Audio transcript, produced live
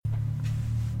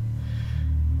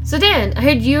So Dan, I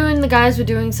heard you and the guys were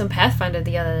doing some Pathfinder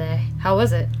the other day. How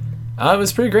was it? It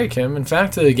was pretty great, Kim. In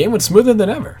fact, the game went smoother than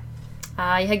ever.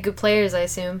 You had good players, I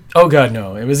assume. Oh god,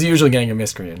 no. It was the usual gang of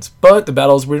miscreants. But the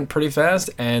battles went pretty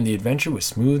fast, and the adventure was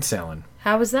smooth sailing.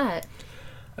 How was that?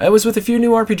 It was with a few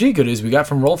new RPG goodies we got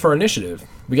from Roll4Initiative.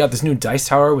 We got this new dice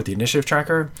tower with the initiative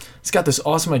tracker. It's got this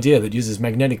awesome idea that uses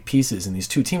magnetic pieces in these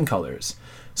two team colors.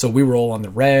 So we were all on the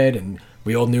red, and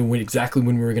we all knew exactly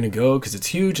when we were going to go, because it's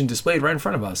huge and displayed right in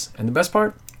front of us. And the best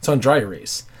part? It's on dry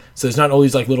erase. So there's not all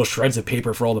these little shreds of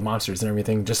paper for all the monsters and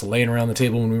everything just laying around the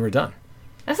table when we were done.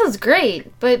 That sounds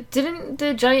great, but didn't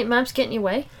the giant maps get in your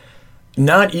way?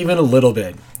 Not even a little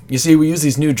bit. You see, we use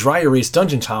these new dry erase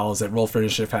dungeon tiles that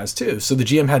Roll4Initiative has too, so the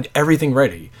GM had everything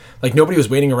ready. Nobody was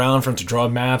waiting around for him to draw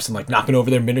maps and knocking over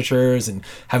their miniatures and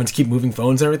having to keep moving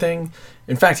phones and everything.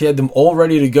 In fact, he had them all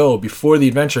ready to go before the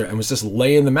adventure and was just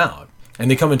laying them out. And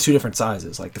they come in two different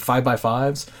sizes, the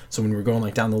 5x5s, so when we were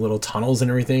going down the little tunnels and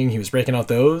everything, he was breaking out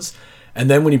those. And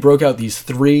then when he broke out these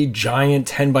 3 giant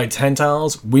 10x10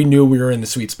 tiles, we knew we were in the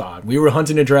sweet spot. We were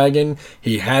hunting a dragon.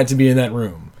 He had to be in that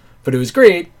room. But it was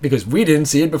great because we didn't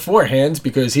see it beforehand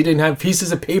because he didn't have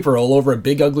pieces of paper all over a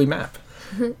big ugly map.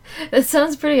 That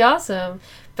sounds pretty awesome,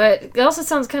 but it also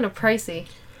sounds kind of pricey.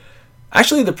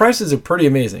 Actually, the prices are pretty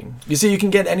amazing. You see, you can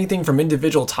get anything from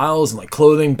individual tiles and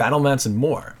clothing, battle mats, and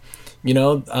more.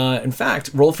 In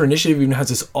fact, Roll4Initiative even has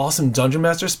this awesome Dungeon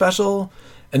Master special.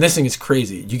 And this thing is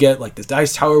crazy. You get this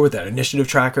dice tower with that initiative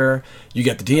tracker. You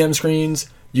get the DM screens.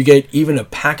 You get even a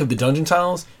pack of the dungeon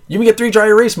tiles. You even get 3 dry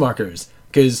erase markers.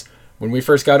 Because when we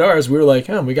first got ours, we were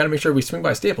we got to make sure we swing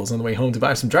by Staples on the way home to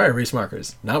buy some dry erase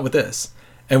markers. Not with this.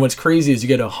 And what's crazy is you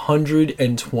get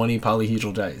 120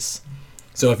 polyhedral dice.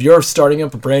 So if you're starting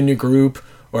up a brand new group,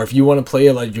 or if you want to play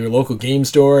at your local game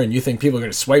store and you think people are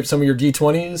going to swipe some of your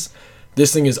D20s,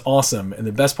 this thing is awesome, and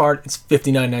the best part, it's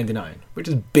 $59.99, which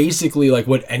is basically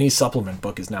what any supplement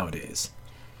book is nowadays.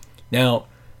 Now,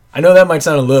 I know that might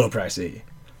sound a little pricey.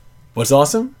 What's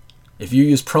awesome? If you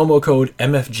use promo code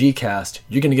MFGcast,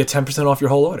 you're going to get 10% off your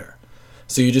whole order.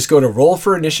 So you just go to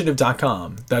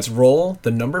roll4initiative.com. That's roll,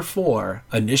 the number 4,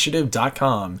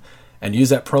 initiative.com, and use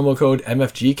that promo code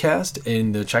MFGcast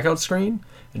in the checkout screen,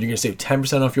 and you're going to save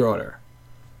 10% off your order.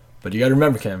 But you got to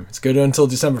remember, Kim, it's good until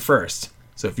December 1st.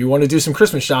 So if you want to do some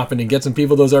Christmas shopping and get some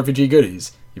people those RPG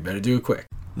goodies, you better do it quick.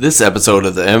 This episode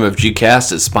of the MFG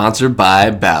Cast is sponsored by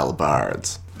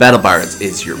Battlebards. Battlebards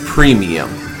is your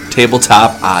premium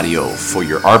tabletop audio for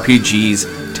your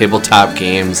RPGs, tabletop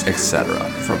games, etc.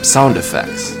 From sound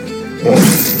effects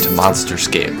to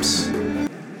monsterscapes.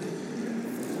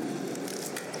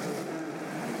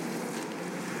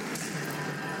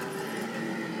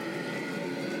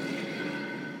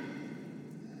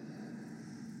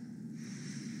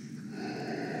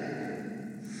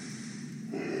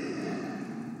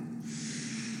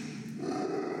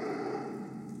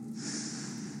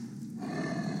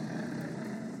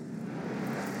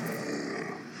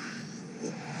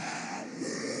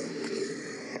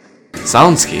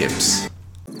 Soundscapes.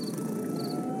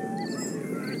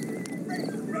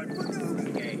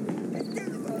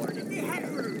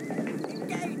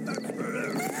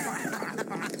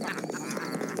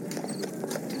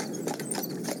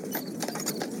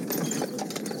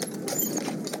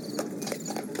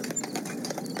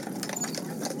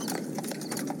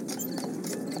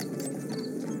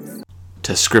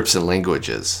 To scripts and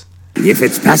languages. If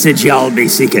it's passage y'all be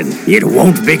seeking, it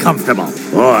won't be comfortable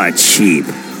or cheap.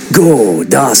 Go,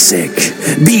 Dasek,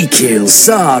 Bikil,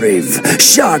 Sariv,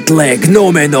 Shartleg,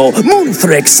 Nomeno,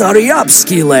 Munfrek,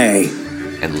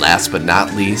 Sariapskile. And last but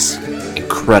not least,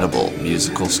 incredible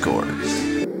musical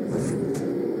scores.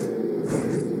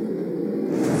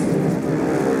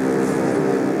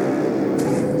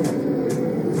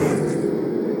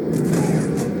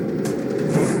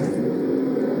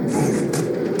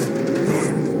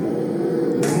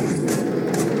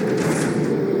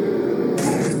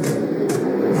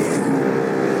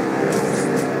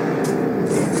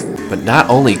 But not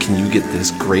only can you get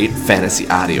this great fantasy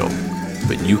audio,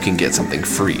 but you can get something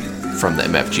free from the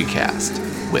MFG Cast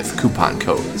with coupon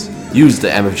codes. Use the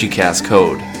MFG Cast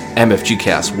code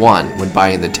MFGCast1 when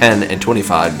buying the $10 and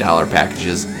 $25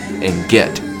 packages and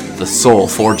get the Soul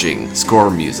Forging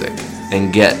score music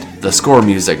and get the score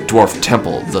music Dwarf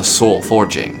Temple The Soul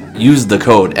Forging. Use the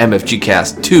code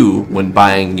MFGCast2 when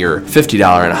buying your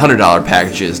 $50 and $100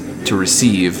 packages to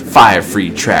receive 5 free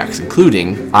tracks,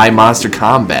 including I Monster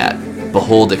Combat,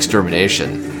 Behold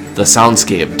Extermination, the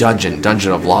Soundscape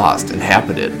Dungeon of Lost,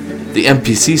 Inhabited, the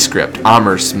NPC script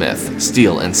Armor Smith,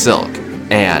 Steel and Silk,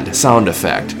 and sound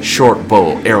effect Short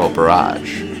Bow Arrow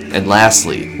Barrage. And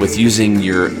lastly, with using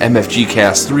your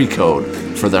MFGcast 3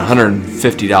 code for the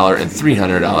 $150 and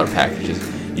 $300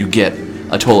 packages, you get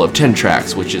a total of 10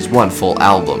 tracks, which is one full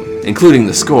album, including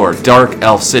the score, Dark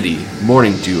Elf City,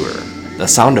 Morning Dewer, the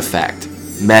sound effect,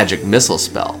 Magic Missile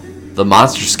Spell, the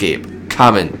Monsterscape,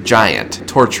 Common Giant,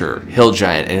 Torture, Hill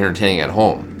Giant, and Entertaining at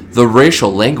Home, the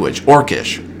racial language,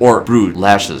 Orcish, or Brood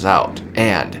Lashes Out,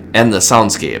 and the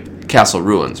soundscape, Castle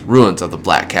Ruins, Ruins of the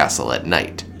Black Castle at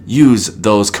Night. Use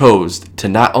those codes to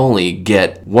not only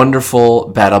get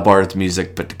wonderful Battlebards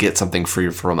music, but to get something free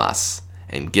from us,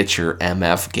 and get your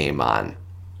MF game on.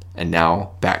 And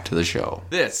now, back to the show.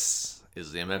 This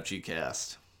is the MFG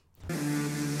Cast.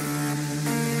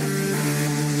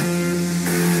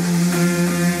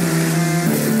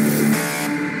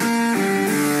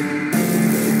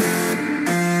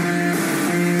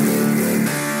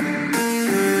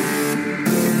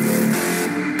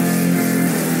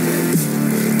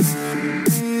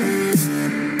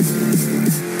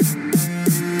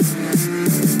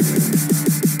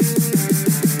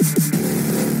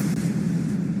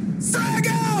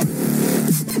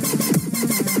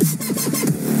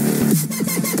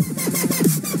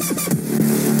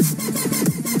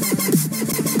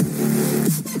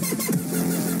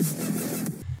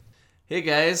 Hey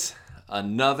guys,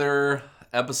 another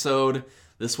episode.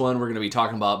 This one we're going to be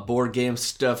talking about board game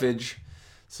stuffage.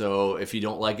 So if you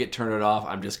don't like it, turn it off.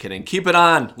 I'm just kidding. Keep it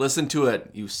on. Listen to it,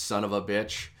 you son of a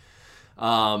bitch.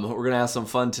 We're going to have some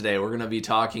fun today. We're going to be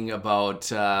talking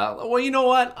about, well, you know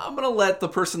what? I'm going to let the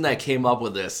person that came up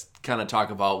with this kind of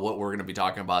talk about what we're going to be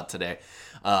talking about today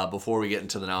before we get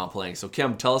into the now I'm playing. So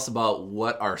Kim, tell us about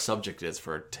what our subject is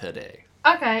for today.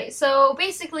 Okay, so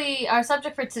basically our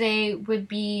subject for today would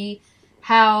be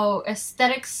how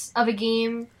aesthetics of a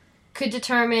game could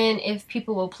determine if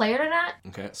people will play it or not.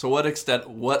 Okay, so what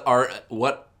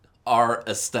are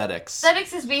aesthetics?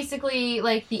 Aesthetics is basically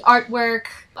like the artwork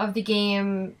of the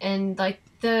game and like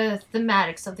the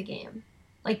thematics of the game.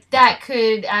 Like that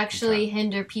could actually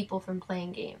hinder people from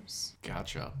playing games.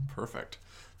 Gotcha. Perfect.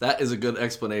 That is a good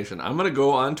explanation. I'm going to go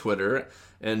on Twitter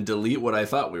and delete what I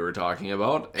thought we were talking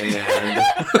about, and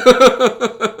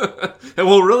and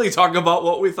we'll really talk about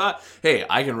what we thought. Hey,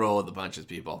 I can roll with the punches,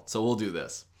 people, so we'll do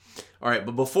this. All right,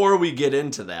 but before we get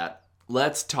into that,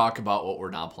 let's talk about what we're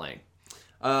not playing.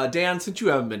 Dan, since you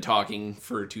haven't been talking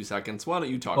for 2 seconds, why don't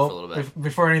you talk for a little bit?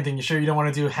 Before anything, you sure you don't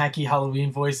want to do hacky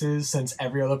Halloween voices since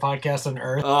every other podcast on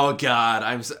Earth? Oh,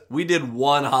 God. We did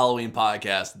one Halloween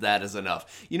podcast. That is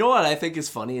enough. You know what I think is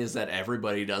funny is that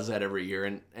everybody does that every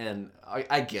year, and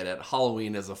I get it.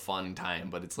 Halloween is a fun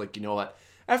time, but it's like, you know what?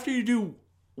 After you do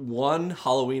one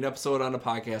Halloween episode on a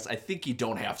podcast, I think you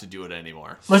don't have to do it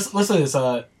anymore. Let's do this.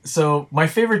 So my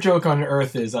favorite joke on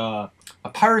Earth is a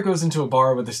pirate goes into a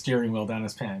bar with a steering wheel down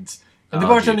his pants. And the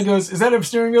bartender goes, "Is that a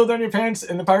steering wheel down your pants?"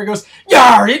 And the pirate goes,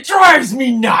 "Yar, it drives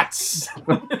me nuts."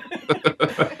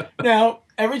 Now,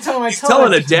 every time I he's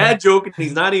telling a dad joke and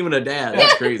he's not even a dad.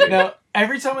 That's crazy. Now,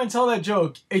 every time I tell that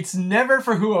joke, it's never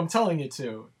for who I'm telling it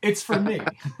to. It's for me.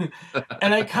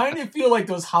 And I kind of feel like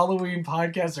those Halloween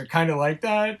podcasts are kind of like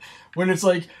that. When it's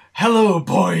like, "Hello,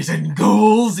 boys and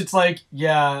ghouls." It's like,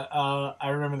 yeah, I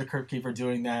remember the Crypt Keeper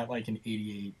doing that like in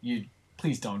 '88.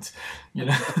 Please don't, you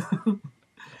know.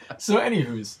 So,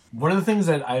 anywho's, one of the things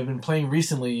that I've been playing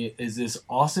recently is this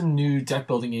awesome new deck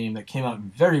building game that came out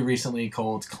very recently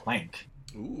called Clank.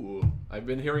 Ooh, I've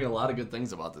been hearing a lot of good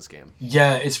things about this game.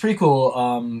 Yeah, it's pretty cool.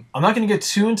 I'm not going to get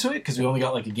too into it because we only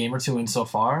got like a game or two in so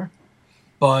far.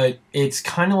 But it's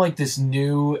kind of like this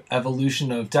new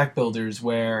evolution of deck builders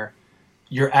where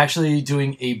you're actually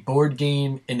doing a board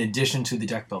game in addition to the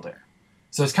deck builder.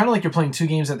 So it's kind of like you're playing two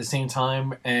games at the same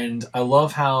time, and I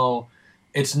love how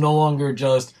it's no longer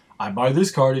just, I buy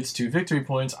this card, it's 2 victory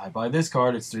points, I buy this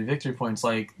card, it's 3 victory points.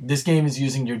 Like, this game is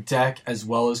using your deck as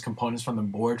well as components from the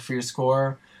board for your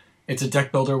score. It's a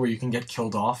deck builder where you can get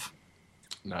killed off.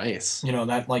 Nice. You know,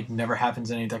 that like never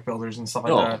happens in any deck builders and stuff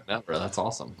like that. Never. That's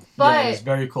awesome. But yeah, it's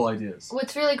very cool ideas.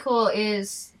 What's really cool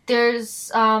is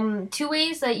there's 2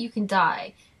 ways that you can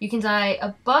die. You can die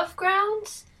above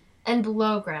ground and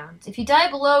below ground. If you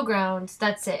die below ground,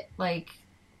 that's it. Like,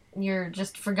 you're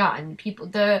just forgotten.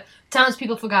 The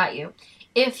townspeople forgot you.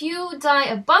 If you die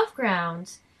above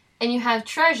ground and you have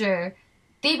treasure,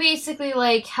 they basically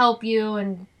like help you,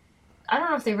 and I don't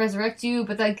know if they resurrect you,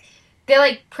 but like they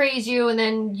like praise you, and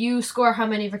then you score how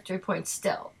many victory points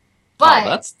still.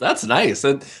 But that's nice.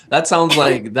 That sounds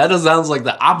like sounds like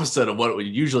the opposite of what would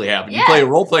usually happen. Yeah. You play a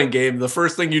role playing game, the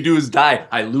first thing you do is die.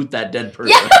 I loot that dead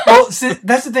person. Yeah. Well, see,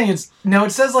 that's the thing. Now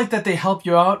it says like that they help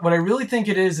you out. What I really think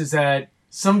it is that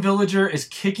some villager is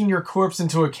kicking your corpse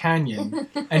into a canyon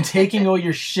and taking all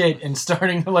your shit and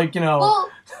starting to, like,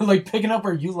 like picking up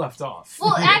where you left off.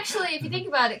 Well, actually, if you think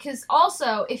about it, because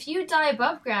also, if you die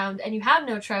above ground and you have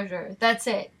no treasure, that's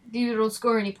it. You don't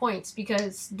score any points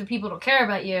because the people don't care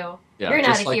about you. Yeah, You're not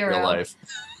just a like hero. real life.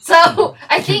 So,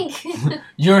 I think...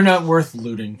 You're not worth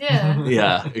looting. Yeah.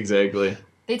 Yeah, exactly.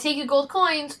 They take you gold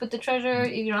coins, but the treasure,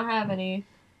 you don't have any.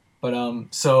 But,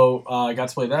 so, I got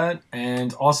to play that,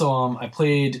 and also, I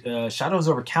played Shadows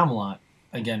over Camelot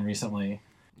again recently.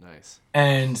 Nice.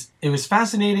 And it was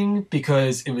fascinating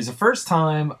because it was the first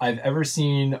time I've ever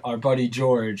seen our buddy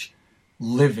George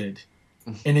livid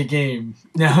in a game.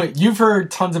 Now, you've heard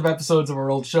tons of episodes of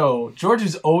our old show. George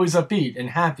is always upbeat and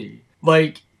happy.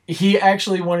 Like, he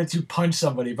actually wanted to punch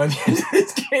somebody by the end of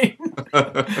this game.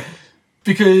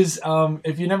 Because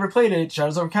if you never played it,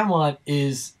 Shadows over Camelot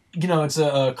is, it's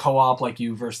a co-op like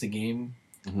you versus the game.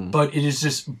 Mm-hmm. But it is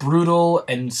just brutal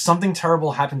and something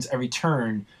terrible happens every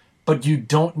turn. But you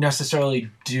don't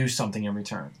necessarily do something every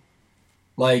turn.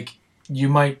 Like, you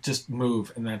might just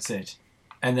move and that's it.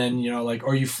 And then, you're like, oh,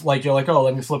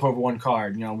 let me flip over one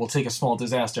card. We'll take a small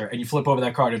disaster. And you flip over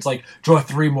that card. It's like, draw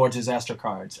 3 more disaster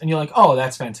cards. And you're like, oh,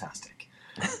 that's fantastic.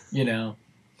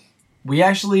 We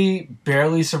actually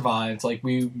barely survived. Like,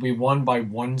 we won by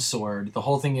 1 sword. The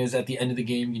whole thing is, at the end of the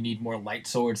game, you need more light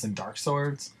swords than dark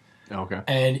swords. Okay.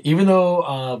 And even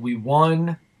though we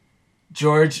won,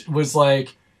 George was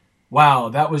like, wow,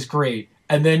 that was great.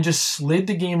 And then just slid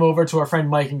the game over to our friend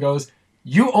Mike and goes,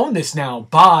 you own this now,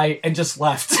 bye, and just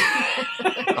left.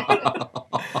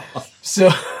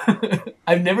 So,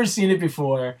 I've never seen it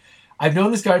before. I've known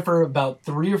this guy for about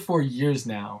 3 or 4 years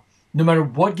now. No matter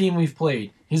what game we've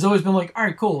played, he's always been like, all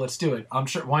right, cool, let's do it. I'm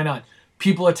sure, why not?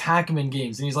 People attack him in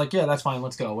games, and he's like, yeah, that's fine,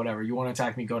 let's go, whatever. You want to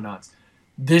attack me, go nuts.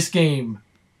 This game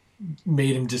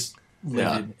made him just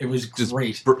livid. Yeah. It was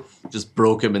great. Just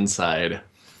broke him inside.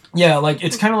 Yeah, like,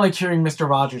 it's kind of like hearing Mr.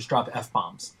 Rogers drop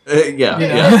F-bombs.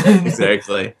 Yeah,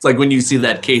 exactly. It's like when you see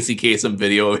that Casey Kasem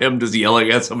video of him just yelling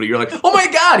at somebody, you're like, oh my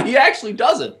god, he actually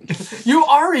doesn't. You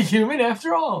are a human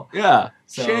after all. Yeah,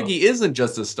 so, Shaggy isn't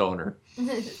just a stoner.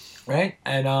 Right?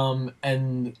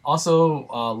 And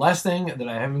also, last thing that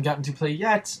I haven't gotten to play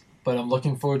yet, but I'm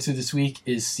looking forward to this week,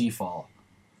 is Seafall.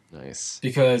 Nice.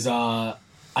 Because,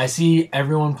 I see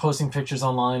everyone posting pictures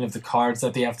online of the cards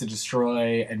that they have to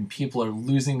destroy, and people are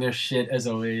losing their shit as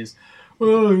always.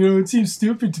 Oh, it seems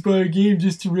stupid to buy a game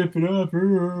just to rip it up.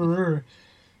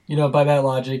 By that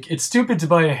logic, it's stupid to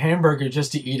buy a hamburger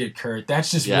just to eat it, Kurt.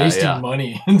 That's just wasting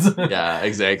money. Yeah,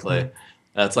 exactly.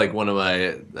 That's like one of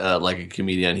my, like a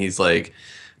comedian, he's like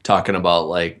talking about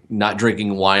like not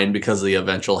drinking wine because of the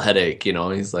eventual headache,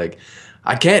 He's like,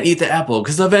 I can't eat the apple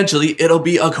because eventually it'll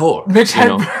be a core. Mitch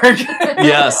Hedberg.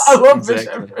 Yes. I love Mitch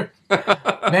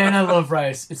Hedberg. Man, I love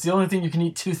rice. It's the only thing you can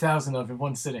eat 2,000 of in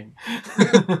one sitting.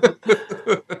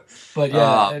 But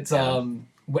yeah, it's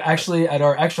actually at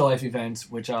our Extra Life event,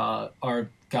 which our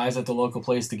guys at the local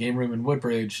place, the Game Room in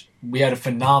Woodbridge, we had a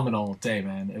phenomenal day,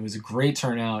 man. It was a great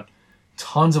turnout.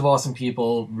 Tons of awesome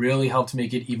people. Really helped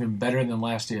make it even better than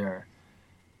last year.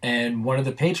 And one of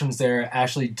the patrons there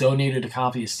actually donated a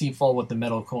copy of Seafall with the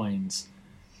metal coins.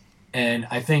 And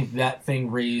I think that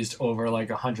thing raised over like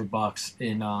 $100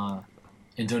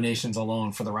 in donations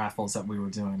alone for the raffles that we were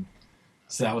doing.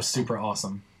 So that was super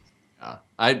awesome. Yeah.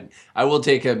 I will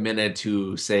take a minute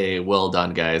to say well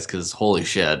done, guys, because holy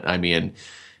shit. I mean,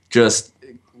 just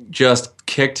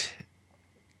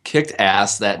kicked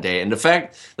ass that day. And the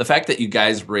fact that you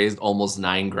guys raised almost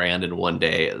 $9,000 in one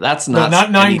day, that's not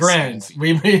 $9,000.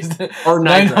 We raised or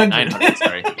 900,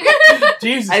 sorry.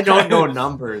 Jesus, I don't know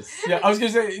numbers. Yeah, I was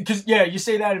gonna say because you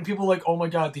say that and people are like, oh my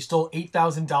god, they stole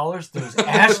 $8,000. Those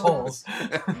assholes.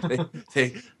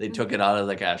 they took it out of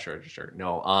the cash register.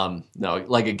 No,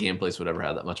 like a game place would ever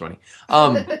have that much money.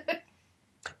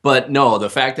 But no, the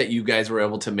fact that you guys were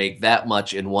able to make that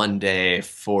much in one day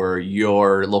for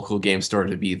your local game store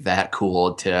to be that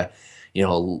cool to,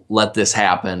 let this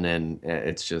happen, and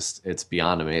it's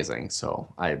beyond amazing.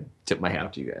 So I tip my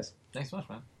hat to you guys. Thanks so much,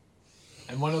 man.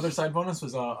 And one other side bonus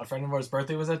was a friend of ours'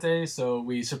 birthday was that day, so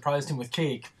we surprised him with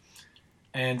cake.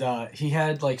 And he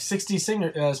had like 60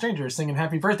 strangers singing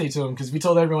happy birthday to him because we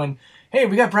told everyone, hey,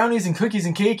 we got brownies and cookies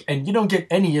and cake, and you don't get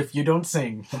any if you don't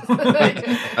sing.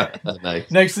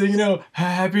 Nice. Next thing you know,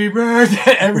 happy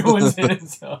birthday. Everyone's in it.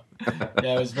 So,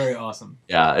 yeah, it was very awesome.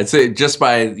 Yeah, it's just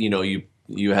by,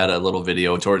 you had a little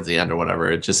video towards the end or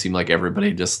whatever. It just seemed like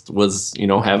everybody just was,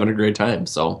 having a great time.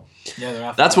 So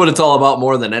yeah, that's what it's all about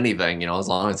more than anything, as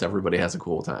long as everybody has a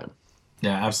cool time.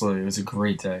 Yeah, absolutely. It was a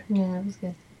great day. Yeah, it was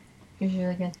good. It was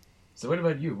really good. So what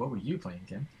about you? What were you playing,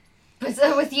 Kim?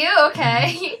 With you,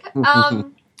 okay.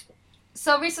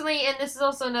 So recently, and this is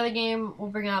also another game we'll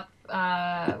bring up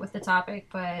with the topic,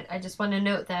 but I just want to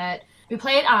note that we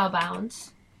played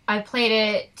Islebound. I played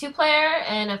it 2-player,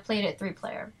 and I've played it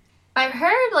 3-player. I've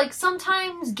heard, like,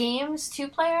 sometimes games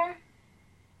 2-player,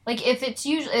 like, if it's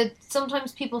usually,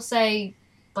 sometimes people say,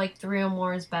 like, 3 or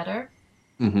more is better.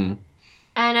 Mm-hmm.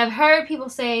 And I've heard people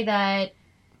say that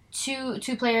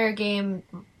two-player game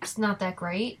is not that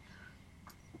great.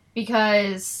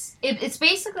 Because it's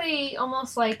basically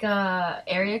almost like a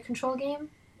area control game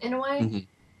in a way. Mm-hmm.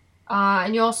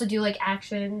 And you also do like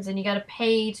actions, and you got to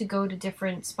pay to go to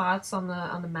different spots on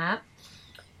the map.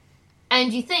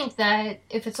 And you think that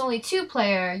if it's only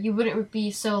 2-player, you wouldn't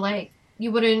be so like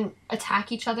you wouldn't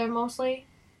attack each other mostly.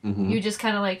 Mm-hmm. You just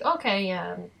kind of like, okay,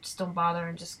 yeah, just don't bother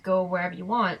and just go wherever you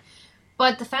want.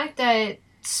 But the fact that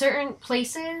certain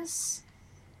places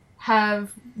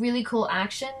have really cool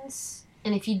actions.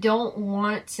 And if you don't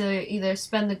want to either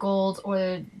spend the gold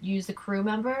or use the crew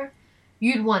member,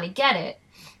 you'd want to get it.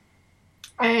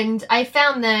 And I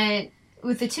found that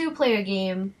with the 2-player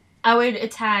game, I would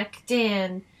attack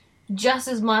Dan just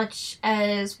as much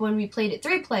as when we played it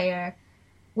 3-player,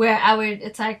 where I would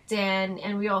attack Dan,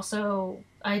 and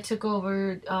I took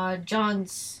over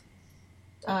John's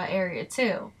area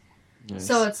too. Nice.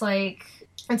 So it's like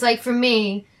for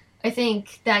me, I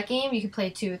think that game you could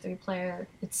play 2 or 3-player.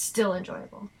 It's still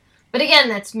enjoyable. But again,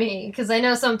 that's me, because I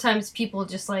know sometimes people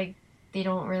just like they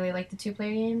don't really like the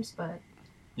 2-player games. But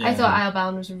Yeah. I thought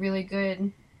Islebound was really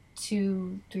good.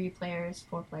 2, 3 players,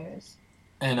 4 players.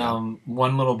 And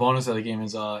one little bonus of the game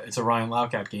is it's a Ryan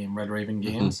Laukat game, Red Raven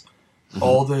Games. Mm-hmm.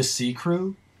 All the sea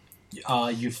crew,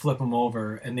 you flip them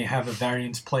over, and they have a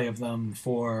variance play of them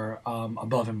for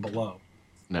above and below.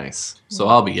 Nice. So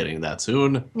I'll be getting that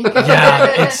soon.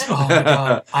 Yeah, it's oh my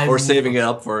god. Or saving it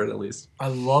up for it at least. I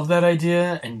love that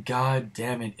idea, and god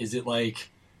damn it, is it like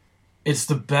it's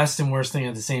the best and worst thing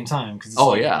at the same time? Because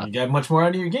you get much more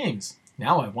out of your games.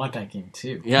 Now I want that game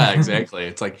too. Yeah, exactly.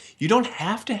 It's like you don't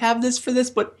have to have this for this,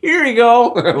 but here you go.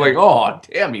 Like, oh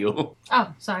damn you.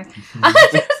 Oh, sorry.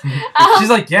 She's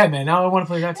like, yeah, man. Now I want to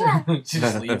play that too. Yeah. She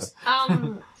just leaves.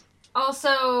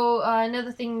 Also,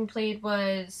 another thing we played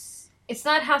was. It's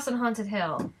not House on Haunted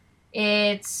Hill.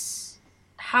 It's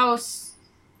House...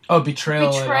 Oh,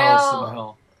 Betrayal at House on the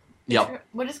Hill. Yep.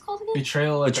 What is it called again?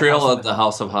 Betrayal at the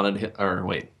House of Haunted Hill. Or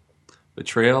wait.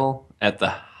 Betrayal at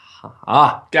the...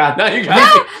 God, now you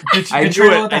got me. I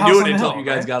knew it until you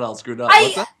guys got all screwed up.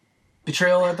 What's that?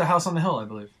 Betrayal at the House on the Hill, I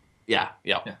believe. Yeah.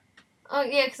 Oh,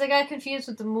 yeah, because I got confused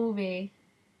with the movie.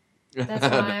 That's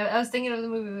why I was thinking of the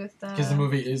movie with... Because the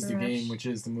movie is the game, which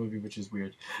is the movie, which is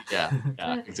weird. Yeah,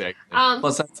 exactly.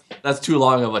 Plus, that's too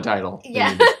long of a title.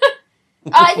 Yeah.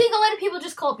 I think a lot of people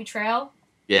just call it Betrayal.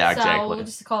 Yeah, so exactly. we'll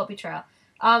just call it Betrayal.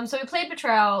 So we played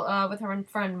Betrayal with our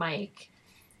friend Mike,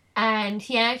 and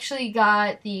he actually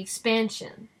got the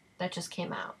expansion that just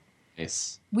came out.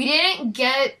 Nice. We didn't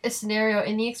get a scenario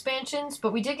in the expansions,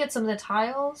 but we did get some of the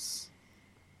tiles,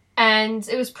 and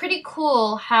it was pretty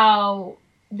cool how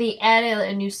they added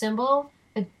a new symbol,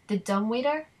 the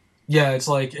dumbwaiter. Yeah,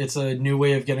 it's a new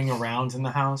way of getting around in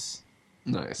the house.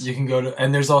 Nice. You can go to,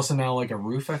 and there's also now like a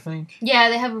roof, I think. Yeah,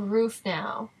 they have a roof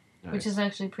now, Nice. which is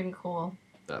actually pretty cool.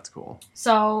 That's cool.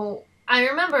 So I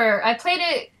remember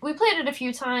we played it a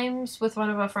few times with one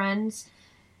of our friends.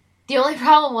 The only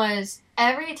problem was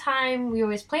every time we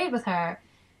always played with her,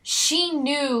 she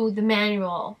knew the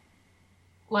manual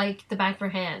like the back of her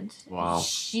hand. Wow.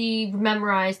 She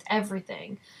memorized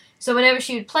everything. So whenever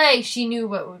she would play, she knew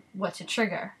what to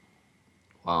trigger.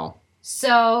 Wow.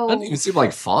 So Doesn't even seem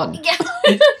like fun. Yeah.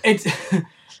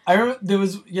 I remember there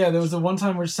was the one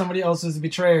time where somebody else was the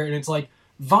betrayer, and it's like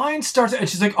Vine starts, and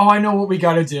she's like, "Oh, I know what we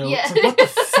gotta do." Yeah. It's like, what the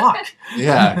fuck?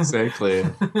 Yeah, exactly.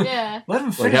 Yeah. Let him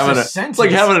Like finish having his sentence. it's like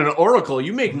having an oracle.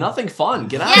 You make nothing fun.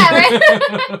 Get out. Yeah, of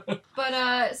here. right.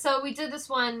 But so we did this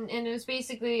one, and it was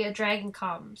basically a dragon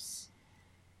comes,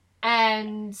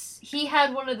 and he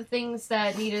had one of the things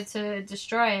that needed to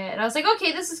destroy it, and I was like,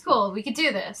 okay, this is cool. We could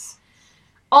do this.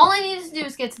 All I needed to do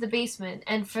was get to the basement,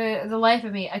 and for the life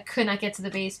of me, I could not get to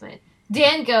the basement.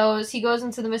 Dan goes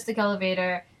into the mystic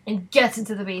elevator and gets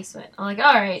into the basement. I'm like,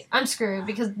 alright, I'm screwed,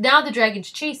 because now the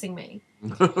dragon's chasing me.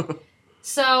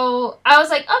 So, I was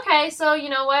like, okay, so you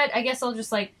know what? I guess I'll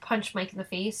just, like, punch Mike in the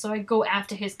face. So I go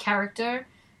after his character,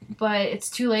 but it's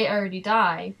too late, I already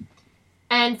die.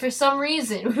 And for some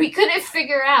reason, we couldn't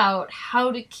figure out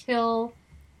how to kill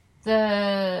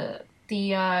the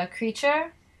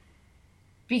creature.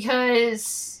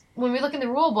 Because when we look in the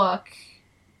rule book,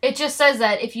 it just says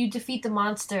that if you defeat the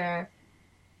monster,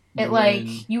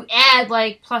 you add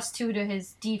like +2 to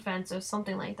his defense or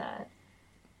something like that.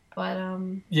 But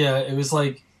yeah, it was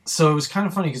like, so it was kind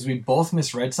of funny because we both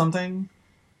misread something.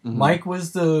 Mm-hmm. Mike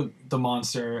was the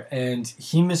monster, and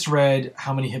he misread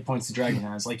how many hit points the dragon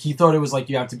has. Like, he thought it was like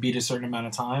you have to beat a certain amount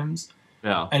of times.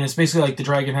 Yeah. And it's basically like the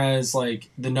dragon has like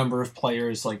the number of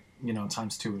players, like, you know,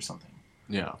 ×2 or something.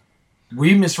 Yeah.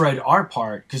 We misread our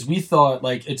part because we thought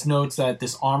like it notes that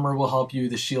this armor will help you,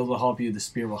 the shield will help you, the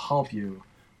spear will help you.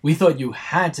 We thought you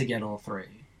had to get all 3.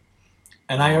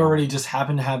 And I already just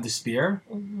happened to have the spear.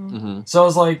 Mm-hmm. Mm-hmm. So I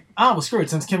was like, well, screw it.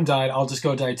 Since Kim died, I'll just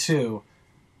go die too.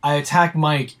 I attacked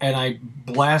Mike, and I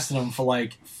blasted him for,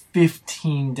 like,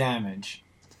 15 damage.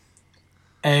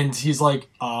 And he's like,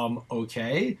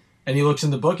 okay. And he looks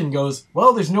in the book and goes,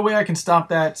 well, there's no way I can stop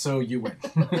that, so you win.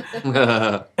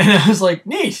 And I was like,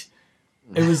 neat.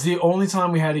 It was the only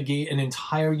time we had an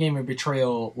entire game of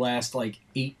Betrayal last, like,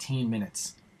 18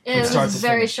 minutes. It was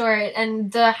very short,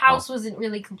 and the house wasn't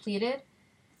really completed.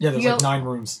 Yeah, there's like 9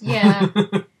 rooms. Yeah.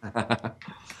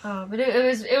 But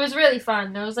it was really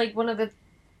fun. It was like one of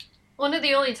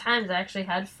the only times I actually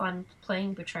had fun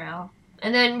playing Betrayal.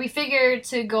 And then we figured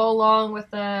to go along with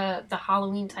the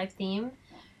Halloween type theme,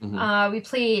 we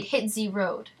played Hit Z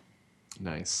Road.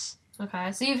 Nice.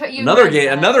 Okay, so you've another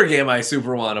game I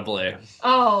super want to play.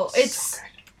 Oh, it's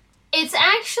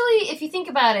actually, if you think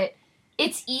about it,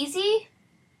 it's easy,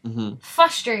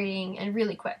 frustrating, and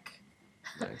really quick.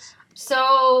 Nice.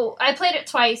 So I played it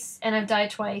twice, and I've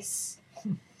died twice.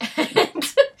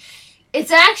 And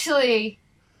it's actually,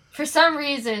 for some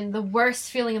reason, the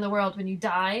worst feeling in the world when you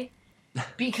die,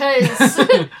 because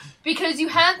you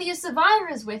have these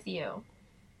survivors with you,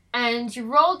 and you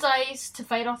roll dice to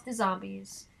fight off the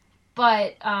zombies.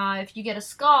 But if you get a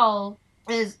skull,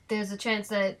 there's a chance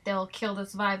that they'll kill the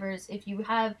survivors. If you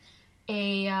have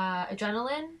a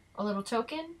adrenaline, a little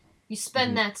token, you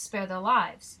spend that to spare their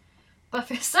lives. But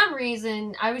for some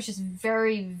reason, I was just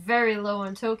very, very low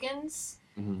on tokens.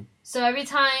 Mm-hmm. So every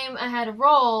time I had a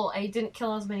roll, I didn't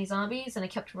kill as many zombies, and I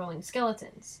kept rolling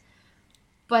skeletons.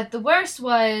 But the worst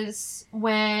was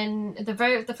when the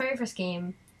very first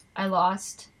game I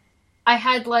lost. I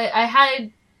had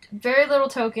very little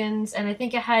tokens, and I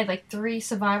think I had like 3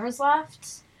 survivors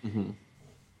left. Mm-hmm.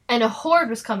 And a horde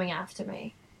was coming after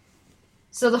me.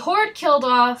 So the horde killed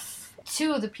off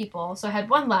 2 of the people, so I had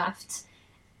 1 left.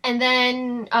 And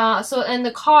then, and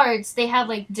the cards, they have,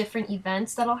 like, different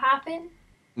events that'll happen.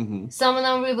 Mm-hmm. Some of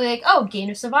them will be like, oh,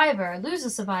 gain a survivor, lose a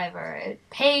survivor,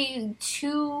 pay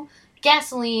 2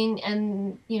 gasoline,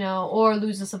 and, you know, or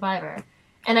lose a survivor.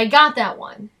 And I got that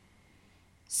one.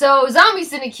 So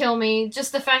zombies didn't kill me,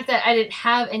 just the fact that I didn't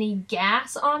have any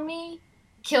gas on me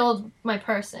killed my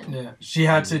person. Yeah, she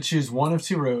had to choose one of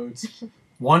 2 roads.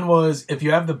 One was, if you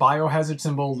have the biohazard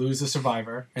symbol, lose a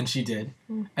survivor, and she did.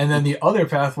 And then the other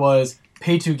path was,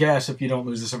 pay 2 gas if you don't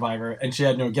lose a survivor, and she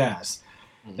had no gas.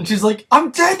 And she's like,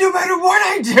 I'm dead no matter what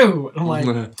I do! And I'm like,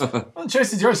 well, the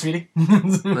choice is yours, sweetie.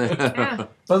 Yeah.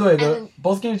 By the way,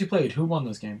 both games you played, who won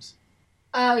those games?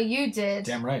 Oh, you did.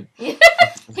 Damn right. He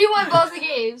won both the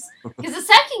games. Because the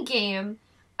second game,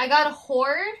 I got a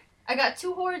horde. I got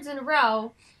 2 hordes in a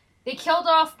row. They killed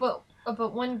off but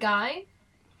 1 guy.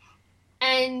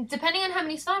 And depending on how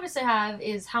many survivors they have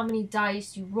is how many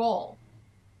dice you roll.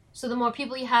 So the more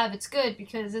people you have, it's good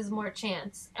because there's more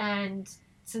chance. And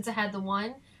since I had the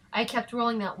 1, I kept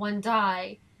rolling that 1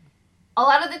 die. A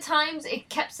lot of the times, it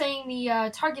kept saying the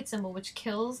target symbol, which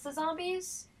kills the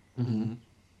zombies. Mm-hmm.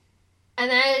 And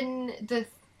then the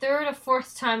 3rd or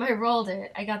 4th time I rolled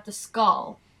it, I got the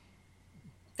skull.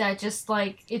 That just,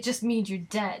 like, it just means you're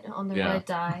dead on the red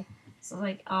die. So,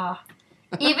 like,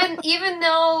 Even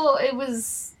though it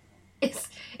was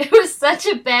such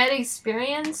a bad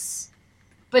experience,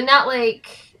 but not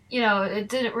like, you know, it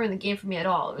didn't ruin the game for me at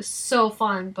all. It was so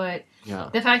fun, but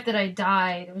the fact that I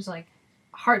died, it was like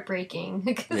heartbreaking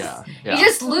because you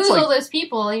just lose all those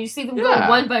people and you see them go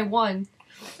one by one.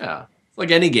 Yeah. It's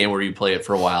like any game where you play it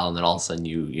for a while and then all of a sudden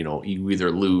you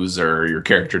either lose or your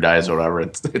character dies or whatever.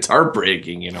 It's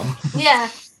heartbreaking, you know. Yeah.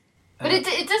 But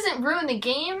it doesn't ruin the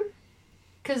game.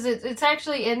 Because it's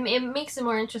actually, it makes it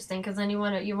more interesting because then you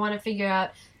want to figure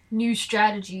out new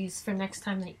strategies for next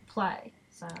time that you play.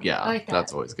 So I like that.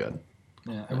 That's always good.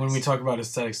 Yeah, and when we talk about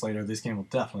aesthetics later, this game will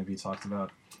definitely be talked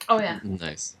about. Oh yeah.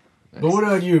 Nice. But what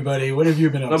about you, buddy? What have you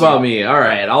been up to? What about me? All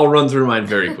right, I'll run through mine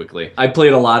very quickly. I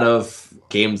played a lot of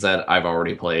games that I've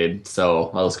already played, so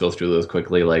I'll just go through those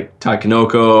quickly. Like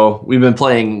Takenoko, we've been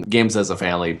playing games as a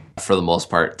family for the most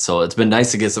part, so it's been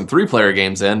nice to get some 3-player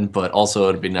games in, but also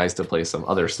it'd be nice to play some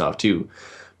other stuff too.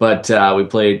 But we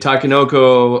played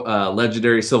Takenoko,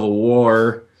 Legendary Civil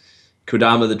War,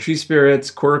 Kodama the Tree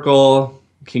Spirits, Quirkle,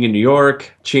 King of New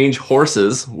York, Change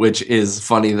Horses, which is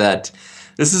funny that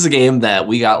this is a game that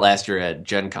we got last year at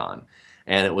Gen Con.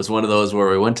 And it was one of those where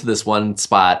we went to this one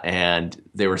spot and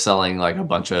they were selling like a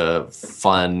bunch of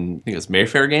fun, I think it was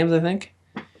Mayfair games, I think.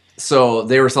 So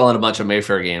they were selling a bunch of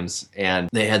Mayfair games and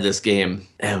they had this game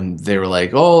and they were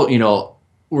like, oh,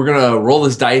 we're going to roll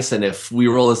this dice. And if we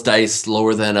roll this dice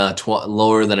lower than a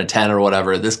 10 or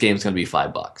whatever, this game's going to be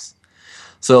 $5.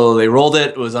 So they rolled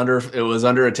it. It was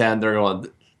under a 10. They're going,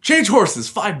 Change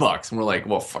Horses, $5. And we're like,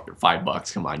 well, fucking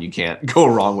 $5. Come on. You can't go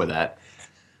wrong with that.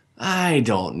 I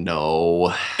don't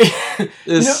know.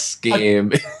 This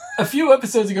game. A few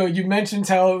episodes ago, you mentioned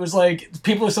how it was like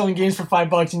people are selling games for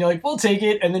 $5, and you're like, "We'll take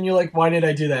it." And then you're like, "Why did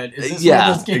I do that?" Is this one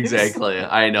of those games? Exactly.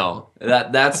 I know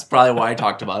that's probably why I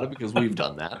talked about it because we've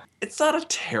done that. It's not a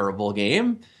terrible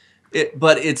game,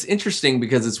 but it's interesting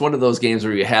because it's one of those games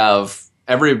where you have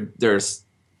there's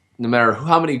no matter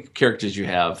how many characters you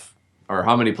have or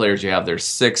how many players you have, there's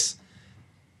 6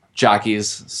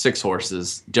 jockeys, 6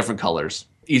 horses, different colors.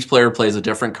 Each player plays a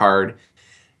different card,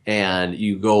 and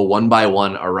you go one by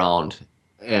one around.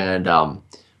 And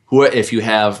if you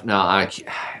have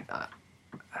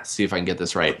see if I can get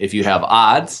this right. If you have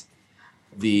odds,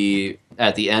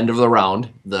 at the end of the round,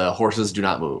 the horses do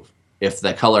not move. If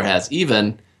the color has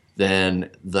even, then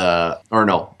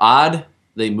odd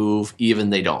they move, even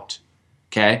they don't.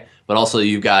 Okay, but also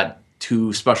you've got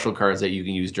 2 special cards that you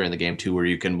can use during the game too, where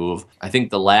you can move. I think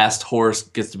the last horse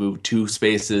gets to move 2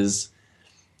 spaces.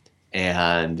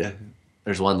 And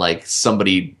there's one like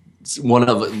one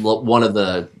of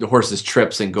the horses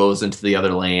trips and goes into the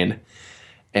other lane,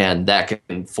 and that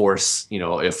can force,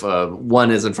 if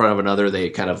one is in front of another, they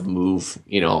kind of move,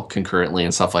 concurrently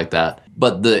and stuff like that.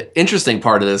 But the interesting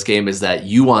part of this game is that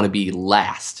you want to be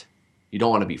last. You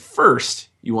don't want to be first.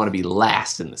 You want to be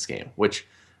last in this game, which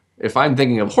if I'm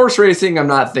thinking of horse racing, I'm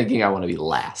not thinking I want to be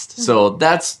last. Mm-hmm. So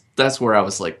that's where I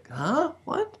was like, huh?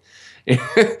 What?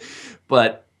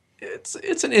 But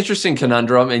it's an interesting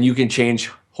conundrum, and you can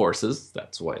change horses.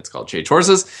 That's why it's called Change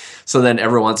Horses. So then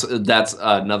that's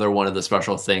another one of the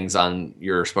special things on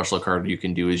your special card you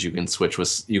can do is you can switch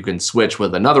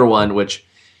with another one, which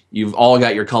you've all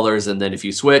got your colors, and then if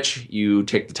you switch, you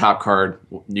take the top card,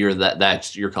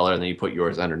 that's your color, and then you put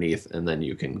yours underneath, and then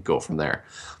you can go from there.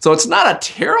 So it's not a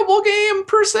terrible game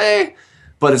per se,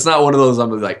 but it's not one of those I'm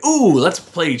like, ooh, let's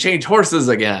play Change Horses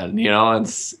again.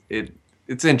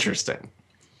 It's interesting.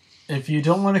 If you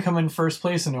don't want to come in first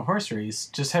place in a horse race,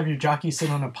 just have your jockey sit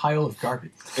on a pile of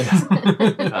garbage.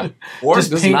 Or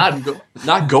just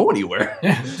not go anywhere.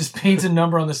 Yeah, just paint a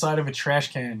number on the side of a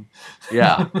trash can.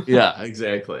 Yeah,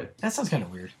 exactly. That sounds kind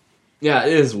of weird. Yeah,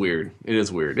 it is weird.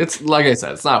 It's like I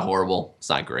said, it's not horrible. It's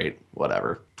not great.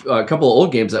 Whatever. A couple of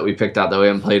old games that we picked out that we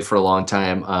haven't played for a long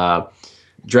time.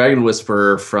 Dragon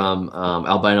Whisperer from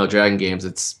Albino Dragon Games.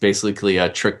 It's basically a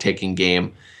trick-taking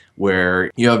game where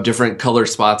you have different color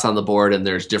spots on the board and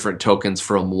there's different tokens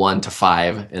from 1 to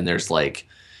 5, and there's I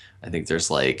think there's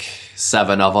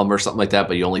 7 of them or something like that,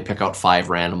 but you only pick out 5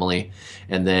 randomly.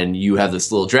 And then you have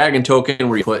this little dragon token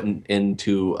where you put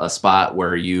into a spot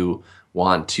where you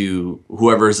want to,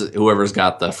 whoever's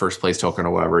got the first place token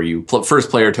or whatever, you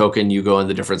first player token, you go in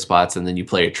the different spots, and then you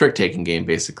play a trick taking game.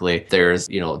 Basically there's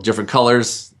different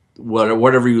colors.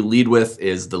 Whatever you lead with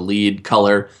is the lead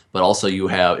color, but also you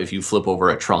have, if you flip over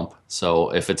a trump,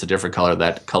 so if it's a different color,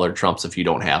 that color trumps if you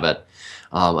don't have it.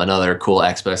 Another cool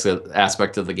aspect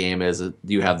of the game is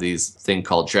you have these thing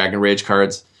called Dragon Rage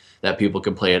cards that people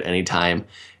can play at any time,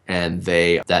 and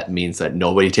that means that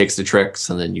nobody takes the tricks,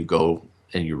 and then you go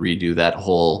and you redo that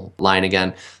whole line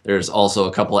again. There's also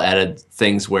a couple added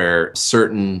things where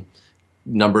certain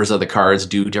numbers of the cards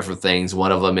do different things.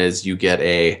 One of them is you get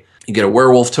a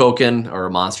werewolf token or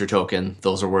a monster token.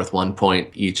 Those are worth 1 point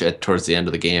each towards the end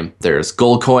of the game. There's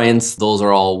gold coins. Those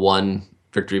are all 1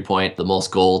 victory point. The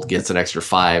most gold gets an extra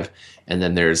 5. And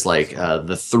then there's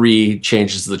the 3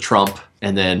 changes the trump,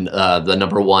 and then the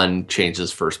number 1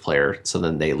 changes first player. So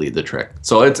then they lead the trick.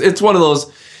 So it's one of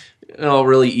those,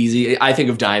 really easy. I think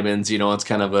of diamonds. It's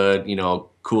kind of a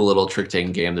cool little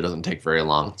trick-taking game that doesn't take very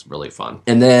long. It's really fun.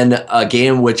 And then a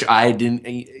game which I didn't,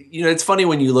 it's funny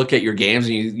when you look at your games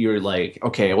and you're like,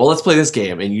 okay, well, let's play this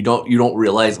game. And you don't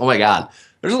realize, oh my God,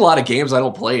 there's a lot of games I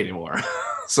don't play anymore.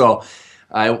 So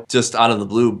I just out of the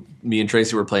blue, me and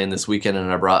Tracy were playing this weekend,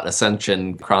 and I brought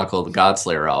Ascension Chronicle of the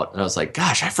Godslayer out. And I was like,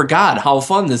 gosh, I forgot how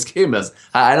fun this game is.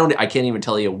 I can't even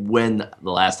tell you when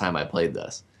the last time I played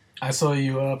this. I saw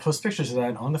you post pictures of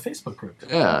that on the Facebook group.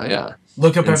 Yeah.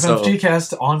 Look up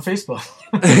FFGcast on Facebook.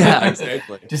 Yeah,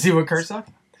 exactly. Do you see what Kurt's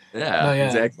talking about? Yeah,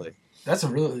 exactly. That's a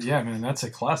really, yeah, man, that's a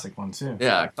classic one, too.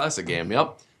 Yeah, classic game.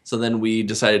 Yep. So then we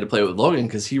decided to play it with Logan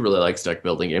because he really likes deck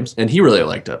building games, and he really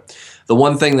liked it. The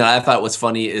one thing that I thought was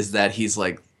funny is that he's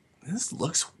like, "This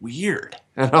looks weird,"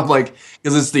 and I'm like,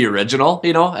 "Because it's the original,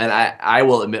 you know." And I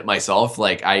will admit myself,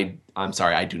 like I'm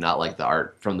sorry, I do not like the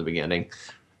art from the beginning,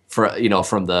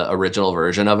 from the original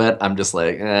version of it. I'm just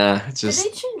like, it's just.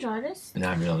 Did they change artists?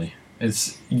 Not really.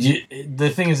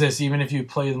 The thing is this, even if you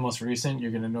play the most recent, you're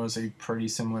going to notice a pretty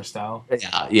similar style.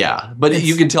 Yeah. But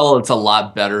you can tell it's a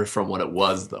lot better from what it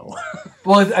was, though.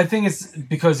 Well, I think it's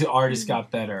because the artist got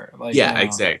better. Like, yeah,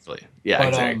 exactly. Yeah,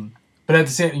 exactly. But at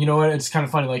the same, you know what? It's kind of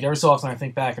funny. Like, every so often I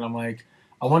think back and I'm like,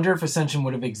 I wonder if Ascension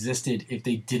would have existed if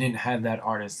they didn't have that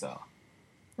artist, though.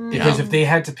 Because if they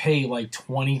had to pay like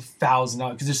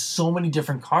 $20,000, because there's so many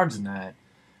different cards in that.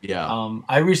 Yeah.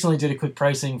 I recently did a quick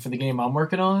pricing for the game I'm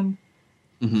working on.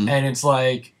 Mm-hmm. And it's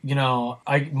like,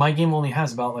 my game only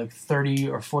has about like 30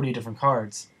 or 40 different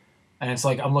cards. And it's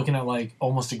like, I'm looking at like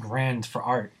almost $1,000 for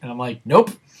art. And I'm like, nope.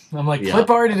 I'm like,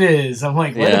 clip art it is. I'm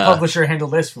like, let the publisher handle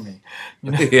this for me.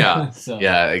 Yeah. So.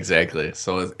 Yeah, exactly.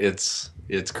 So it's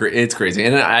crazy.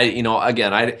 And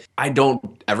I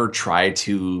don't ever try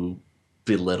to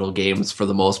belittle games for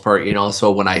the most part,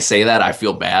 so when I say that, I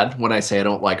feel bad when I say I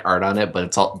don't like art on it,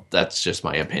 but that's just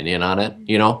my opinion on it,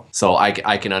 so I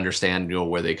can understand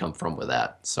where they come from with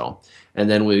that. So and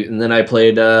then I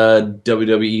played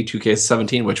WWE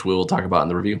 2K17, which we will talk about in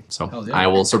the review, so I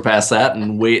will surpass that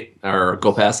and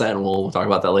go past that, and we'll talk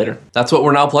about that later. That's what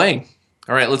we're now playing.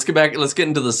 All right, let's get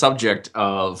into the subject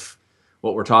of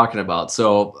what we're talking about.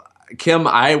 So Kim,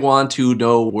 I want to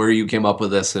know where you came up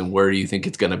with this and where do you think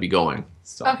it's going to be going.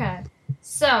 So. Okay.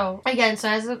 So, again,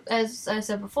 as I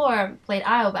said before, played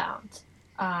Islebound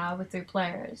with 3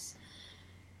 players.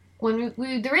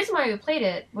 The reason why we played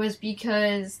it was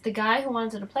because the guy who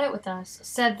wanted to play it with us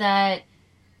said that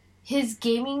his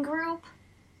gaming group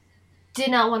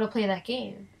did not want to play that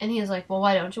game. And he was like, well,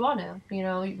 why don't you want to?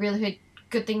 You really heard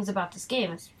good things about this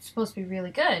game. It's supposed to be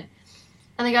really good.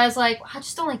 And the guy's like, I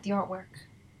just don't like the artwork.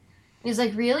 He's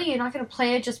like, really? You're not going to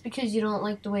play it just because you don't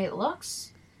like the way it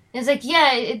looks? And he's like,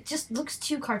 yeah, it just looks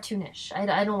too cartoonish.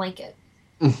 I don't like it.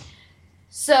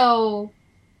 So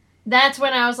that's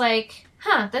when I was like,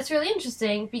 that's really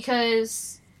interesting,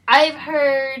 because I've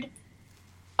heard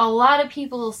a lot of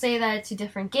people say that to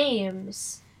different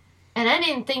games, and I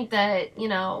didn't think that,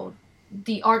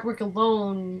 the artwork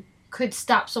alone could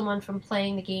stop someone from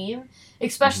playing the game,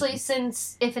 especially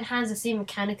since if it has the same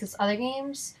mechanic as other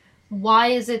games, why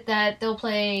is it that they'll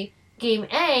play game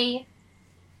A,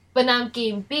 but not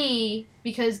game B,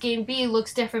 because game B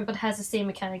looks different but has the same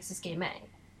mechanics as game A?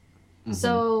 Mm-hmm.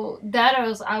 So that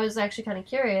I was actually kind of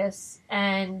curious,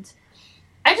 and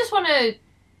I just want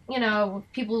to,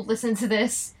 people listen to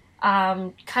this,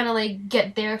 kind of like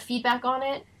get their feedback on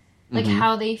it, like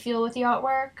how they feel with the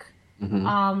artwork.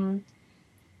 Mm-hmm.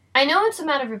 I know it's a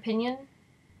matter of opinion.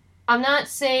 I'm not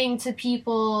saying to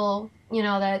people,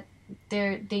 that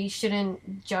they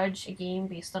shouldn't judge a game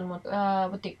based on what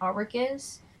the artwork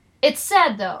is. It's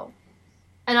sad though,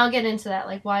 and I'll get into that,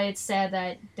 like why it's sad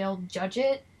that they'll judge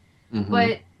it. Mm-hmm.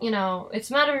 But it's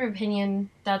a matter of opinion.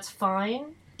 That's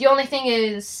fine. The only thing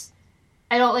is,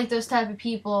 I don't like those type of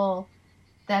people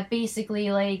that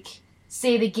basically like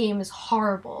say the game is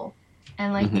horrible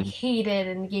and like they hate it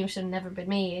and the game should have never been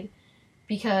made,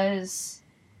 because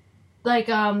like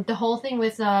the whole thing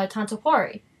with Tanto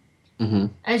Quarry. Mm-hmm.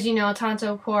 As you know,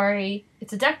 Tanto Quarry,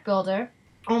 it's a deck builder,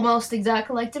 almost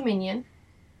exactly like Dominion.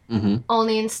 Mm-hmm.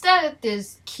 Only instead,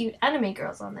 there's cute anime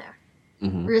girls on there.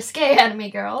 Mm-hmm. Risque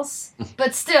anime girls.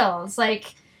 But still,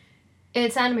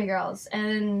 it's anime girls.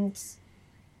 And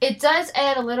it does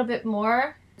add a little bit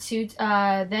more to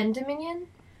than Dominion.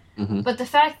 Mm-hmm. But the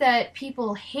fact that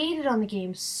people hated on the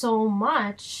game so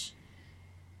much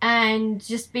and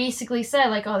just basically said,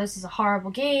 like, oh, this is a horrible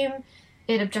game.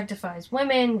 It objectifies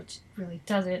women, which really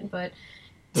doesn't, but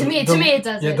to me it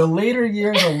doesn't. Yeah, the later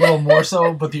years a little more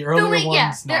so, but the earlier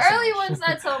ones, the early ones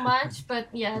not so much, but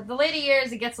yeah, the later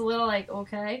years it gets a little like,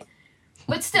 okay.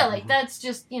 But still, like, that's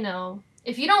just,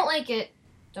 if you don't like it,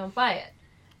 don't buy it.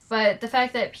 But the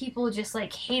fact that people just,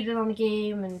 like, hated on the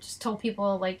game and just told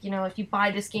people, like, if you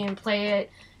buy this game and play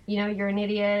it, you're an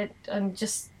idiot, and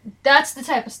just, that's the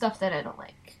type of stuff that I don't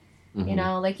like.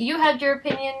 Mm-hmm. Like, you have your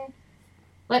opinion.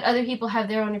 Let other people have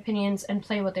their own opinions and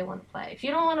play what they want to play. If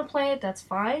you don't want to play it, that's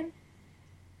fine.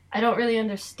 I don't really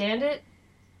understand it,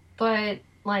 but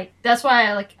like that's why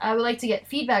I would like to get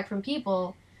feedback from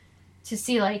people to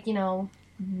see, like,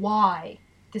 why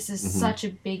this is such a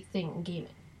big thing in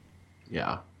gaming.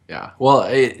 Yeah. Yeah. Well,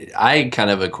 I kind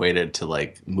of equate it to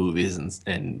like movies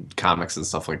and comics and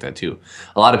stuff like that too.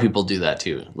 A lot of people do that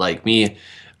too. Like me,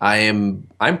 I'm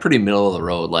pretty middle of the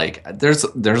road. Like there's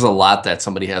a lot that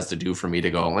somebody has to do for me to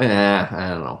go, I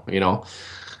don't know,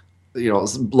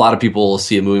 a lot of people will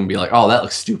see a movie and be like, "Oh, that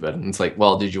looks stupid." And it's like,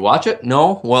 "Well, did you watch it?"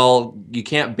 No. Well, you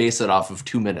can't base it off of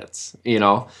 2 minutes.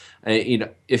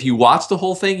 If you watch the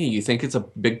whole thing and you think it's a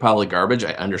big pile of garbage,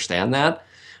 I understand that.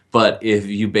 But if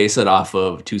you base it off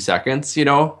of 2 seconds,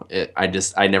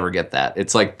 I never get that.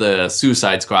 It's like the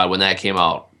Suicide Squad when that came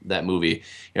out, that movie.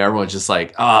 Everyone's just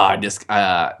like,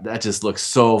 that just looks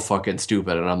so fucking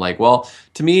stupid. And I'm like, well,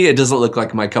 to me, it doesn't look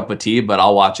like my cup of tea, but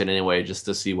I'll watch it anyway just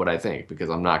to see what I think, because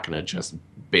I'm not going to just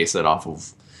base it off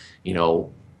of,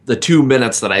 the 2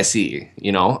 minutes that I see,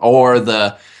 or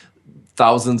the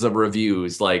thousands of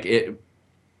reviews. Like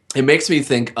it makes me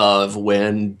think of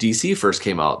when DC first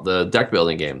came out, the deck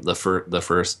building game, the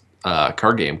first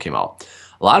card game came out.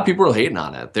 A lot of people were hating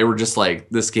on it. They were just like,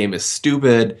 this game is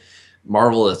stupid.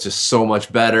 Marvel is just so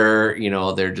much better.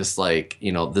 They're just like,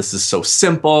 this is so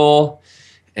simple,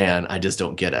 and I just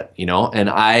don't get it, And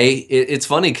it's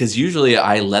funny because usually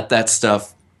I let that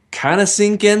stuff kind of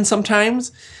sink in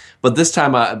sometimes. But that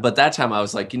time I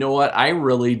was like, you know what? I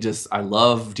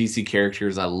love DC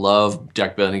characters. I love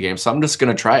deck building games. So I'm just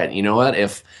going to try it. You know what?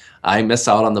 If I miss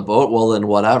out on the boat, well, then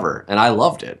whatever. And I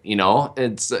loved it.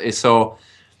 It's so,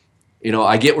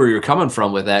 I get where you're coming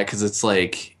from with that. 'Cause it's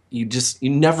like, you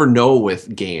never know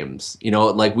with games,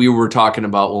 like we were talking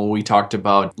about when we talked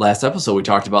about last episode, we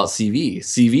talked about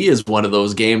CV is one of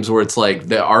those games where it's like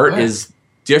the art is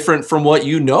different from what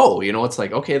it's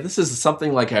like, okay, this is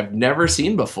something like I've never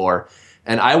seen before.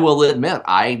 And I will admit,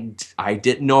 I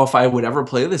didn't know if I would ever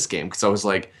play this game, because I was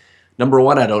like, number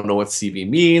one, I don't know what CV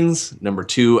means. Number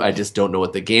two, I just don't know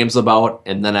what the game's about.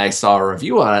 And then I saw a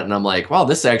review on it and I'm like, wow,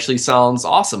 this actually sounds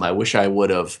awesome. I wish I would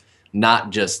have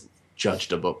not just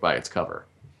judged a book by its cover.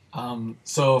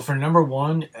 So for number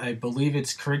one, I believe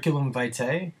it's Curriculum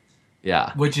Vitae.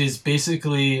 Yeah. Which is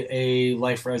basically a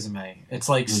life resume. It's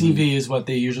like CV is what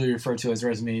they usually refer to as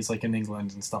resumes, like in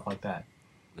England and stuff like that.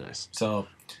 Nice. So,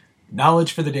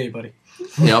 knowledge for the day, buddy.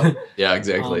 Yep. Yeah,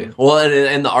 exactly. Well,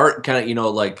 and the art kind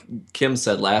of, like Kim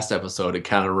said last episode, it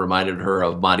kind of reminded her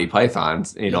of Monty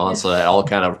Python's, so that all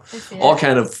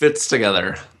kind of fits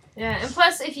together. Yeah, and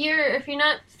plus, if you're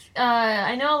not,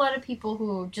 I know a lot of people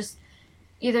who just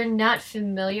either not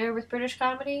familiar with British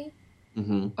comedy,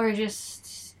 or just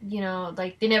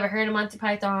like they never heard of Monty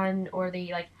Python, or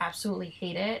they like absolutely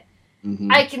hate it.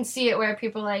 I can see it where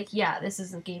people are like, yeah, this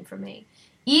is a game for me,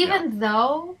 even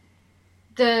though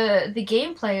the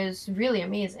gameplay is really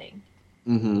amazing.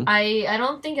 I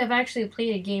don't think I've actually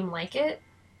played a game like it.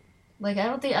 Like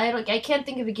I can't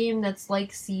think of a game that's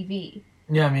like CV.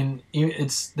 Yeah, I mean,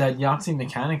 it's that Yahtzee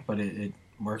mechanic, but it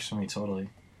works for me totally.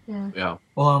 Yeah.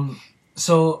 Well,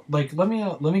 so like let me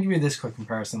give you this quick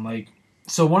comparison. Like,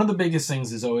 so one of the biggest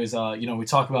things is always we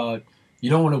talk about you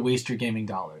don't want to waste your gaming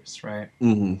dollars, right?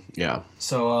 Yeah.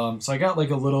 So I got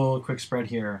like a little quick spread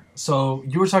here. So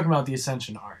you were talking about the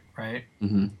Ascension art, right?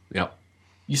 Yep.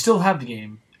 You still have the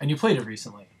game and you played it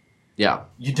recently. Yeah.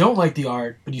 You don't like the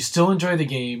art, but you still enjoy the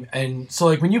game, and so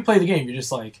like when you play the game, you're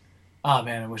just like, oh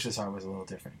man, I wish this art was a little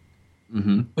different.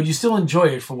 But you still enjoy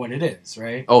it for what it is,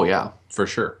 right? Oh yeah, for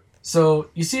sure. So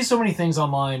you see so many things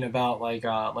online about like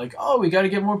oh, we got to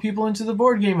get more people into the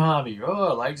board game hobby. Oh,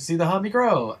 I like to see the hobby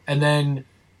grow. And then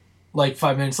like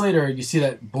 5 minutes later, you see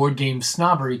that board game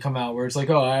snobbery come out where it's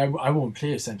like, oh, I won't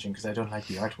play Ascension because I don't like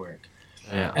the artwork.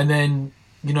 Yeah. And then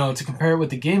to compare it with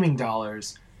the gaming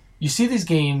dollars, you see these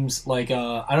games like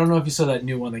I don't know if you saw that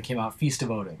new one that came out, Feast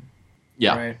of Odin.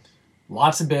 Yeah. Right.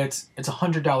 Lots of bits. It's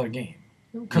 $100 game.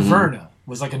 Caverna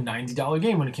was like a $90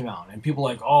 game when it came out, and people were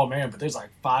like, oh man, but there's like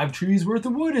 5 trees worth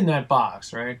of wood in that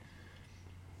box, right?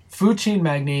 Food Chain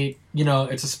Magnate,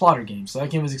 it's a splatter game, so that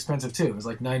game was expensive too. It was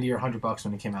like $90 or $100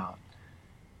 when it came out,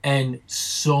 and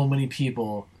so many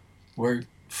people were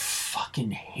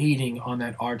fucking hating on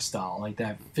that art style, like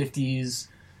that 50s,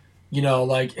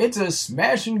 like it's a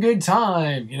smashing good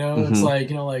time, it's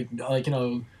like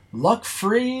luck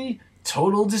free.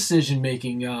 Total decision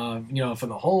making, for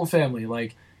the whole family.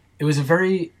 Like, it was a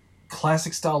very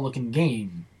classic style looking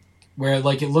game, where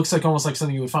like it looks like almost like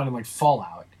something you would find in like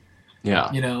Fallout.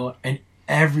 Yeah. And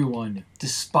everyone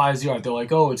despised the art. They're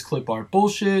like, oh, it's clip art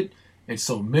bullshit. It's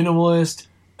so minimalist,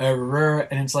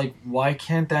 and it's like, why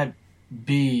can't that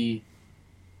be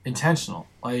intentional?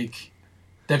 Like,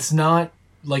 that's not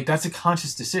like that's a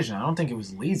conscious decision. I don't think it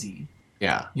was lazy.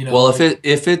 Yeah. Well, like,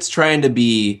 if it's trying to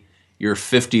be your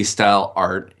 50s style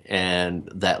art and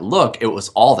that look, it was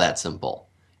all that simple.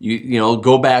 You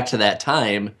go back to that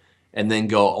time and then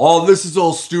go, oh, this is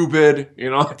all stupid.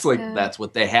 It's like that's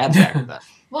what they had back then.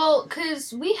 Well,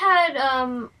 because we had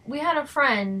a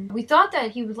friend. We thought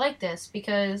that he would like this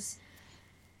because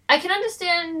I can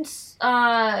understand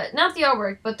not the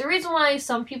artwork, but the reason why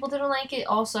some people didn't like it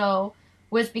also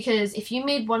was because if you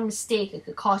made one mistake, it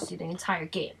could cost you the entire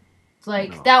game.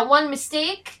 Like that one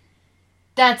mistake,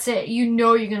 that's it.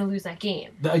 You're gonna lose that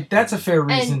game. That's a fair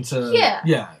reason to.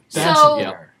 Yeah.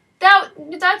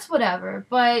 That's whatever.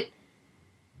 But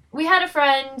we had a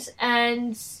friend,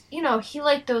 and he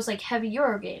liked those like heavy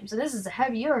Euro games, and this is a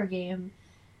heavy Euro game,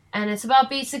 and it's about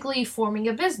basically forming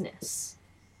a business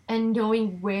and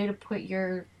knowing where to put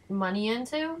your money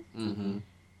into,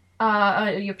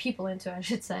 your people into, I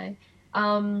should say.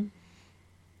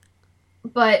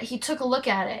 But he took a look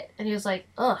at it, and he was like,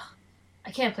 ugh,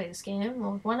 I can't play this game.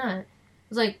 Well, why not? I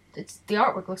was like, the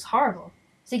artwork looks horrible.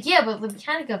 He's like, yeah, but the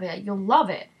mechanic of it, you'll love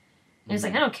it. And he's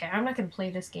like, I don't care. I'm not going to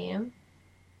play this game.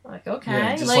 I'm like, okay.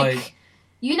 Yeah, like,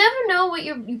 you never know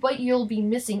what you'll be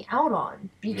missing out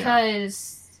on.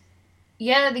 Because,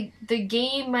 the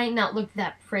game might not look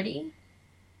that pretty.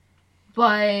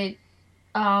 But,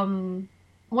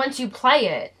 once you play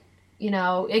it,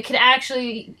 it could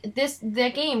actually,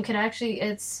 that game could actually,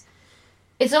 it's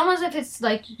almost as if it's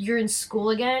like you're in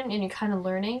school again and you're kind of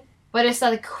learning. But it's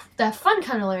like that fun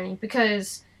kind of learning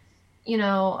because,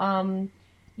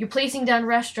 you're placing down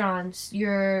restaurants.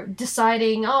 You're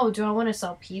deciding, do I want to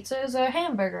sell pizzas or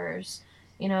hamburgers?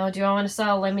 Do I want to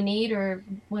sell lemonade or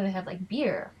want to have like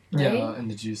beer? Right? Yeah, and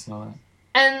the juice and all that.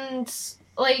 And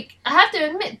like I have to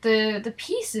admit, the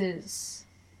pieces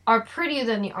are prettier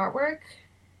than the artwork.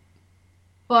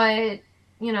 But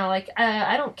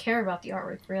I don't care about the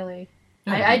artwork really.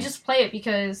 I just play it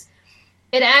because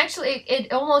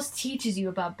it almost teaches you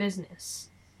about business.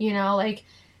 Like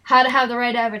how to have the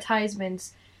right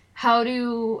advertisements.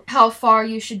 How far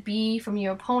you should be from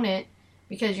your opponent,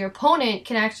 because your opponent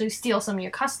can actually steal some of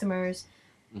your customers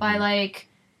by like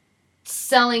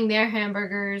selling their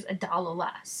hamburgers $1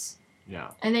 less.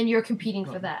 Yeah. And then you're competing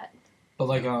for that. But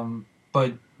like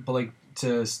but like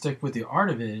to stick with the art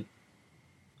of it,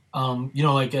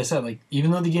 like I said, like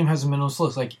even though the game has a minimalist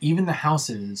look, like even the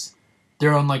houses,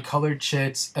 they're on like colored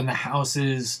chits, and the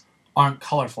houses aren't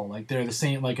colorful. Like they're the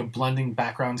same, like a blending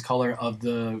background color of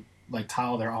the like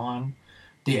tile they're on.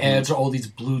 The ads are all these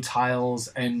blue tiles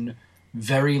and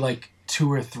very like 2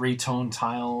 or 3 tone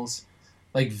tiles,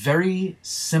 like very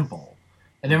simple.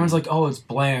 And everyone's like, oh, it's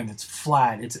bland, it's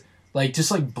flat, it's like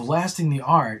just like blasting the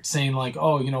art, saying like,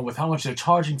 oh, with how much they're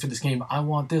charging for this game, I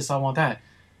want this, I want that.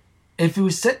 If it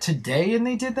was set today and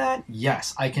they did that,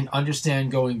 yes, I can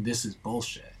understand going, this is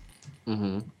bullshit.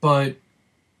 But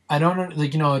I don't,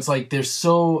 like, it's like they're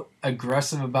so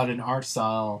aggressive about an art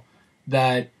style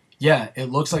that, it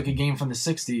looks like a game from the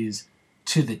 60s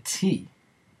to the T.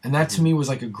 And that to me was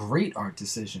like a great art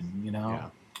decision, Yeah.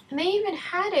 And they even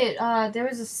had it, there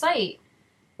was a site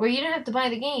where you didn't have to buy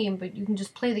the game, but you can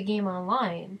just play the game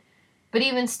online. But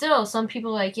even still, some people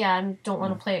are like, I don't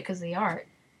want to play it because of the art.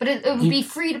 But it would be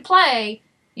free to play.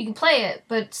 You can play it,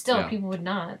 but still people would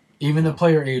not. Even the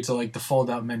player aids are like the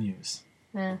fold-out menus.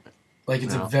 Yeah. Like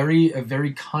it's a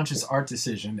very conscious art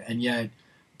decision, and yet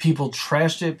people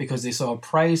trashed it because they saw a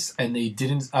price and they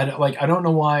didn't. I don't know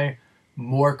why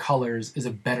more colors is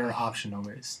a better option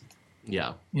always.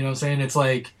 Yeah. You know what I'm saying? It's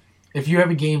like if you have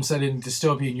a game set in a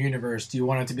dystopian universe, do you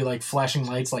want it to be like flashing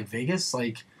lights like Vegas?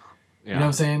 Like, you know what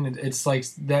I'm saying? It's like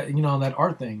that. That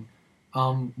art thing.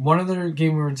 One other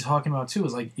game we were talking about too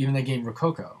is like even that game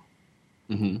Rococo.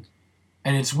 And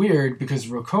it's weird because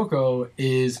Rococo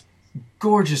is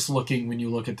gorgeous looking when you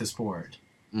look at this board.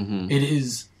 It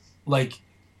is like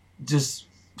just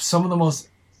some of the most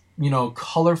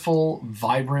colorful,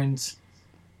 vibrant,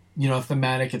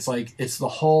 thematic. It's like it's the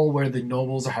hall where the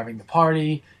nobles are having the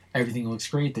party. Everything looks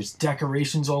great. There's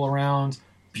decorations all around,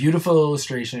 beautiful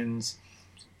illustrations,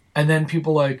 and then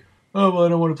people like, oh well, I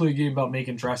don't want to play a game about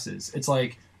making dresses. It's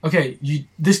like, okay,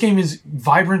 this game is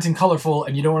vibrant and colorful,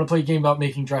 and you don't want to play a game about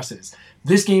making dresses.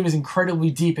 This game is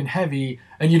incredibly deep and heavy,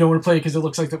 and you don't want to play it because it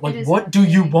looks like that. Like, what do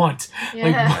you want?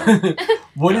 Yeah. Like,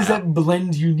 what is that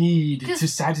blend you need to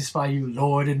satisfy you,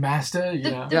 Lord and Master?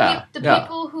 The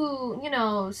people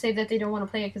who say that they don't want to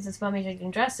play it because it's about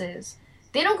making dresses,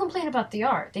 they don't complain about the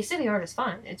art. They say the art is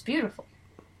fun. It's beautiful.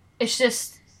 It's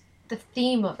just the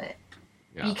theme of it.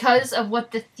 Yeah. Because of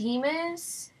what the theme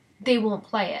is, they won't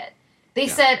play it. They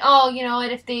said,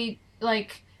 and if they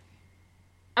like.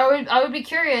 I would be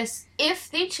curious if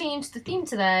they changed the theme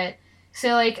to that.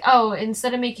 Say like,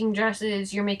 instead of making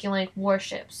dresses, you're making like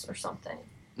warships or something.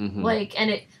 Like,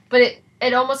 but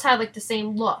it almost had like the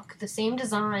same look, the same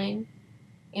design,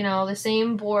 you know, the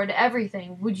same board,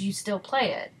 everything, would you still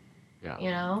play it? Yeah.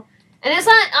 You know? And it's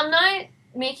not, I'm not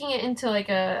making it into like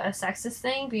a sexist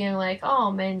thing, being like,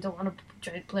 oh, men don't want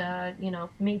to, you know,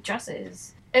 make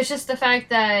dresses. It's just the fact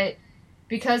that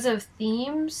because of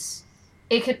themes,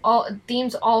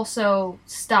 themes also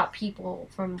stop people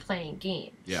from playing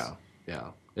games. Yeah.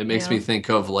 It makes me think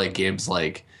of like games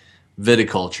like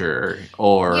viticulture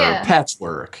or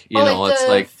patchwork. You know, like it's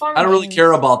like I don't really games.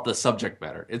 care about the subject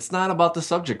matter. It's not about the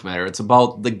subject matter. It's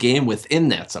about the game within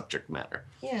that subject matter.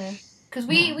 Yeah, because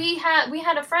we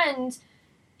had a friend.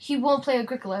 He won't play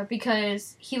Agricola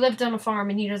because he lived on a farm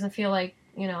and he doesn't feel like,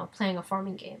 you know, playing a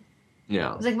farming game.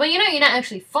 Yeah. It's like, well, you know, you're not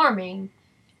actually farming.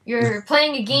 You're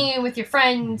playing a game with your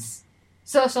friends,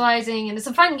 socializing, and it's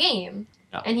a fun game.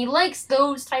 Yeah. And he likes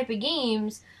those type of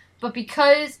games, but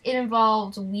because it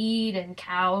involves weed and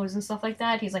cows and stuff like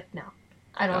that, he's like, no,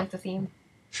 I don't like the theme.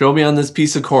 Show me on this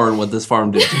piece of corn what this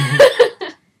farm did.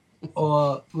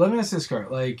 Let me ask this, Kurt.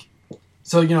 Like,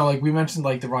 so, you know, like we mentioned,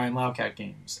 like the Ryan Laucat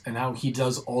games and how he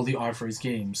does all the art for his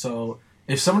games. So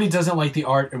if somebody doesn't like the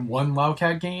art in one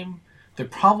Laucat game, they're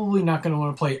probably not going to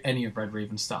want to play any of Red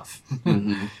Raven's stuff.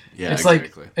 Mm-hmm. Yeah, it's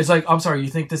exactly. like, I'm sorry, you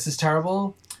think this is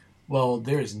terrible? Well,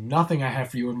 there's nothing I have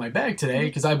for you in my bag today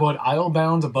because I bought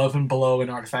Islebound, Above and Below,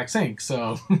 and Artifacts Inc.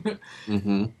 So,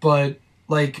 But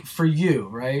like for you,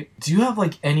 right? Do you have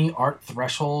like any art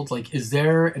threshold? Like, is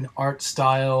there an art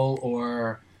style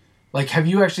or like have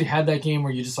you actually had that game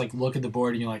where you just like look at the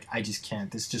board and you're like, I just can't.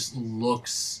 This just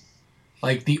looks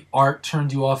like the art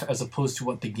turned you off as opposed to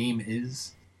what the game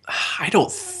is? I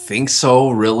don't think so,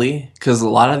 really, because a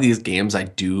lot of these games I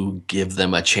do give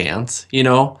them a chance. You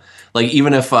know, like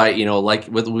even if I, you know, like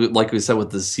we said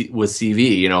with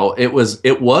CV, you know, it was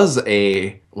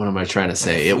a what am I trying to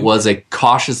say? It was a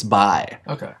cautious buy.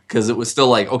 Okay. Because it was still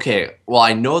like, okay, well,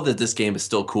 I know that this game is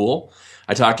still cool.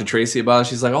 I talked to Tracy about it.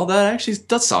 She's like, oh, that actually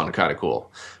does sound kind of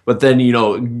cool. But then, you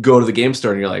know, go to the game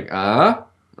store and you're like,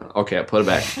 okay, I'll put it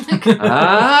back.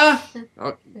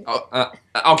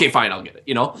 Okay, fine, I'll get it,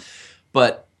 you know?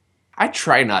 But I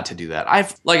try not to do that.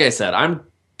 Like I said,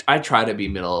 I try to be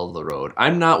middle of the road.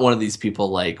 I'm not one of these people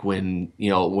like when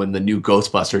the new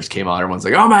Ghostbusters came out, everyone's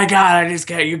like, oh my God,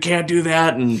 you can't do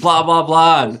that, and blah, blah,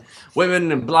 blah, and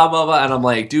women and blah, blah, blah. And I'm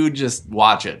like, dude, just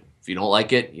watch it. If you don't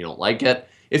like it, you don't like it.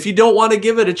 If you don't want to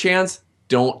give it a chance,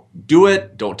 don't do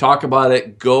it. Don't talk about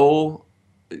it. Go,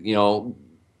 you know,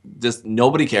 just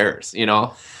nobody cares, you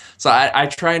know? So I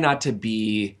try not to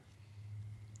be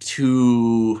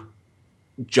too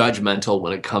judgmental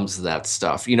when it comes to that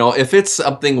stuff. You know, if it's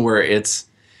something where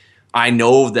I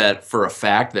know that for a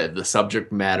fact that the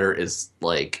subject matter is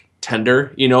like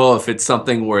tender, you know, if it's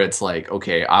something where it's like,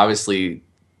 okay, obviously,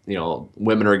 you know,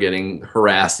 women are getting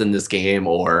harassed in this game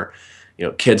or, you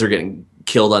know, kids are getting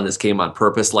killed on this game on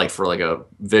purpose, like for like a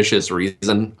vicious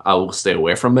reason, I will stay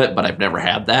away from it, but I've never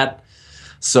had that.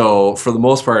 So for the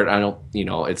most part, I don't, you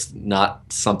know, it's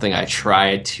not something I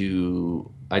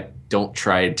don't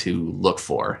try to look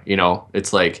for, you know.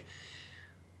 It's like,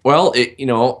 well, you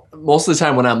know, most of the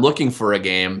time when I'm looking for a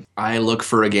game, I look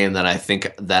for a game that I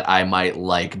think that I might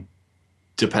like,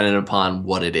 depending upon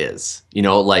what it is. You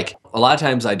know, like a lot of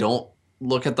times I don't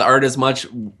look at the art as much,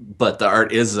 but the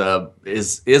art is a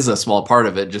small part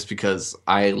of it just because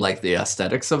I like the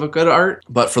aesthetics of a good art.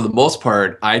 But for the most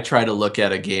part, I try to look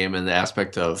at a game in the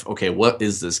aspect of, okay, what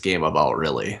is this game about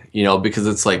really? You know, because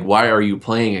it's like, why are you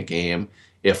playing a game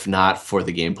if not for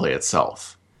the gameplay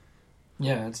itself?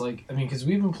 Yeah, it's like, I mean, because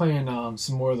we've been playing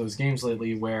some more of those games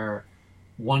lately where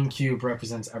one cube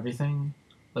represents everything.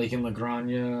 Like in La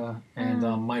Granja and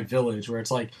My Village, where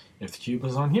it's like, if the cube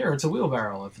is on here, it's a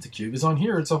wheelbarrow. If the cube is on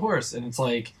here, it's a horse. And it's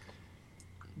like,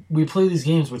 we play these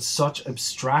games with such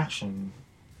abstraction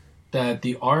that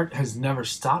the art has never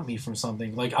stopped me from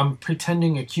something. Like, I'm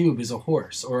pretending a cube is a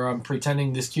horse, or I'm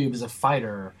pretending this cube is a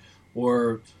fighter,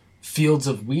 or fields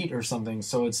of wheat or something.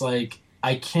 So it's like,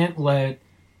 I can't let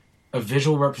a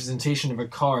visual representation of a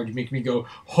card make me go,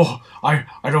 oh, I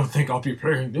don't think I'll be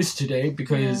playing this today,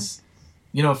 because... Yeah.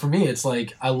 You know, for me, it's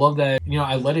like, I love that, you know,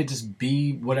 I let it just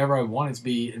be whatever I want it to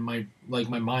be in my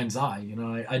mind's eye. You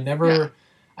know, I never,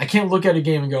 I can't look at a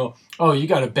game and go, oh, you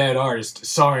got a bad artist.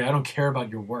 Sorry, I don't care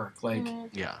about your work. Like,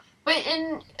 yeah. But,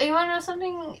 and you want to know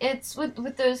something? It's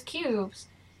with those cubes,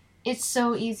 it's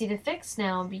so easy to fix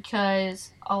now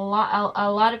because a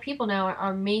lot of people now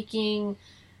are making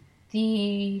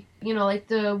the, you know, like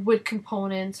the wood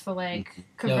components for like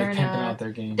Caverna. Yeah, like pimping out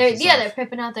their games. They're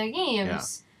pimping out their games. Yeah.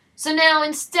 So now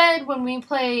instead, when we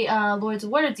play Lords of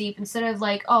Waterdeep, instead of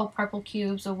like, oh, purple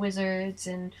cubes are wizards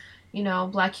and, you know,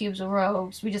 black cubes are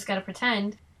rogues, we just gotta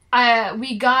pretend.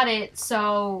 we got it,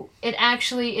 so it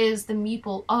actually is the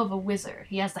meeple of a wizard.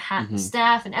 He has the hat and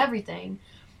staff and everything.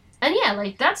 And yeah,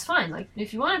 like, that's fine. Like,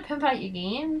 if you want to pimp out your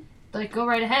game, like, go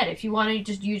right ahead. If you want to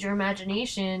just use your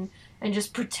imagination and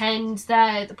just pretend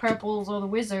that the purples are the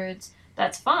wizards,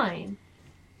 that's fine.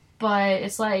 But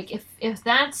it's like, if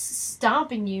that's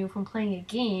stopping you from playing a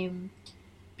game,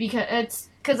 because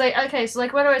okay, so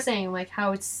like, what I was saying, like,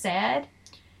 how it's sad,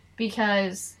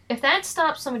 because if that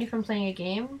stops somebody from playing a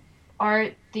game,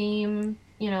 art, theme,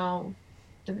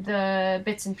 the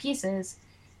bits and pieces,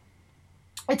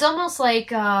 it's almost like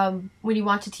when you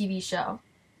watch a TV show.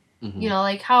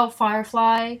 Like how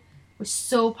Firefly was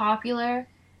so popular,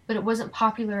 but it wasn't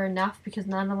popular enough because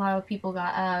not a lot of people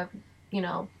got,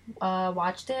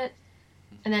 watched it,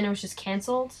 and then it was just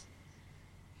canceled.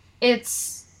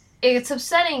 It's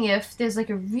upsetting if there's like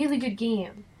a really good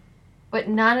game, but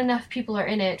not enough people are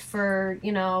in it for,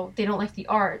 they don't like the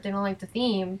art, they don't like the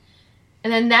theme,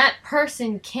 and then that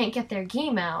person can't get their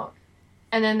game out,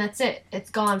 and then that's it. It's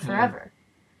gone forever.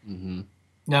 Mm-hmm.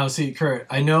 Now, see, Kurt,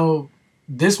 I know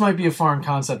this might be a foreign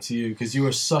concept to you because you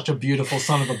are such a beautiful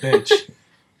son of a bitch,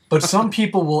 but some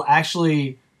people will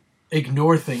actually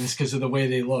ignore things because of the way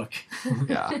they look.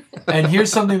 Yeah. And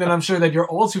here's something that I'm sure that you're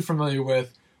all too familiar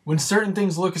with. When certain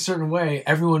things look a certain way,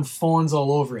 everyone fawns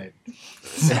all over it.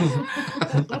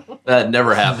 That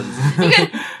never happens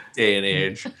day and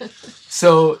age.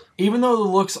 So even though the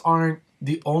looks aren't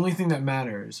the only thing that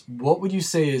matters, what would you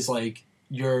say is like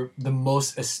the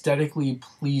most aesthetically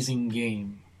pleasing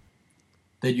game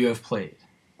that you have played?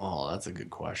 Oh, that's a good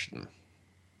question.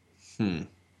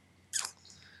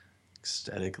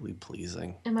 Aesthetically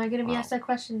pleasing. Am I going to be asked that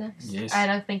question next? Yes. I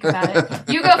don't think about it.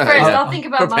 You go first. I'll think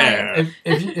about mine.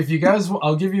 If you guys,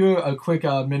 I'll give you a quick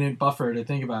minute buffer to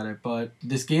think about it. But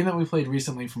this game that we played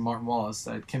recently from Martin Wallace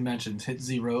that Kim mentioned, Hit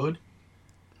Z Road.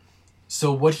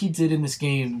 So what he did in this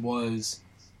game was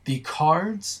the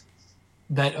cards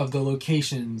that of the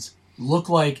locations look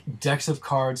like decks of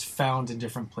cards found in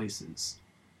different places.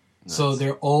 Nice. So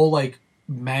they're all like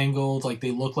mangled, like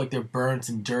they look like they're burnt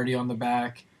and dirty on the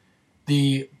back.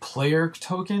 The player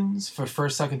tokens for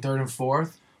first, second, third, and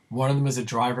fourth, one of them is a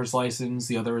driver's license,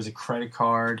 the other is a credit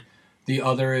card, the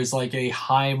other is like a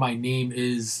hi, my name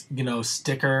is,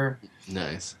 sticker.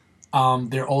 Nice.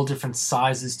 They're all different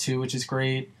sizes too, which is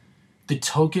great. The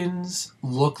tokens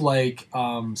look like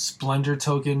Splendor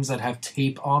tokens that have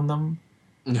tape on them.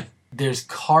 There's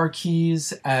car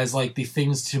keys as like the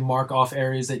things to mark off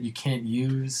areas that you can't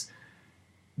use.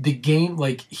 The game,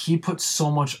 like, he put so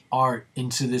much art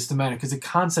into this thematic because the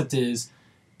concept is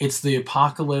it's the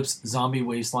apocalypse zombie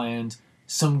wasteland.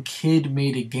 Some kid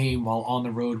made a game while on the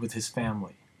road with his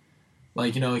family.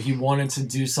 Like, he wanted to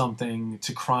do something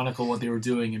to chronicle what they were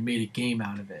doing and made a game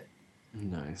out of it.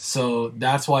 Nice. So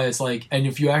that's why it's like, and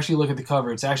if you actually look at the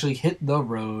cover, it's actually Hit the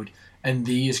Road, and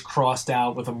the is crossed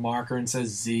out with a marker and says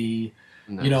Z.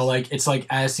 Nice. It's like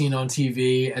as seen on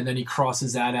TV, and then he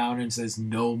crosses that out and says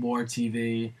no more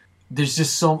TV. There's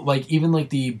just so, like, even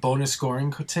like the bonus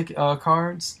scoring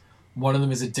cards, one of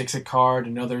them is a Dixit card,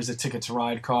 another is a Ticket to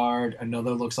Ride card,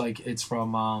 another looks like it's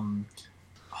from, oh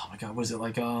my god, what is it,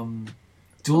 like,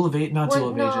 Duel of Ages?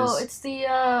 No, it's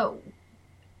the,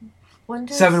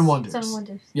 Wonders? Seven Wonders.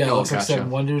 Yeah, it looks gotcha. like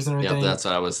Seven Wonders and everything. Yeah, that's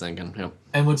what I was thinking. Yep.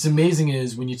 And what's amazing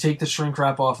is when you take the shrink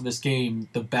wrap off of this game,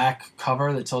 the back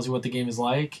cover that tells you what the game is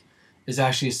like is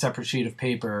actually a separate sheet of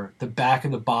paper. The back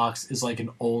of the box is like an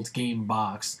old game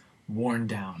box, worn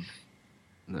down.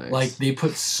 Nice. Like, they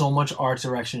put so much art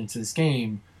direction into this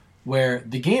game where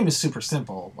the game is super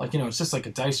simple. Like, it's just like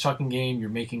a dice chucking game. You're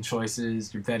making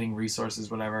choices, you're vetting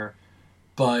resources, whatever.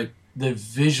 But the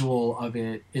visual of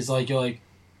it is like, you're like,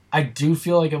 I do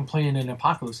feel like I'm playing an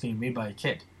apocalypse game made by a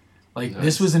kid. Like, nice.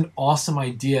 This was an awesome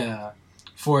idea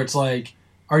for, it's like,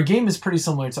 our game is pretty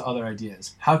similar to other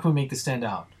ideas. How can we make this stand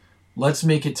out? Let's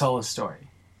make it tell a story.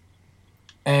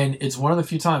 And it's one of the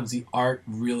few times the art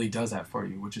really does that for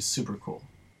you, which is super cool.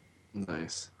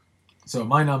 Nice. So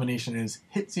my nomination is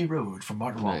Hit Z Road from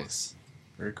Martin Wallace.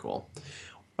 Very cool.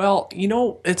 Well,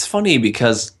 it's funny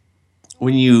because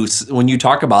when you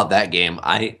talk about that game,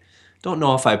 I don't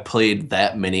know if I played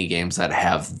that many games that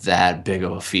have that big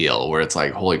of a feel where it's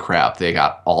like, holy crap, they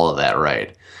got all of that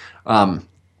right.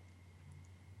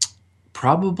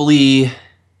 Probably,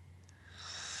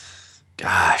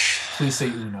 gosh. Please say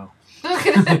Uno.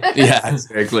 Yeah,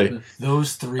 exactly.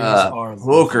 Those threes are...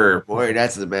 Poker, boy,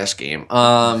 that's the best game.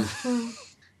 Off the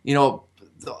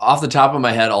top of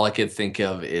my head, all I could think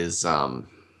of is...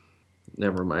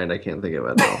 Never mind, I can't think of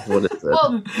it now. What is it?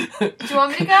 Well, do you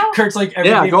want me to go? Kurt's like,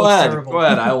 yeah, go ahead. Terrible. Go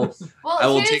ahead. I will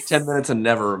take 10 minutes and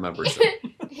never remember.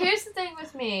 Here's the thing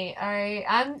with me.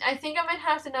 I think I might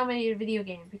have to nominate a video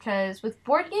game because with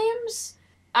board games,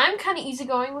 I'm kind of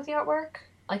easygoing with the artwork.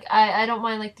 Like I don't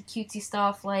mind like the cutesy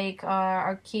stuff like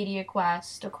Arcadia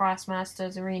Quest or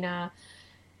Crossmasters Arena.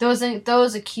 Those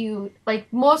are cute.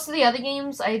 Like most of the other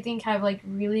games, I think have like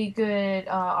really good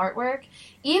artwork.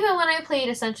 Even when I played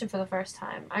Ascension for the first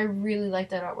time, I really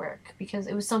liked that artwork because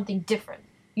it was something different.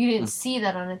 You didn't see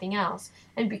that on anything else,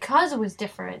 and because it was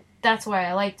different, that's why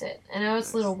I liked it. And I know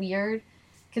it's a little weird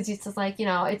because it's just like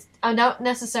I don't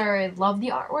necessarily love the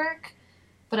artwork,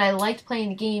 but I liked playing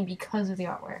the game because of the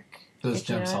artwork. Those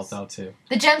gems helped out too.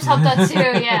 The gems helped out too.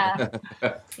 Yeah,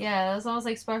 yeah. It was almost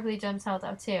like sparkly gems helped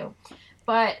out too.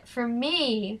 But for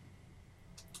me,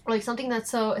 like something that's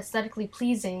so aesthetically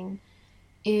pleasing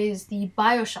is the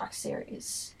BioShock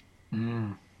series.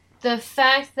 The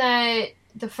fact that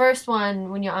the first one,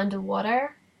 when you're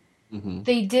underwater,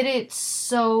 they did it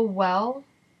so well.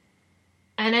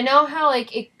 And I know how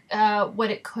like it,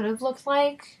 what it could have looked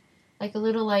like a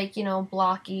little like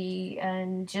blocky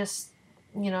and just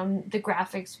the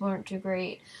graphics weren't too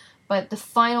great. But the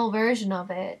final version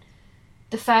of it,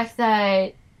 the fact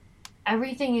that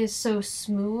everything is so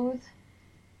smooth,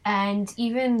 and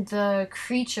even the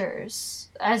creatures,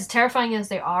 as terrifying as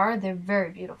they are, they're very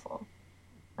beautiful.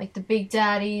 Like the Big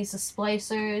Daddies, the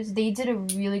Splicers, they did a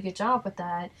really good job with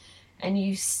that. And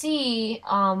you see,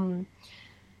 to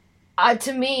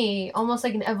me, almost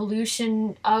like an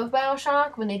evolution of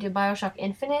BioShock when they did BioShock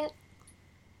Infinite.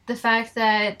 The fact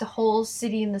that the whole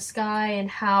city in the sky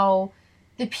and how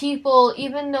the people,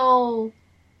 even though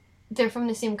they're from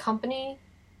the same company,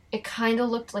 it kind of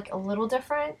looked like a little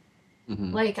different.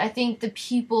 Like I think the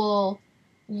people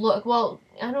look well.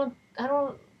 I don't.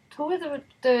 Who are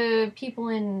the people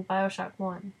in BioShock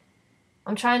 1?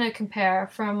 I'm trying to compare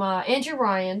from Andrew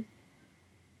Ryan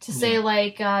to say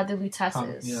like the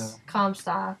Lutesses,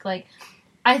 Comstock. Like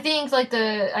I think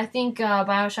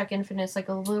BioShock Infinite is like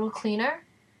a little cleaner.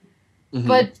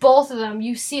 But both of them,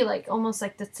 you see like almost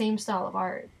like the same style of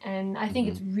art, and I think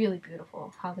it's really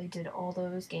beautiful how they did all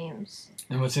those games.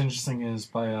 And what's interesting is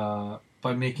by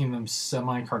making them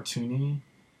semi-cartoony,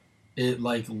 it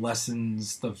like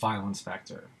lessens the violence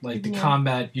factor. Like the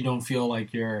combat, you don't feel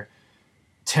like you're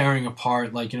tearing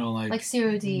apart like like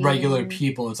Zero D regular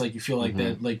people. It's like you feel like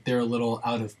that like they're a little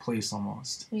out of place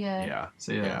almost. Yeah.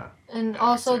 So yeah. And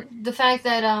also the fact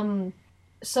that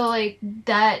so like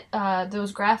that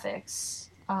those graphics,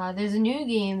 there's a new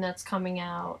game that's coming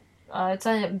out. It's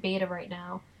in beta right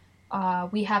now.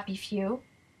 We Happy Few.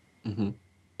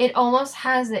 It almost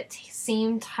has that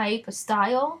same type of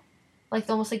style, like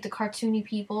almost like the cartoony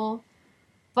people,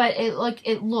 but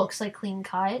it looks like clean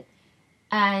cut,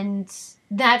 and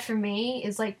that for me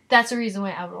is like that's the reason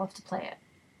why I would love to play it.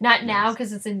 Not now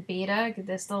because it's in beta because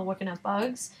they're still working on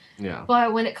bugs. Yeah.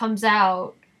 But when it comes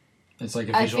out, it's like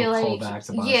a visual callback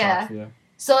to BioShock. Yeah.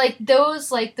 So like those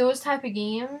type of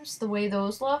games, the way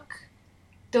those look,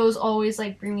 those always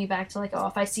like bring me back to like, oh,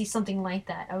 if I see something like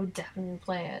that, I would definitely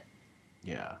play it.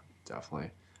 Yeah,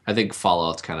 definitely. I think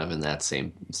Fallout's kind of in that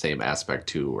same aspect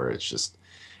too, where it's just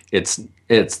it's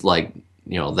like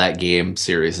that game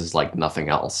series is like nothing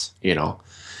else.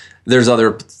 There's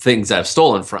other things that have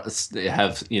stolen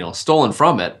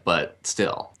from it, but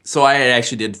still. So I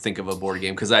actually did think of a board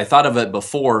game because I thought of it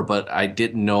before, but I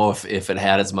didn't know if it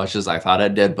had as much as I thought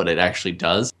it did, but it actually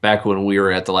does. Back when we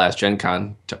were at the last Gen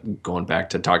Con, going back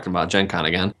to talking about Gen Con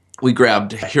again, we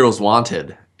grabbed Heroes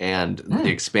Wanted and the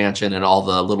expansion and all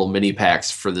the little mini packs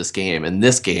for this game. And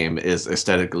this game is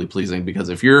aesthetically pleasing because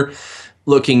if you're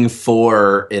looking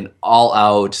for an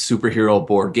all-out superhero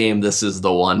board game, this is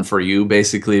the one for you,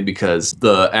 basically, because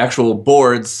the actual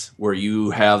boards where you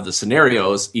have the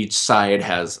scenarios, each side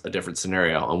has a different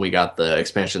scenario, and we got the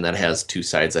expansion that has two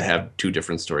sides that have two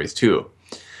different stories too.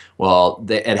 Well,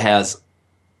 it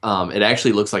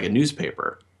actually looks like a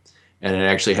newspaper, and it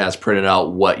actually has printed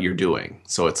out what you're doing.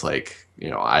 So it's like,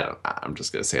 I'm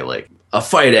just gonna say like a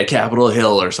fight at Capitol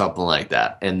Hill or something like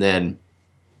that, and then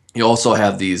you also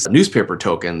have these newspaper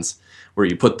tokens where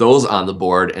you put those on the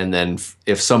board, and then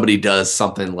if somebody does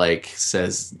something like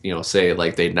say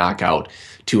like they knock out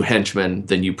two henchmen,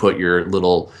 then you put your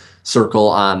little circle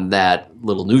on that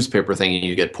little newspaper thing and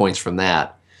you get points from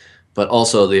that. But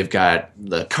also they've got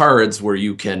the cards where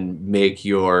you can make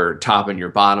your top and your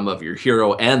bottom of your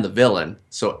hero and the villain.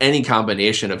 So any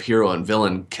combination of hero and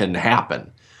villain can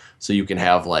happen. So you can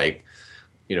have like,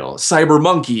 Cyber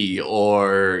Monkey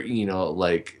or,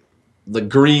 like the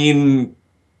green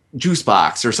juice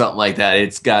box or something like that.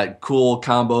 It's got cool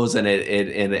combos and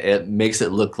it makes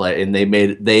it look like, and they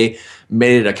made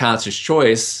it a conscious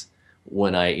choice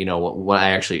when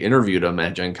I actually interviewed them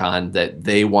at Gen Con, that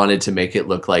they wanted to make it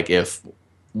look like if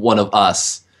one of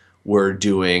us were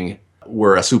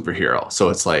a superhero. So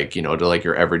it's like, to like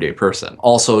your everyday person.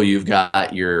 Also, you've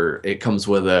got it comes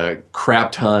with a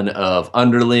crap ton of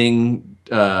underling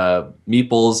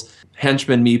meeples,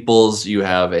 henchman meeples. You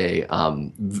have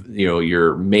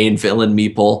your main villain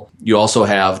meeple. You also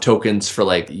have tokens for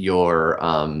like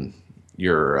not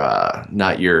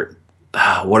your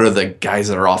what are the guys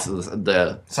that are off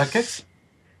the Sidekicks?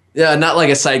 yeah, not like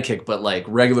a sidekick, but like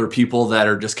regular people that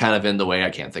are just kind of in the way. I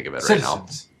can't think of it right now.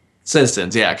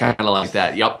 Citizens, yeah, kind of like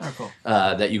that. Yep. Oh, cool.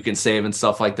 That you can save and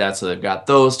stuff like that. So they've got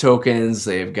those tokens.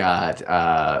 They've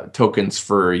got tokens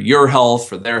for your health,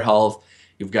 for their health.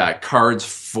 You've got cards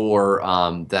for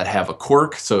that have a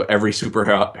quirk. So every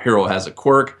superhero has a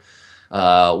quirk.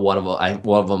 One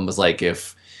of them was like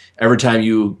if every time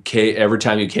you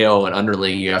KO an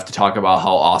underling, you have to talk about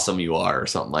how awesome you are or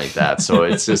something like that. So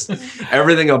it's just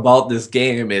everything about this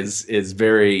game is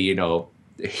very, old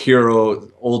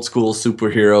school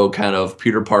superhero kind of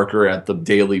Peter Parker at the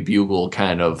Daily Bugle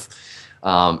kind of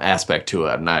aspect to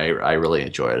it. And I really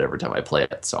enjoy it every time I play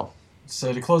it.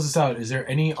 So to close this out, is there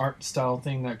any art style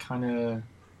thing that kind of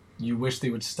you wish they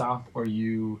would stop, or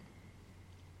you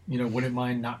wouldn't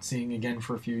mind not seeing again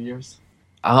for a few years?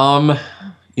 I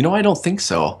don't think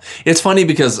so. It's funny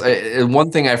because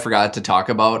one thing I forgot to talk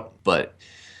about, but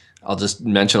I'll just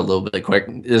mention a little bit quick,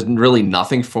 is really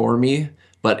nothing for me.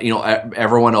 But,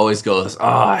 everyone always goes, oh,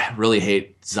 I really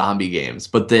hate zombie games.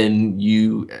 But then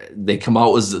they come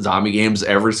out with zombie games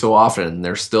every so often, and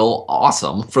they're still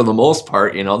awesome for the most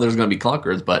part. There's going to be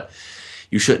clunkers, but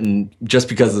you shouldn't, just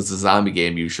because it's a zombie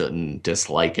game, you shouldn't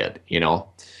dislike it,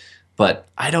 But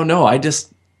I don't know. I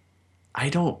don't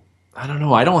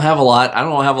know. I don't have a lot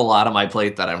on my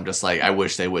plate that I'm just like, I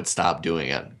wish they would stop doing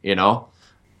it,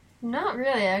 Not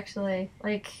really, actually.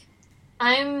 Like,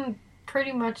 I'm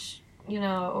pretty much,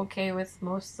 okay with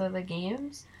most of the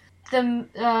games. The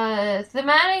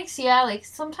thematics, yeah, like,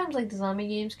 sometimes, like, the zombie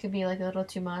games could be, like, a little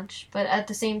too much. But at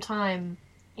the same time,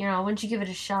 once you give it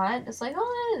a shot, it's like,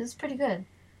 oh, it's pretty good.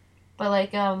 But,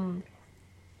 like,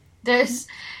 there's...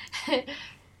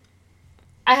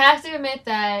 I have to admit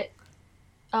that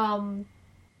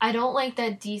I don't like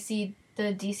the DC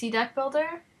deck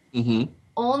builder. Mm-hmm.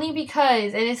 Only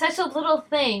because, and it's such a little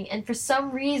thing, and for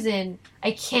some reason,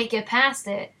 I can't get past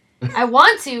it. I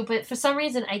want to, but for some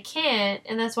reason, I can't,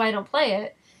 and that's why I don't play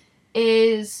it,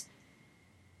 is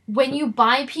when you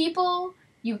buy people,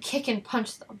 you kick and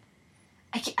punch them.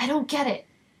 I don't get it.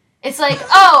 It's like,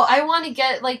 oh, I want to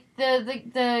get, like,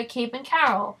 the Cape and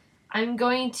Carol. I'm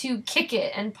going to kick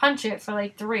it and punch it for,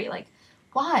 like, 3. Like,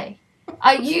 why?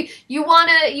 You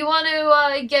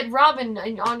wanna get Robin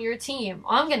on your team?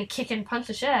 I'm gonna kick and punch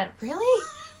the shit out of him. Really?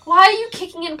 Why are you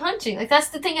kicking and punching? Like, that's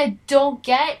the thing I don't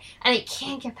get, and I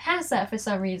can't get past that for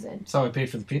some reason. So I paid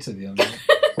for the pizza the other night.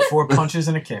 4 punches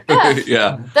and a kick.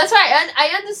 Yeah. That's why I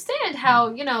understand how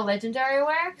Legendary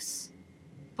works,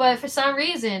 but for some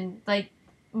reason, like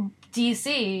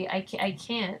DC, I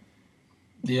can't.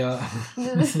 Yeah.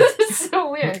 It's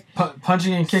so weird.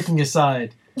 Punching and kicking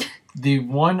aside, the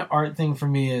one art thing for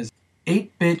me is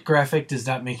 8-bit graphic does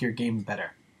not make your game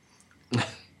better.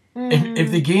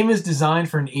 If the game is designed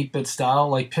for an 8-bit style,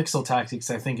 like Pixel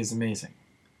Tactics, I think is amazing.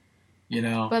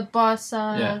 But boss.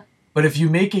 Yeah. But if you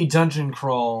make a dungeon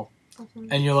crawl,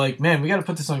 and you're like, man, we got to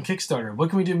put this on Kickstarter. What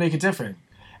can we do to make it different?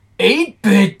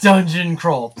 8-bit dungeon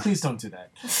crawl. Please don't do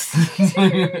that.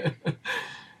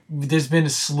 There's been a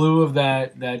slew of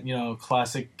that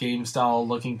classic game style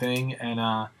looking thing, and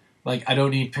I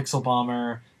don't need Pixel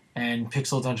Bomber and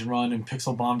Pixel Dungeon Run and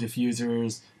Pixel Bomb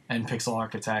Diffusers and Pixel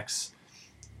Architects.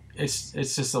 It's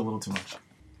just a little too much.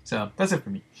 So that's it for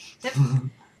me. Yep.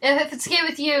 If it's okay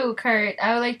with you, Kurt,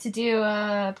 I would like to do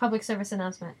a public service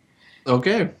announcement.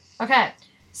 Okay. Okay.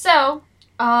 So,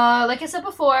 like I said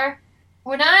before,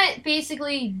 we're not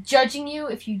basically judging you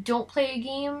if you don't play a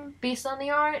game based on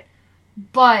the art,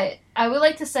 but I would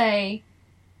like to say,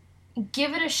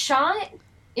 give it a shot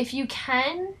if you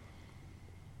can.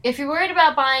 If you're worried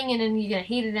about buying it and you're going to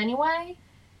hate it anyway,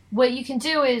 what you can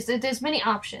do is, there's many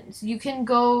options. You can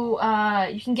go,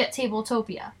 you can get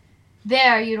Tabletopia.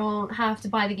 There, you don't have to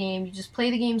buy the game. You just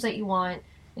play the games that you want,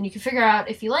 and you can figure out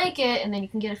if you like it, and then you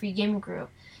can get it for your gaming group.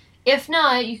 If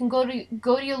not, you can go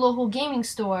to your local gaming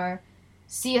store,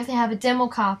 see if they have a demo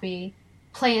copy,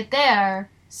 play it there,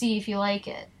 see if you like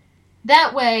it.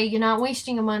 That way, you're not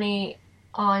wasting your money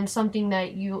on something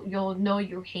that you'll know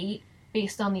you hate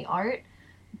based on the art.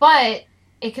 But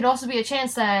it could also be a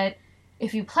chance that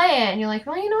if you play it and you're like,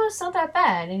 well, it's not that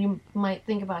bad, and you might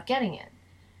think about getting it.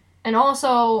 And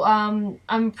also,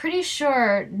 I'm pretty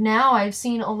sure now I've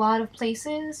seen a lot of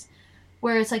places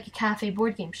where it's like a cafe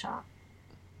board game shop.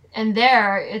 And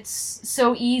there, it's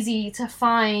so easy to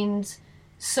find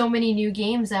so many new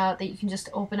games out that you can just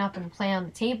open up and play on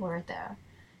the table right there.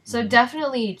 So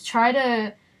definitely try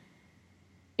to,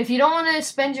 if you don't want to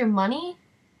spend your money,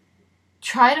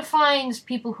 try to find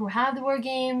people who have the board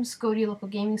games, go to your local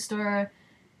gaming store,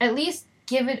 at least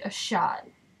give it a shot,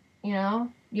 you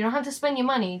know? You don't have to spend your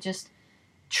money, just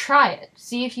try it.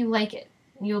 See if you like it.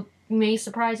 You may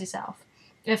surprise yourself.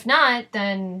 If not,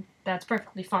 then that's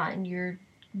perfectly fine. You're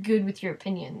good with your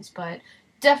opinions, but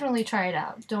definitely try it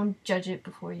out. Don't judge it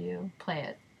before you play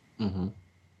it. Mm-hmm.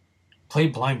 Play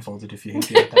blindfolded if you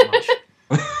hate it that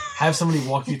much. Have somebody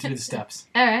walk you through the steps.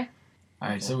 All right. All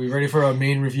right, so we ready for our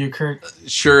main review, Kurt?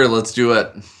 Sure, let's do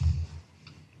it.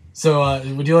 So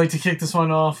would you like to kick this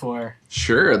one off, or?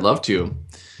 Sure, I'd love to.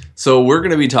 So we're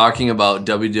going to be talking about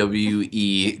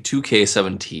WWE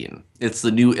 2K17. It's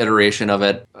the new iteration of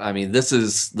it. I mean, this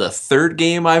is the third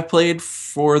game I've played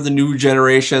for the new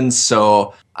generation,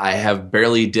 so I have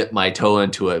barely dipped my toe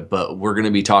into it, but we're going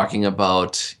to be talking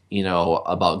about,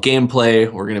 about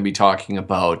gameplay. We're going to be talking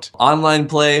about online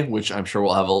play, which I'm sure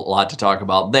we'll have a lot to talk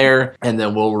about there, and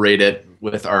then we'll rate it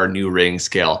with our new rating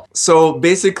scale. So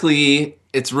basically,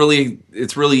 it's really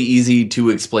easy to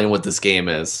explain what this game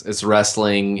is. It's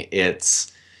wrestling.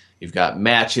 You've got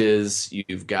matches,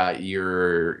 you've got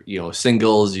your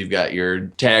singles, you've got your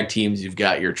tag teams, you've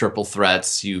got your triple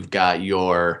threats, you've got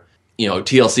your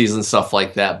TLCs and stuff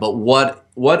like that. But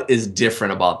what is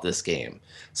different about this game?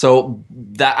 So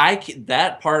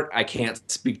that part I can't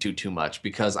speak to too much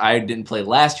because I didn't play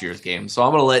last year's game. So I'm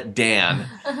gonna let Dan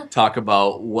talk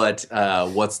about what's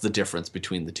the difference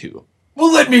between the two.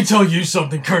 Well, let me tell you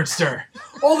something, Kurtster.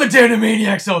 All the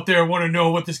Danimaniacs out there want to know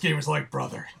what this game is like,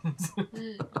 brother.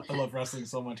 I love wrestling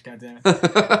so much, goddammit.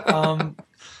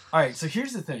 All right, so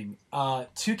here's the thing.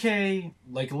 2K,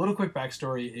 like a little quick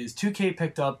backstory, is 2K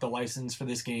picked up the license for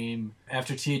this game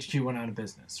after THQ went out of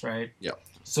business, right? Yep.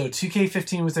 So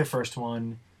 2K15 was their first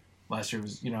one. Last year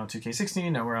was,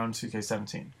 2K16. Now we're on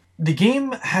 2K17. The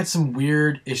game had some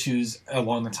weird issues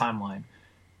along the timeline.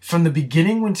 From the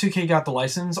beginning, when 2K got the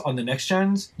license on the next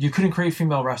gens, you couldn't create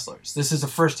female wrestlers. This is the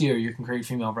first year you can create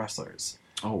female wrestlers.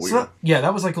 Oh, weird. So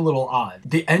that was like a little odd.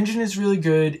 The engine is really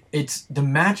good. The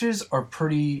matches are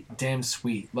pretty damn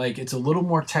sweet. Like, it's a little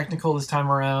more technical this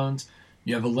time around.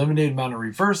 You have a limited amount of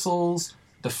reversals.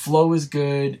 The flow is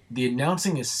good. The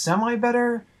announcing is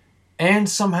semi-better and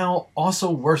somehow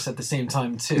also worse at the same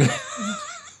time, too.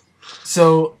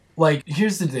 So, like,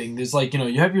 here's the thing. There's, like,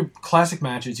 you have your classic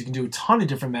matches. You can do a ton of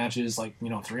different matches, like,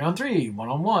 3-on-3,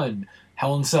 1-on-1,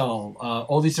 Hell in Cell,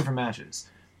 all these different matches.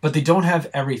 But they don't have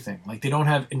everything. Like, they don't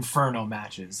have Inferno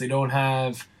matches. They don't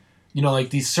have,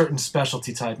 like, these certain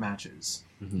specialty type matches.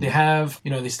 Mm-hmm. They have,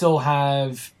 they still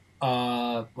have,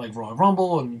 like, Royal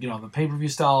Rumble and, the pay-per-view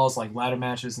styles, like ladder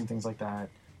matches and things like that.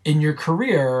 In your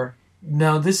career,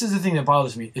 now this is the thing that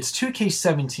bothers me. It's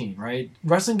 2K17, right?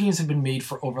 Wrestling games have been made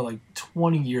for over, like,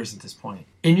 20 years at this point.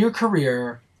 In your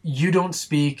career, you don't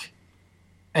speak,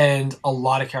 and a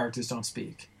lot of characters don't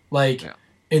speak. Like... Yeah.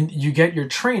 And you get your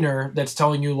trainer that's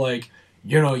telling you, like,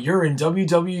 you're in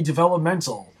WWE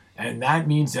developmental, and that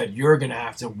means that you're going to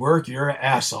have to work your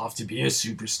ass off to be a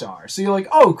superstar. So you're like,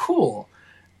 oh, cool.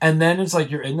 And then it's like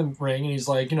you're in the ring, and he's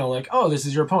like, oh, this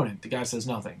is your opponent. The guy says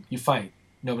nothing. You fight.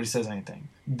 Nobody says anything.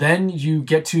 Then you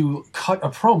get to cut a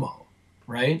promo,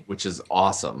 right? Which is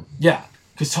awesome. Yeah,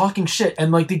 because talking shit.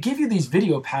 And, like, they give you these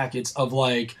video packets of,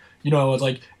 like,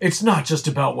 like, it's not just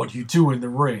about what you do in the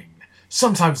ring.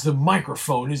 Sometimes the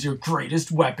microphone is your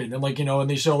greatest weapon. And, like, and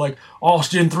they show, like,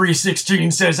 Austin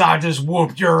 316 says, I just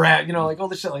whooped your ass. Like, all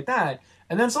this shit like that.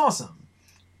 And that's awesome.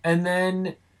 And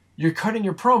then you're cutting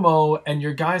your promo, and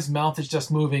your guy's mouth is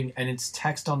just moving, and it's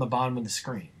text on the bottom of the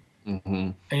screen. Mm-hmm.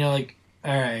 And you're like,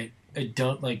 all right, I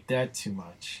don't like that too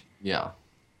much. Yeah.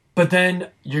 But then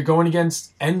you're going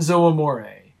against Enzo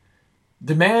Amore,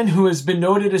 the man who has been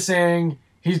noted as saying...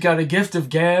 He's got a gift of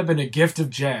gab and a gift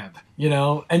of jab,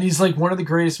 And he's like one of the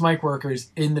greatest mic workers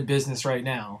in the business right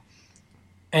now.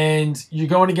 And you're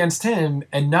going against him,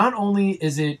 and not only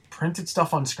is it printed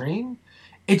stuff on screen,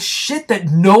 it's shit that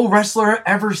no wrestler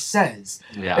ever says.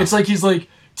 Yeah. It's like he's like,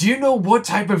 do you know what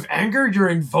type of anger you're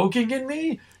invoking in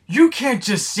me? You can't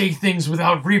just say things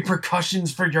without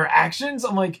repercussions for your actions.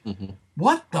 I'm like,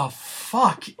 what the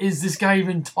fuck is this guy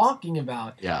even talking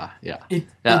about? Yeah.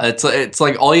 It's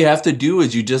like all you have to do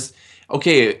is you just,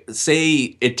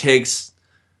 say it takes,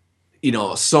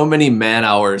 so many man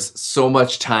hours, so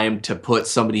much time to put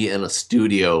somebody in a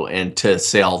studio and to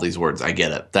say all these words. I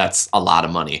get it. That's a lot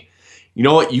of money. You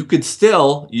know what? You could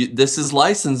still, this is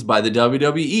licensed by the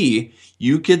WWE.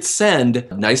 You could send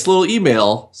a nice little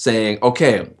email saying,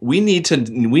 okay, we need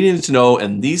to know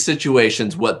in these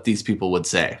situations what these people would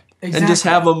say. Exactly. And just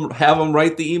have them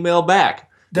write the email back.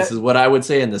 This is what I would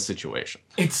say in this situation.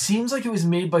 It seems like it was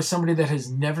made by somebody that has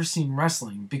never seen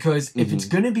wrestling, because if it's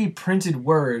going to be printed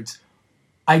words,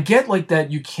 I get like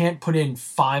that you can't put in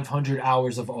 500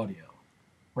 hours of audio,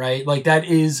 right? Like that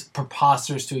is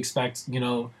preposterous to expect,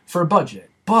 for a budget.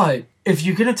 But if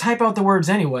you're going to type out the words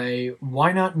anyway,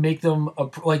 why not make them,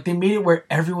 like they made it where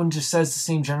everyone just says the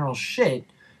same general shit.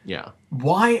 Yeah.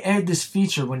 Why add this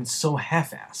feature when it's so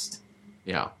half-assed?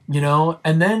 Yeah.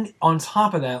 And then on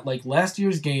top of that, like last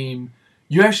year's game,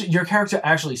 your character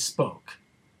actually spoke,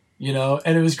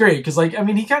 and it was great because, like, I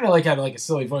mean, he kind of like had like a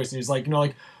silly voice, and he's like,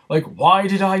 like why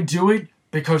did I do it?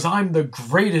 Because I'm the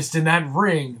greatest in that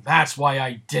ring. That's why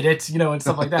I did it, and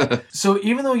stuff like that. So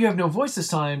even though you have no voice this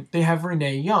time, they have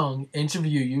Renee Young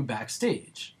interview you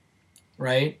backstage,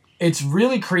 right? It's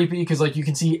really creepy because, like, you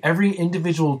can see every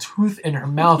individual tooth in her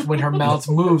mouth when her mouth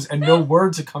moves and no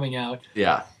words are coming out.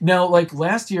 Yeah. Now, like,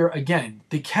 last year, again,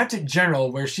 they kept it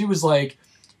general where she was like,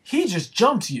 he just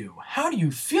jumped you. How do you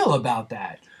feel about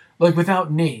that? Like,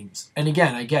 without names. And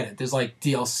again, I get it. There's, like,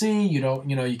 DLC.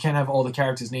 You can't have all the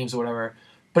characters' names or whatever.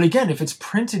 But again, if it's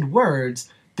printed words,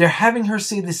 they're having her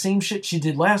say the same shit she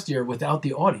did last year without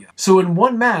the audio. So in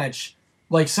one match,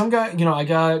 like, some guy,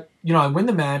 I win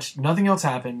the match, nothing else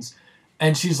happens,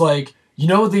 and she's like,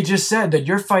 they just said that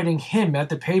you're fighting him at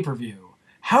the pay-per-view.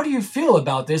 How do you feel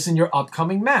about this in your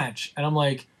upcoming match? And I'm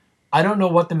like, I don't know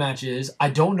what the match is. I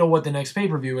don't know what the next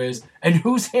pay-per-view is. And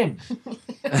who's him?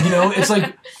 It's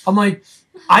like, I'm like,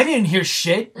 I didn't hear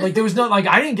shit. Like, there was not, like,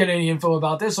 I didn't get any info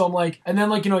about this. So I'm like, and then,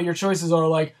 like, your choices are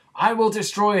like, I will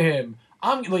destroy him.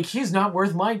 I'm like, he's not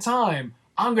worth my time.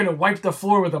 I'm going to wipe the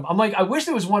floor with him. I'm like, I wish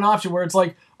there was one option where it's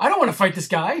like, I don't want to fight this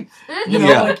guy.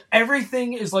 Like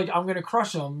everything is like, I'm going to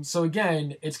crush him. So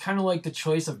again, it's kind of like the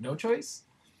choice of no choice.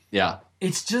 Yeah.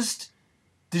 It's just,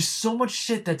 there's so much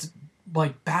shit that's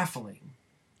like baffling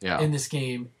in this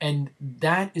game. And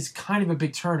that is kind of a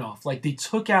big turnoff. Like they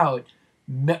took out,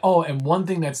 and one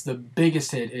thing that's the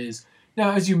biggest hit is,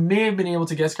 now as you may have been able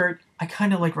to guess, Kurt, I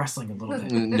kind of like wrestling a little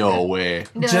bit. No way.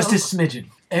 No. Just a smidgen.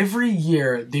 Every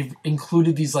year, they've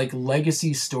included these, like,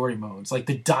 legacy story modes, like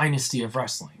the dynasty of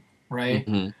wrestling, right?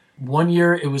 Mm-hmm. One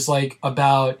year, it was, like,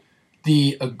 about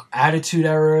the Attitude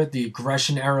Era, the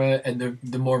Aggression Era, and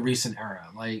the more recent era.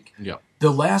 Like, the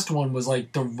last one was,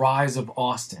 like, the rise of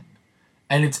Austin.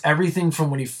 And it's everything from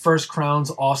when he first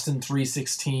crowns Austin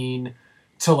 316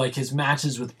 to, like, his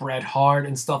matches with Bret Hart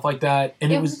and stuff like that.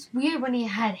 And it was weird when he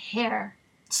had hair.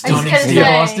 Stunning Steve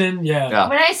Austin, yeah.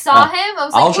 When I saw him, I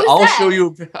was like,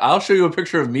 I'll show you a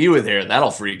picture of me with hair. That'll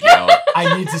freak you out.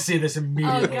 I need to see this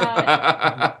immediately. Oh,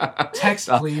 God. Text,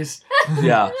 please.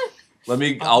 Yeah.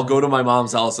 I'll go to my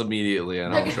mom's house immediately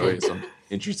and I'll show you some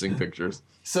interesting pictures.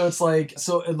 So it's like,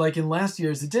 in last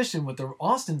year's edition with the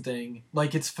Austin thing,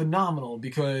 like, it's phenomenal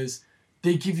because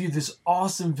they give you this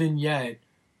awesome vignette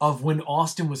of when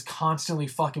Austin was constantly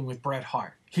fucking with Bret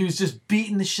Hart. He was just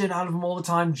beating the shit out of him all the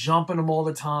time, jumping him all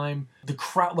the time. The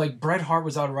crowd, like, Bret Hart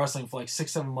was out of wrestling for like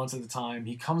 6-7 months at the time.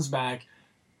 He comes back.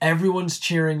 Everyone's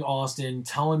cheering Austin,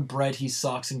 telling Bret he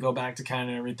sucks and go back to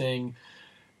Canada and everything.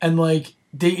 And, like,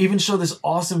 they even show this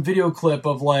awesome video clip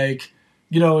of, like,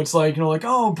 it's like, like,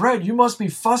 oh, Bret, you must be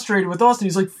frustrated with Austin.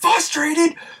 He's like,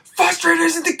 frustrated? Frustrated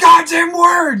isn't the goddamn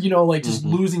word! Like, just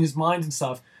losing his mind and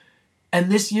stuff. And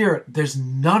this year, there's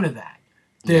none of that.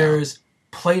 There's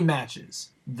play matches.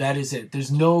 That is it.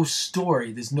 There's no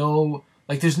story. There's no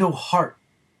heart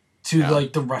to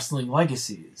like the wrestling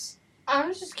legacies. I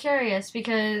was just curious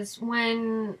because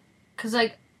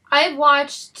like I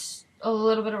watched a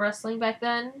little bit of wrestling back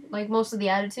then, like most of the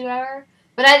Attitude Era,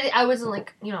 but I wasn't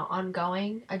like,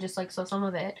 ongoing. I just like saw some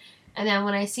of it. And then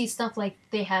when I see stuff like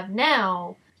they have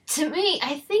now, to me,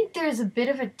 I think there's a bit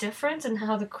of a difference in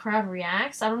how the crowd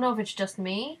reacts. I don't know if it's just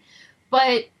me,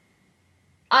 but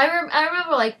I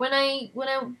remember, like, when I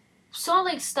saw,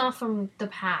 like, stuff from the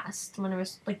past, when it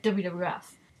was, like, WWF,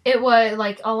 it was,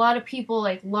 like, a lot of people,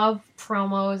 like, love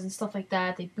promos and stuff like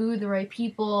that. They boo the right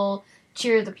people,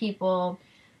 cheer the people.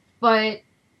 But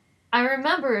I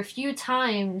remember a few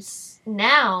times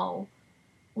now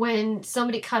when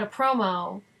somebody cut a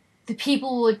promo, the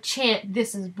people would chant,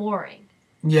 "This is boring."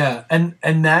 Yeah, and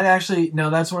that actually, now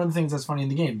that's one of the things that's funny in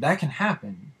the game. That can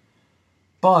happen.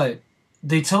 But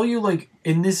they tell you, like,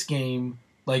 in this game,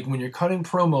 like, when you're cutting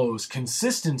promos,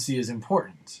 consistency is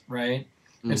important, right?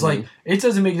 Mm-hmm. It's like, it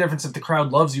doesn't make a difference if the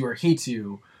crowd loves you or hates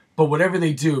you, but whatever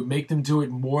they do, make them do it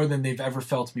more than they've ever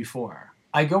felt before.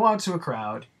 I go out to a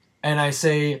crowd, and I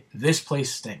say, this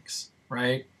place stinks,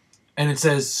 right? And it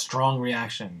says strong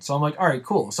reaction. So I'm like, all right,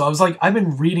 cool. So I was like, I've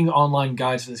been reading online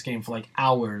guides for this game for like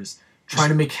hours, trying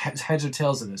to make heads or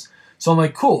tails of this. So I'm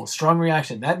like, cool, strong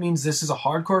reaction. That means this is a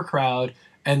hardcore crowd,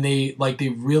 and they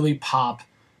really pop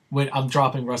when I'm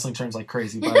dropping wrestling terms like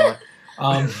crazy, by the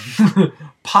way.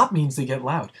 Pop means they get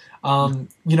loud.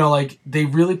 Like they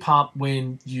really pop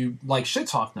when you like shit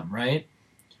talk them, right?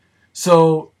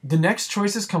 So the next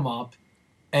choices come up,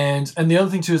 and the other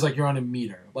thing too is like you're on a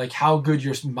meter. Like how good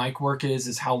your mic work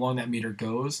is how long that meter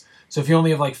goes. So if you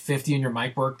only have like 50 in your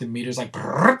mic work, the meter's like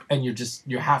and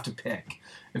you have to pick.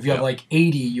 If you have like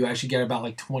 80, you actually get about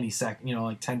like 20 seconds,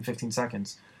 like 10, 15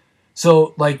 seconds.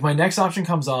 So like my next option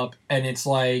comes up and it's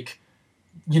like,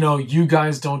 you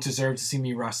guys don't deserve to see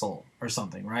me wrestle or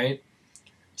something, right?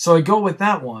 So I go with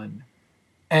that one.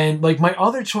 And like my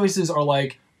other choices are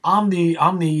like, I'm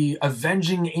the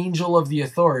avenging angel of the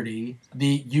authority.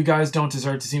 You guys don't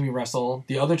deserve to see me wrestle.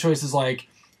 The other choice is like,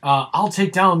 I'll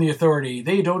take down the authority.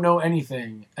 They don't know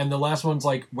anything. And the last one's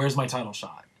like, where's my title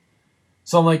shot?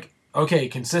 So I'm like, okay,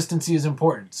 consistency is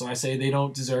important. So I say they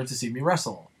don't deserve to see me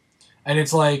wrestle. And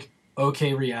it's like,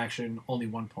 okay, reaction, only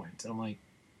 1 point. And I'm like,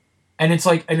 and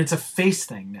it's a face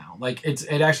thing now. Like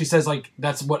it actually says like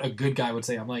that's what a good guy would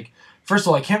say. I'm like, first of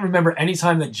all, I can't remember any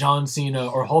time that John Cena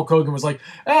or Hulk Hogan was like,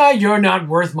 you're not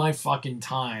worth my fucking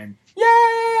time.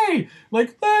 Yay!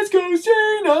 Like, let's go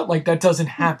Cena! Like that doesn't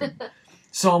happen.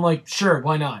 So I'm like, sure,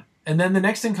 why not? And then the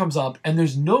next thing comes up and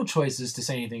there's no choices to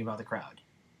say anything about the crowd.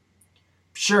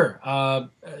 Sure,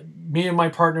 me and my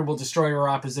partner will destroy our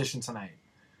opposition tonight.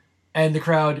 And the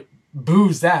crowd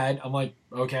boos that. I'm like,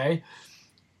 okay.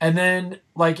 And then,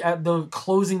 like, at the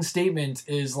closing statement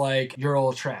is, like, you're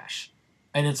all trash.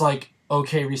 And it's, like,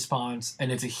 okay response,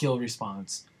 and it's a heel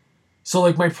response. So,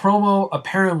 like, my promo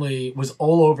apparently was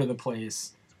all over the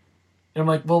place. And I'm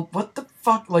like, well, what the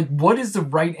fuck? Like, what is the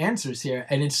right answers here?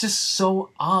 And it's just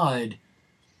so odd.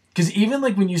 Because even,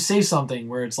 like, when you say something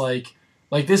where it's, like,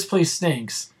 this place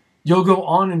stinks, you'll go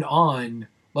on and on,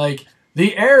 like,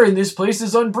 the air in this place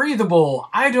is unbreathable.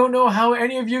 I don't know how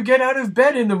any of you get out of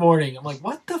bed in the morning. I'm like,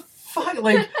 what the fuck?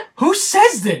 Like, who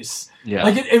says this? Yeah.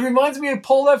 Like, it reminds me of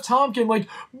Paul F. Tompkins, like,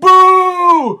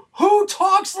 boo! Who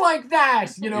talks like that?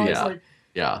 It's like,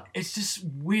 it's just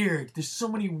weird. There's so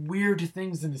many weird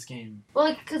things in this game.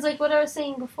 Well, because like what I was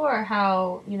saying before,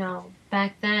 how,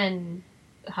 back then,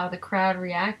 how the crowd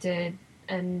reacted,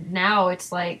 and now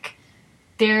it's like,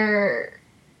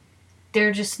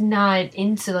 they're just not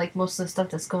into like most of the stuff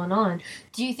that's going on.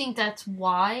 Do you think that's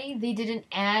why they didn't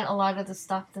add a lot of the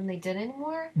stuff than they did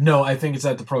anymore? No, I think it's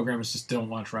that the programmers just don't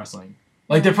watch wrestling.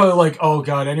 Like they're probably like, oh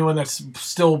god, anyone that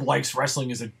still likes wrestling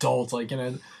is adult. Like,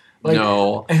 like,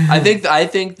 no, I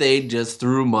think they just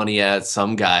threw money at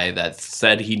some guy that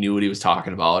said he knew what he was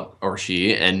talking about, or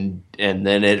she, and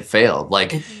then it failed.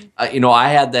 Like, I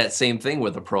had that same thing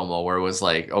with a promo where it was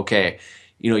like, okay,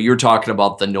 you're talking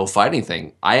about the no fighting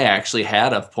thing. I actually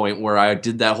had a point where I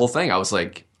did that whole thing. I was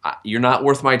like, you're not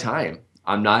worth my time.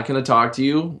 I'm not going to talk to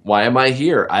you. Why am I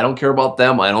here? I don't care about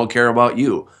them. I don't care about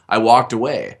you. I walked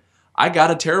away. I got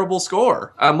a terrible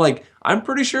score. I'm like, I'm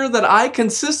pretty sure that I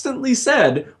consistently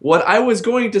said what I was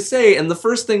going to say. And the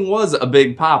first thing was a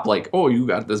big pop, like, oh, you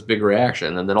got this big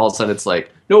reaction. And then all of a sudden it's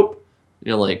like, nope.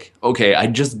 You're like, okay, I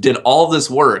just did all this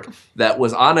work that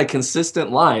was on a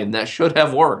consistent line that should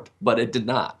have worked, but it did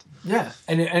not. Yeah,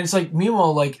 and it's like,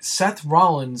 meanwhile, like, Seth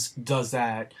Rollins does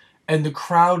that, and the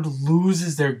crowd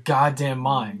loses their goddamn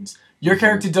minds. Your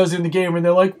character does it in the game, and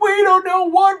they're like, we don't know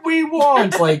what we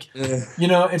want! Like,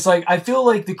 it's like, I feel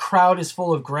like the crowd is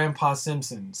full of Grandpa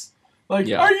Simpsons.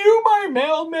 Like, are you my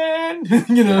mailman?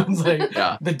 It's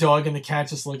like, the dog and the cat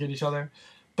just look at each other.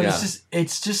 But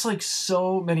it's just like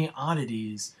so many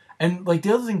oddities. And like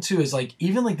the other thing too is like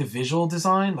even like the visual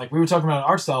design, like we were talking about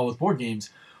art style with board games.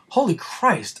 Holy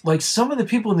Christ, like some of the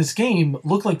people in this game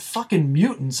look like fucking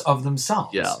mutants of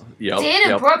themselves. Yeah. Yep.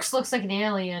 Dana Brooks looks like an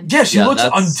alien. Yeah, she looks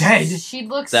undead. She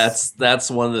looks.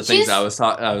 That's one of the things I was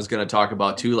going to talk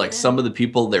about too. Like some of the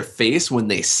people, their face when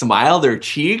they smile, their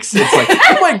cheeks. It's like,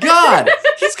 oh my god,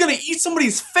 he's gonna eat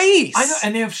somebody's face. I know,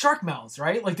 and they have shark mouths,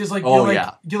 right? Like there's like,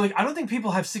 you're like, I don't think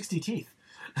people have 60 teeth.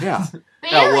 Yeah.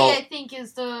 Bailey, I think,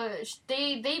 is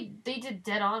they did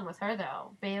dead on with her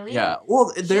though. Bailey. Yeah.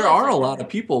 Well, there are a lot of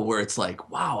people where it's like,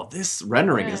 wow, this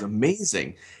rendering is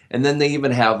amazing. And then they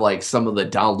even have like some of the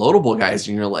downloadable guys,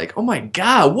 and you're like, oh my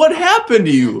god, what happened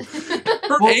to you?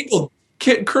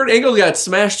 Kurt Angle got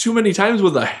smashed too many times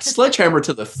with a sledgehammer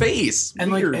to the face.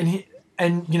 And Weird.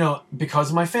 because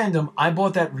of my fandom, I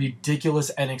bought that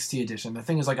ridiculous NXT edition. The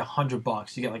thing is like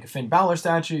 $100. You get like a Finn Balor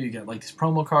statue, you get like these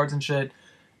promo cards and shit.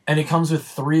 and it comes with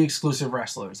 3 exclusive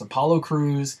wrestlers: Apollo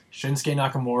Crews, Shinsuke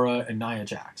Nakamura, and Nia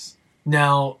Jax.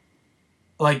 Now,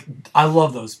 like, I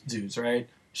love those dudes, right?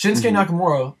 Shinsuke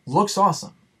Nakamura looks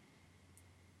awesome.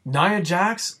 Nia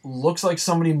Jax looks like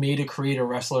somebody made a creator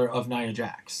wrestler of Nia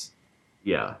Jax.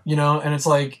 Yeah. You know, and it's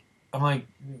like, I'm like,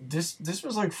 this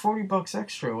was like $40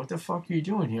 extra. What the fuck are you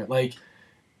doing here? Like,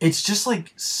 it's just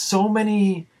like so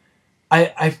many.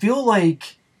 I feel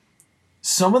like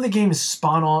some of the game is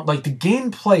spot on. Like, the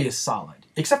gameplay is solid,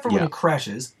 except for when it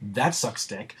crashes. That sucks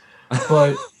dick.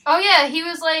 But oh yeah, he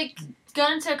was like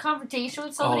got into a confrontation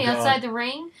with somebody outside the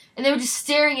ring, and they were just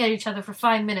staring at each other for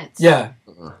 5 minutes. Yeah,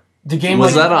 the game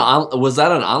was that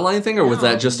an online thing or was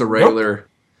that just a regular? Nope.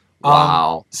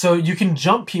 Wow. So you can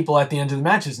jump people at the end of the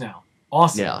matches now.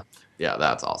 Awesome. Yeah,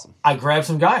 that's awesome. I grab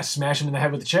some guy, smash him in the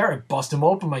head with a chair, I bust him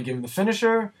open, I give him the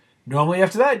finisher. Normally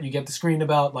after that, you get the screen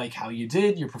about like how you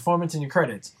did, your performance, and your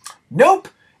credits. Nope!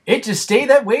 It just stayed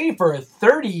that way for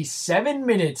 37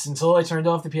 minutes until I turned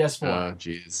off the PS4. Oh,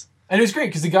 jeez. And it was great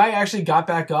because the guy actually got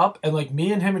back up and like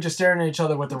me and him are just staring at each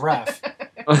other with the ref.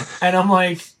 And I'm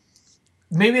like,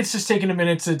 maybe it's just taking a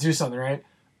minute to do something, right?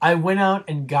 I went out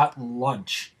and got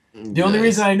lunch. The only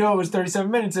reason I know it was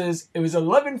 37 minutes is it was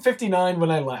 11:59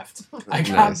 when I left. I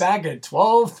got back at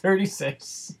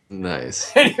 12:36.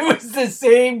 Nice. And it was the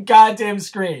same goddamn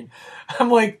screen. I'm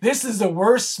like, this is the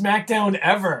worst SmackDown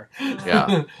ever.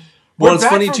 Yeah. Well, it's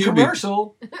funny too.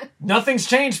 Commercial. Nothing's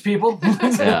changed, people.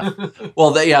 Yeah.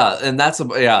 Well, and that's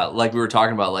like we were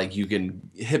talking about. Like you can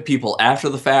hit people after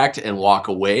the fact and walk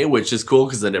away, which is cool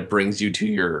because then it brings you to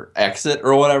your exit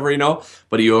or whatever, you know.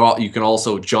 But you can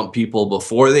also jump people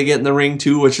before they get in the ring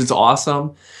too, which is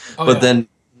awesome. But then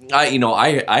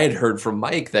I had heard from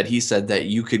Mike that he said that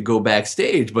you could go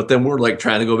backstage, but then we're like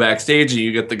trying to go backstage and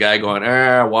you get the guy going,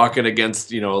 walking against,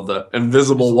 the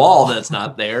invisible wall that's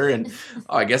not there. And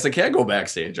I guess I can't go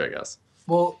backstage, I guess.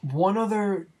 Well, one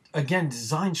other, again,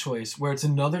 design choice where it's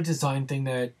another design thing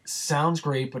that sounds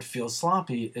great but feels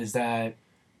sloppy is that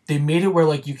they made it where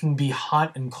like you can be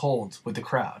hot and cold with the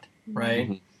crowd, right?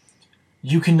 Mm-hmm.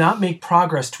 You cannot make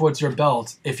progress towards your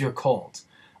belt if you're cold.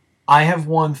 I have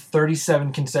won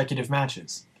 37 consecutive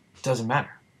matches. Doesn't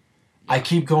matter. I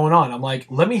keep going on. I'm like,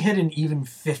 let me hit an even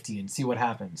 50 and see what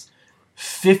happens.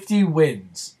 50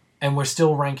 wins, and we're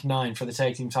still ranked 9 for the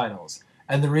tag team titles.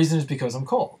 And the reason is because I'm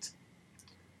cold.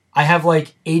 I have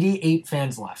like 88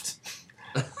 fans left.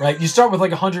 Right? You start with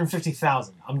like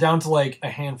 150,000. I'm down to like a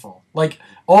handful. Like,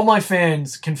 all my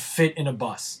fans can fit in a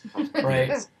bus.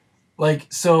 Right? Like,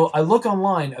 so I look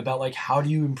online about like, how do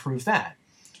you improve that?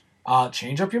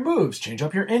 Change up your moves, change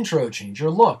up your intro, change your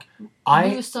look.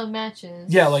 Lose some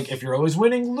matches. Yeah, like if you're always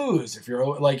winning, lose. If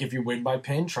you win by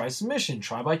pin, try submission,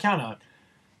 try by countout.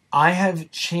 I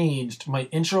have changed my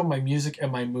intro, my music,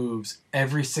 and my moves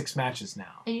every 6 matches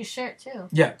now. And you share it too.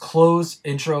 Yeah, close,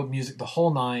 intro, music, the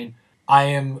whole 9. I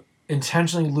am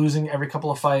intentionally losing every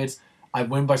couple of fights. I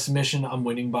win by submission, I'm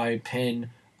winning by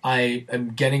pin. I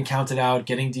am getting counted out,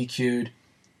 getting DQ'd.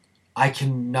 I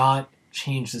cannot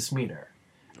change this meter.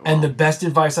 And the best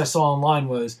advice I saw online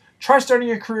was, try starting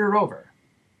your career over.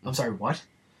 I'm sorry, what?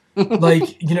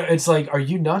 Like, it's like, are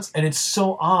you nuts? And it's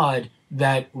so odd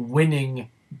that winning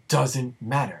doesn't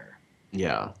matter.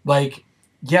 Yeah. Like,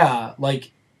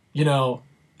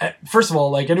 first of all,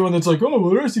 like, anyone that's like, oh,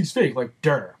 well, wrestling's fake, like,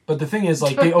 durr. But the thing is,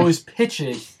 like, they always pitch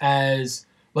it as,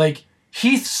 like,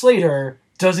 Heath Slater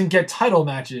doesn't get title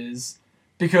matches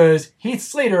because Heath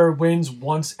Slater wins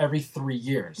once every 3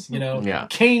 years, Yeah.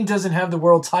 Kane doesn't have the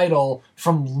world title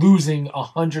from losing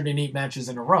 108 matches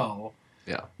in a row.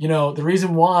 Yeah. The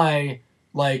reason why,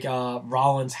 like,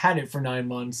 Rollins had it for 9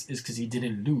 months is because he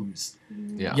didn't lose.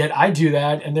 Yeah. Yet I do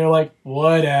that, and they're like,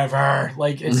 whatever.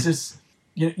 Like, it's just...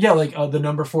 the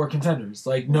number 4 contenders.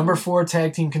 Like, number 4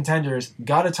 tag team contenders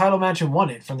got a title match and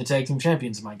won it from the tag team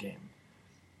champions in my game.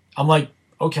 I'm like,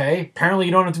 okay, apparently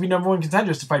you don't have to be number 1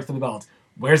 contenders to fight for the belt.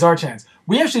 Where's our chance?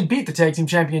 We actually beat the tag team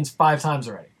champions 5 times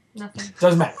already. Nothing.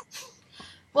 Doesn't matter.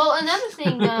 Well, another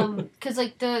thing, because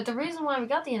like the reason why we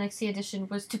got the NXT edition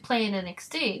was to play in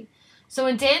NXT. So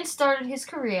when Dan started his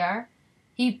career,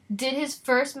 he did his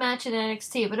first match in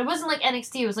NXT, but it wasn't like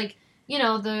NXT. It was like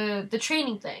the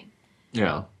training thing.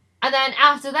 Yeah. And then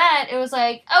after that, it was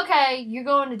like, okay, you're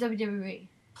going to WWE.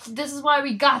 This is why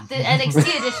we got the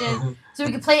NXT edition, so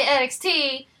we could play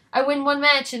NXT. I win 1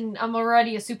 match and I'm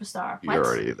already a superstar. What? You're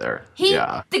already there.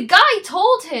 The guy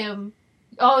told him,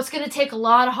 oh, it's going to take a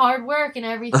lot of hard work and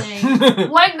everything.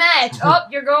 1 match. Oh,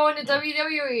 you're going to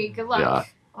WWE. Good luck. Yeah.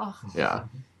 Oh. Yeah.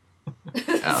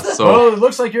 Yeah. So. Well, it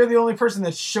looks like you're the only person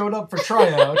that showed up for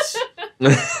tryouts.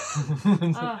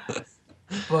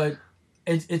 But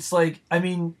it's like, I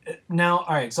mean, now,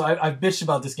 all right, so I've bitched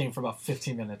about this game for about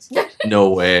 15 minutes. No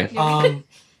way.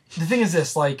 The thing is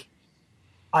this, like,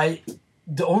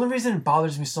 the only reason it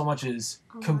bothers me so much is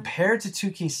compared to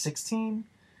 2K16,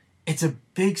 it's a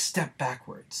big step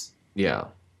backwards. Yeah.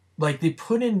 Like, they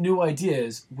put in new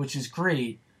ideas, which is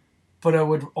great, but I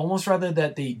would almost rather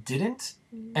that they didn't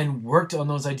and worked on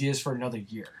those ideas for another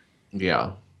year.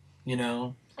 Yeah. You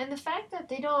know? And the fact that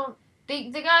they got,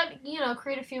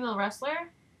 create a female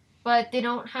wrestler, but they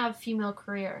don't have female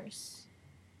careers.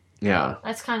 Yeah.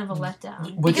 That's kind of a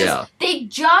letdown. Because they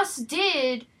just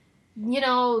did,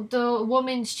 the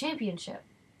women's championship.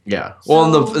 Yeah.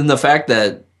 Well, and the fact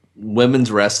that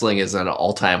women's wrestling is at an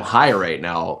all-time high right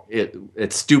now,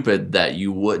 it's stupid that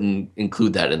you wouldn't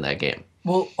include that in that game.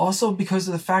 Well, also because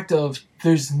of the fact of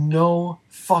there's no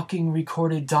fucking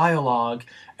recorded dialogue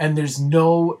and there's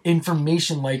no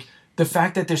information. Like, the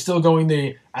fact that they're still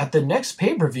going at the next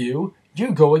pay-per-view,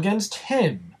 you go against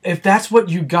him. If that's what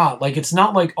you got, like, it's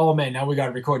not like, oh man, now we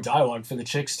gotta record dialogue for the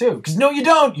chicks too. Because no, you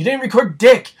don't! You didn't record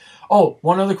dick! Oh,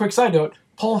 one other quick side note.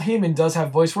 Paul Heyman does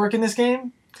have voice work in this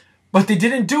game, but they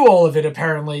didn't do all of it,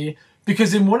 apparently,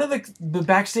 because in one of the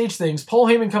backstage things, Paul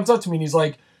Heyman comes up to me and he's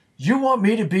like, you want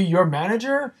me to be your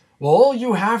manager? Well, all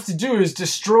you have to do is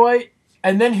destroy,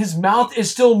 and then his mouth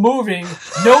is still moving,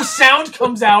 no sound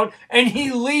comes out, and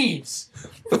he leaves.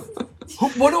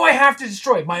 What do I have to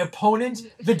destroy? My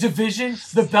opponent? The division?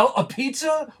 The belt? A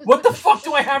pizza? What the fuck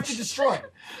do I have to destroy?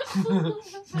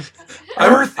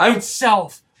 Earth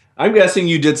itself. I'm guessing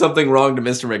you did something wrong to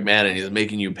Mr. McMahon and he's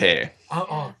making you pay.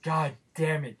 Oh, god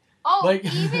damn it. Oh, like,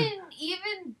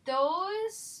 even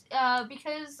those,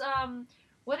 because,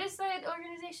 what is that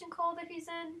organization called that he's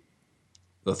in?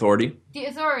 Authority? The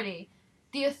Authority.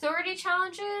 The Authority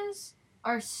challenges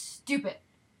are stupid.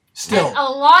 Still. And a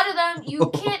lot of them, you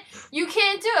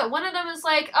can't do it. One of them is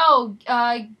like,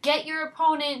 get your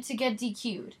opponent to get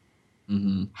DQ'd.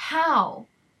 Mm-hmm. How?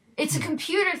 It's a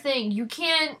computer thing. You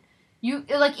can't, even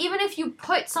if you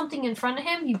put something in front of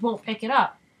him, he won't pick it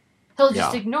up. He'll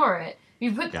just ignore it.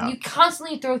 You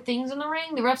constantly throw things in the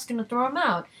ring, the ref's gonna throw them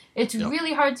out. It's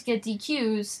really hard to get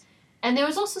DQs. And there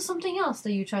was also something else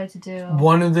that you tried to do.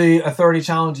 One of the Authority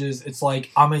challenges, it's like,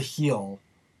 I'm a heel.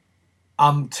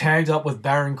 I'm tagged up with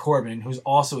Baron Corbin, who's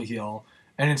also a heel.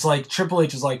 And it's like, Triple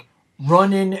H is like,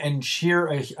 run in and cheer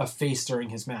a face during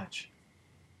his match.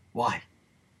 Why?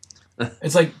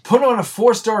 It's like, put on a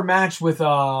 4-star match with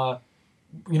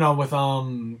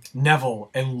Neville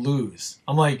and lose.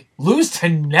 I'm like, lose to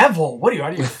Neville? What are you,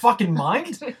 out of your fucking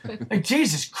mind? Like,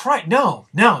 Jesus Christ. No,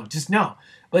 just no.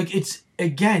 Like, it's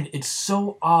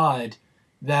so odd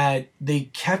that they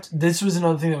kept, this was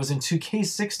another thing that was in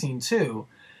 2K16 too,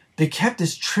 they kept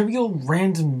this trivial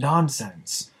random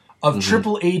nonsense of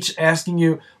Triple H asking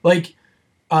you, like,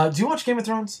 do you watch Game of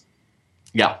Thrones?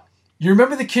 Yeah. You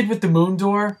remember the kid with the moon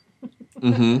door?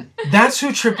 Mm-hmm. That's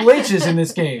who Triple H is in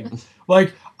this game.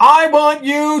 Like, I want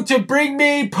you to bring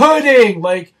me pudding.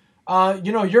 Like,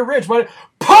 you're rich, but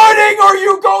pudding or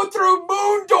you go through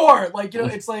moon door. Like,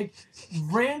 it's like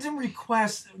random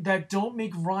requests that don't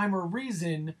make rhyme or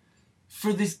reason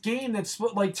for this game that's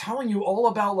like telling you all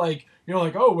about like,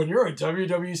 oh, when you're a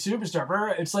WWE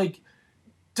superstar. It's like,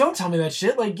 don't tell me that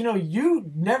shit. Like,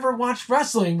 you never watched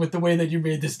wrestling with the way that you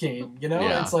made this game.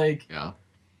 Yeah. It's like, yeah.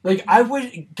 Like, I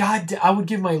would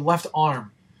give my left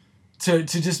arm to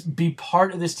just be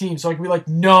part of this team so I can be like,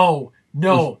 no,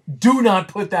 do not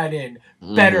put that in.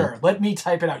 Better. Let me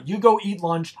type it out. You go eat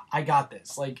lunch. I got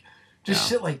this. Like, just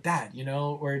shit like that,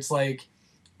 where it's like,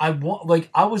 I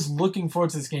was looking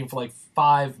forward to this game for like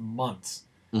 5 months.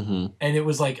 Mm-hmm. And it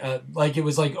was like,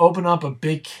 open up a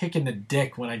big kick in the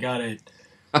dick when I got it.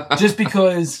 Just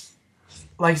because,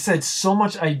 like I said, so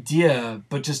much idea,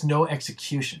 but just no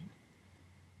execution.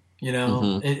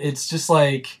 It's just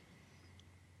like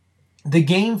the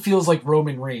game feels like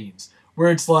Roman Reigns,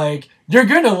 where it's like, you're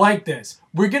gonna like this.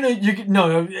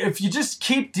 No, if you just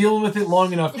keep dealing with it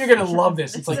long enough, you're gonna love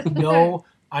this. It's like, no,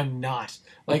 I'm not.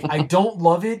 Like, I don't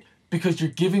love it because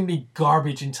you're giving me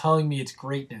garbage and telling me it's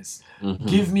greatness. Mm-hmm.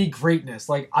 Give me greatness.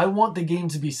 Like, I want the game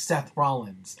to be Seth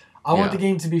Rollins. I want the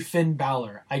game to be Finn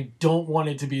Balor. I don't want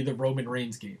it to be the Roman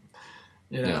Reigns game.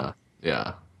 Yeah,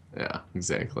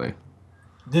 exactly.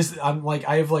 This,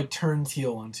 I have like turned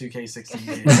heel on 2K16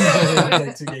 games.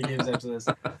 Like 2K games after this.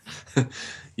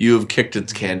 You have kicked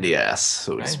its candy ass,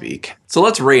 so to speak. So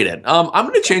let's rate it. I'm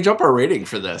going to change up our rating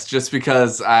for this just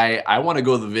because I want to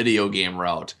go the video game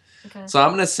route. Okay. So I'm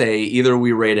going to say either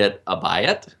we rate it a buy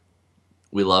it,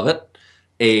 we love it,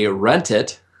 a rent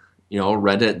it,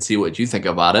 rent it and see what you think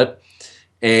about it,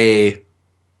 a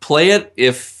play it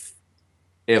if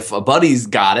a buddy's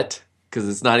got it, because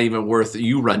it's not even worth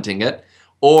you renting it,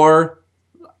 or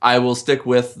I will stick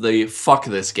with the fuck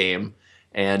this game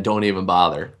and don't even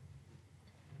bother.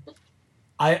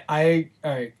 All right.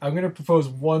 I'm gonna propose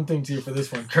one thing to you for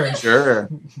this one, Kurt. Sure.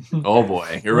 Oh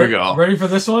boy, here we go. Ready for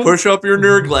this one? Push up your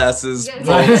nerd glasses,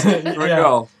 folks. Here we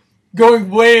go.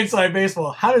 Going way inside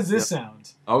baseball. How does this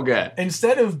sound? Okay.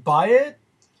 Instead of buy it,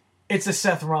 it's a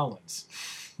Seth Rollins.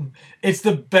 It's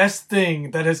the best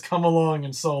thing that has come along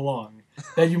in so long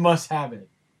that you must have it.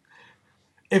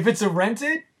 If it's a rent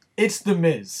it, it's The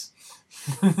Miz.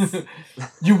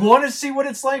 You want to see what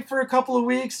it's like for a couple of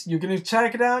weeks. You're going to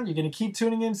check it out. You're going to keep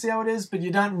tuning in, see how it is, but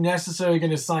you're not necessarily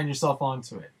going to sign yourself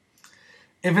onto it.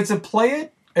 If it's a play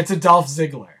it, it's a Dolph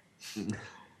Ziggler.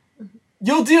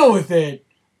 You'll deal with it,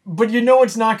 but you know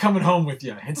it's not coming home with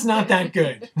you. It's not that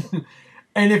good.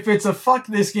 And if it's a fuck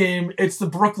this game, it's the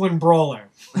Brooklyn Brawler.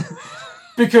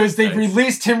 Because they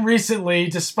released him recently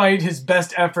despite his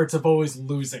best efforts of always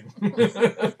losing.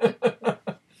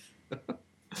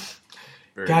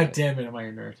 God damn it, am I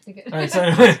a nerd? All right, so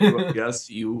anyway. Yes,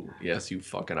 you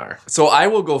fucking are. So I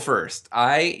will go first.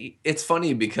 It's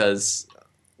funny because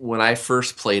when I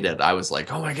first played it, I was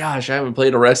like, oh my gosh, I haven't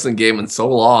played a wrestling game in so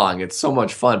long. It's so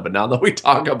much fun. But now that we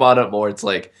talk about it more, it's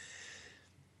like,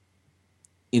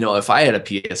 if I had a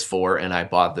PS4 and I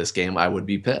bought this game, I would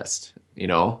be pissed.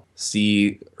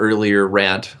 See earlier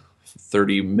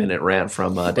 30-minute rant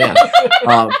from Dan.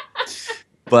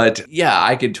 But yeah,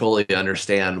 I could totally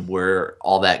understand where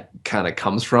all that kind of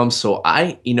comes from. So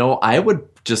I would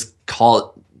just call it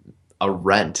a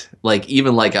rent, like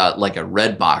even like a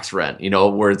Red Box rent,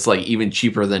 where it's like even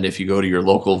cheaper than if you go to your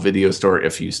local video store,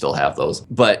 if you still have those.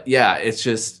 But yeah, it's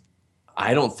just,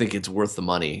 I don't think it's worth the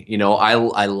money.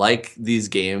 I like these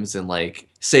games, and like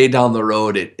say down the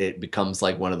road, it becomes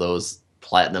like one of those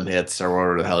platinum hits or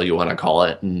whatever the hell you want to call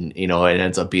it. And, it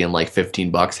ends up being like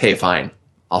 $15. Hey, fine,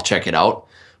 I'll check it out.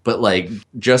 But like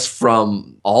just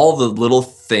from all the little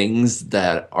things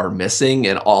that are missing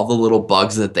and all the little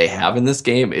bugs that they have in this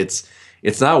game, it's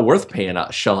not worth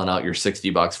shelling out your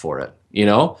 $60 for it,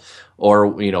 or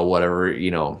whatever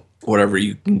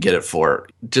you can get it for.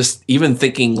 Just even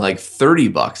thinking like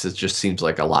 $30, it just seems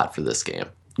like a lot for this game.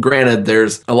 Granted,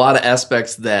 there's a lot of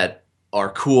aspects that are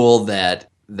cool that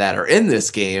are in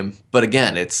this game, but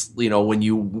again, it's when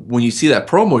you see that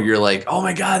promo, you're like, oh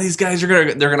my god, these guys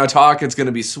they're gonna talk, it's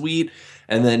gonna be sweet,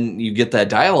 and then you get that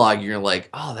dialogue, you're like,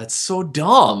 oh, that's so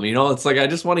dumb, it's like I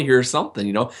just want to hear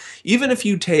something, even if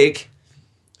you take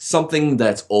something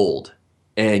that's old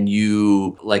and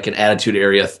you like an Attitude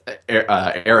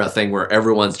era thing where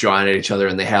everyone's drawing at each other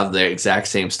and they have the exact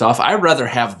same stuff. I'd rather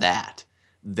have that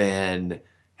than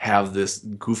have this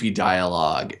goofy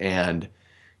dialogue. And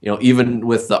even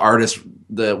with the artist,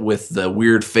 with the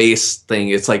weird face thing,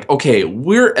 it's like, okay,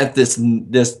 we're at this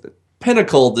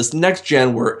pinnacle, this next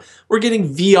gen, we're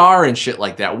getting VR and shit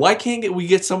like that. Why can't we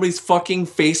get somebody's fucking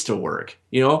face to work?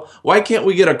 Why can't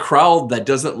we get a crowd that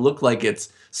doesn't look like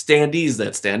it's standees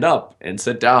that stand up and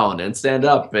sit down and stand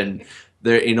up, and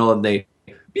they're and they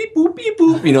beep boop beep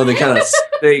boop, they kind of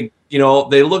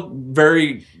they look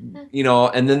very,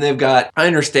 and then they've got, I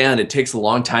understand it takes a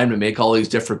long time to make all these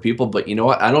different people, but you know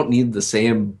what? I don't need the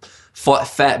same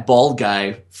fat bald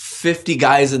guy, 50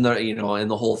 guys in the, in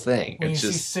the whole thing. When it's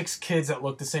you see 6 kids that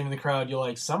look the same in the crowd, you're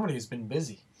like, somebody's been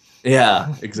busy.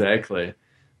 Yeah, exactly.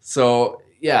 So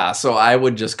I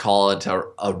would just call it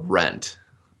a rent,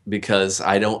 because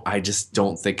I just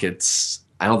don't think it's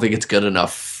good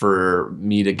enough for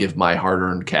me to give my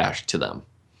hard-earned cash to them.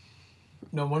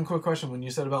 No, one quick question. When you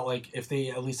said about, like, if they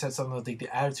at least had something like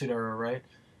the Attitude Era, right?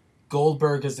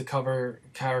 Goldberg is the cover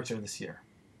character this year,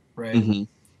 right? Mm-hmm.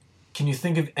 Can you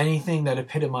think of anything that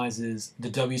epitomizes the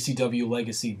WCW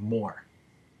legacy more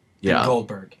than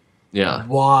Goldberg? Yeah.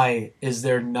 Why is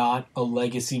there not a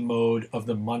legacy mode of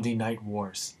the Monday Night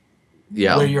Wars?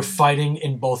 Yeah. Where you're fighting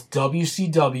in both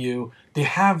WCW. They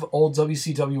have old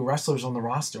WCW wrestlers on the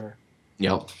roster.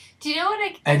 Yep. Do you know what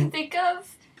I can think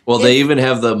of? Well, they even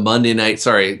have the Monday night.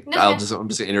 Sorry, I'm just going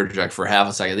to interject for half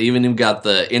a second. They even got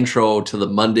the intro to the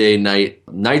Monday Night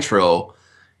Nitro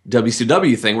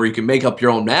WCW thing, where you can make up your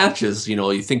own matches.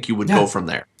 You think you would go from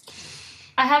there.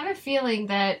 I have a feeling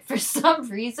that for some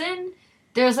reason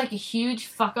there's like a huge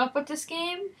fuck up with this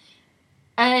game,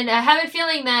 and I have a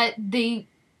feeling that they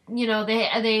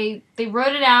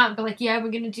wrote it out and be like, yeah, we're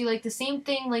gonna do like the same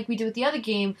thing like we did with the other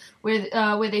game,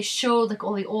 where they showed like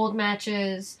all the old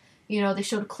matches. They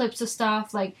showed clips of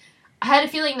stuff. Like, I had a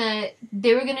feeling that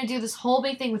they were gonna do this whole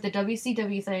big thing with the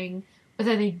WCW thing, but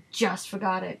then they just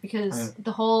forgot it because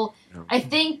I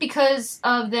think because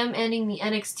of them ending the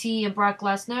NXT and Brock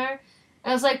Lesnar,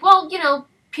 I was like, well,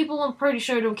 people, I'm pretty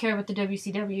sure, don't care about the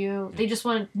WCW. They just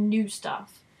want new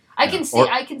stuff. I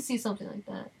can see something like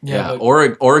that. Yeah, or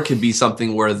it could be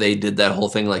something where they did that whole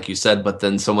thing like you said, but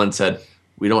then someone said,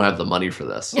 "We don't have the money for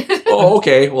this." Oh,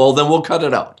 okay. Well, then we'll cut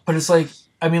it out. But it's like,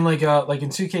 I mean, like in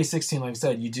 2K16, like I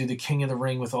said, you do the King of the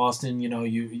Ring with Austin. You know,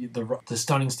 the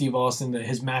stunning Steve Austin,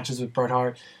 his matches with Bret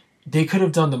Hart. They could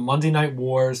have done the Monday Night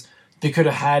Wars. They could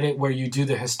have had it where you do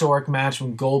the historic match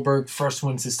when Goldberg first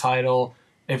wins his title.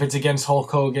 If it's against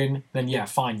Hulk Hogan, then yeah,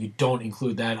 fine. You don't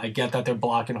include that. I get that they're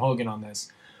blocking Hogan on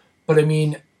this. But I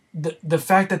mean, the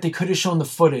fact that they could have shown the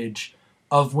footage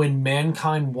of when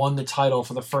Mankind won the title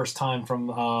for the first time from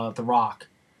The Rock.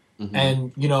 Mm-hmm.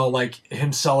 And, you know, like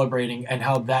him celebrating and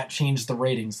how that changed the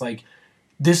ratings. Like,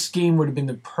 this game would have been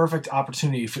the perfect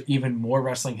opportunity for even more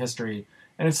wrestling history.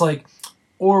 And it's like,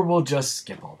 or we'll just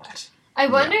skip all that. I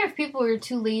wonder if people were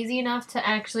too lazy enough to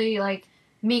actually, like,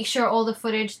 make sure all the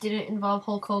footage didn't involve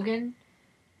Hulk Hogan.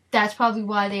 That's probably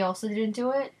why they also didn't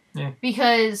do it. Yeah.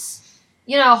 Because,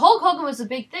 you know, Hulk Hogan was a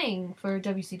big thing for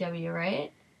WCW,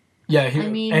 right? Yeah,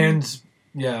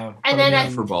 and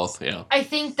then for both, yeah. I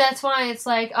think that's why it's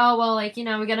like, oh, well, like, you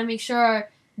know, we got to make sure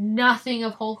nothing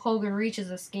of Hulk Hogan reaches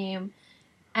this game.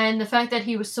 And the fact that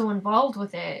he was so involved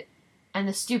with it, and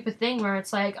the stupid thing where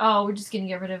it's like, oh, we're just going to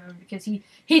get rid of him because he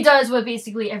does what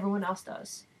basically everyone else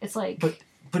does. It's like...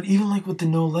 But even like with the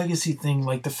no legacy thing,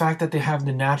 like the fact that they have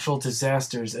the natural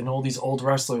disasters and all these old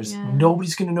wrestlers,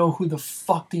 nobody's going to know who the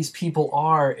fuck these people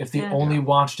are if they only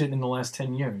watched it in the last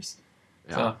 10 years.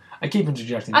 Yeah. So I keep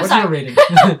interjecting. What's your rating?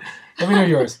 Let me know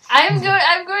yours. I'm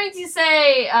going to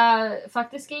say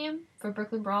fuck this game for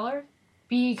Brooklyn Brawler,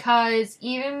 because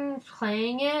even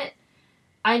playing it,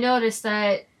 I noticed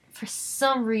that for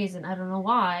some reason, I don't know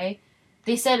why,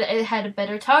 they said it had a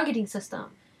better targeting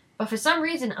system. But for some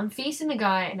reason, I'm facing the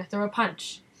guy and I throw a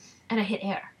punch and I hit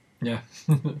air. Yeah.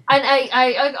 And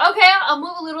I'll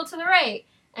move a little to the right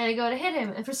and I go to hit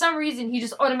him. And for some reason, he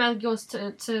just automatically goes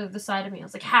to the side of me. I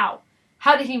was like, how?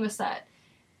 How did he miss that?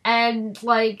 And,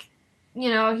 like,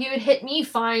 you know, he would hit me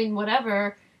fine,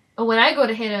 whatever. And when I go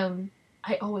to hit him,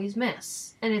 I always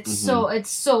miss. And it's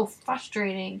so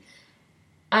frustrating.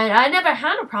 And I never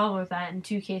had a problem with that in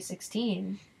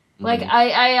 2K16. Like,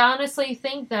 I honestly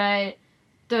think that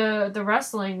the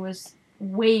wrestling was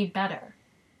way better.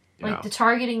 Like, the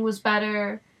targeting was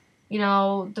better. You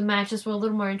know, the matches were a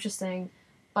little more interesting.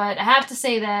 But I have to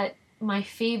say that my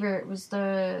favorite was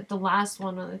the last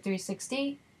one on the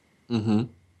 360. Mm-hmm.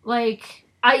 Like,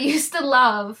 I used to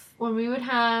love when we would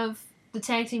have the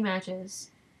tag team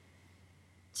matches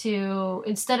to,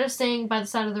 instead of staying by the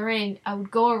side of the ring, I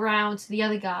would go around to the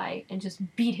other guy and just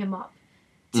beat him up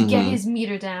to get his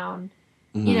meter down.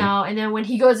 You know, and then when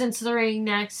he goes into the ring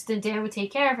next, then Dan would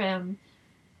take care of him.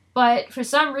 But for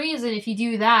some reason, if you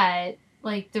do that,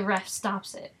 like, the ref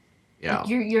stops it. Yeah. Like,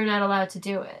 you're not allowed to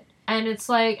do it. And it's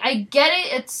like, I get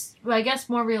it, it's, I guess,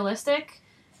 more realistic,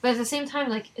 but at the same time,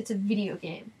 like, it's a video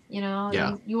game, you know?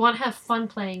 Yeah. You want to have fun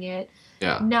playing it,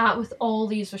 not with all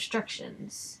these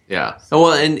restrictions. Yeah.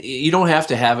 Well, and you don't have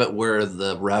to have it where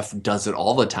the ref does it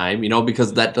all the time, you know,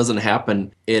 because that doesn't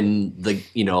happen in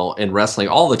in wrestling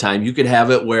all the time. You could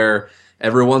have it where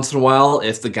every once in a while,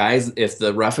 if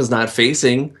the ref is not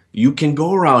facing, you can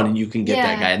go around and you can get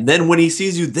that guy. And then when he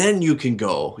sees you, then you can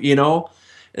go, you know?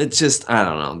 It's just, I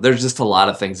don't know. There's just a lot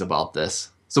of things about this.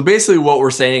 So basically what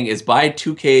we're saying is buy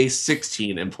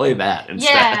 2K16 and play that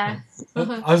instead. Yeah.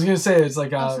 I was going to say, it's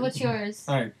like... so what's yours?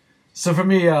 All right. So for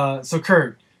me,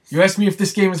 Kurt, you asked me if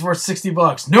this game is worth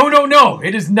 $60. No.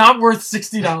 It is not worth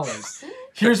 $60.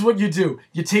 Here's what you do.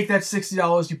 You take that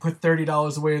 $60, you put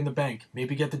 $30 away in the bank.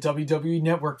 Maybe get the WWE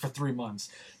Network for 3 months.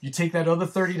 You take that other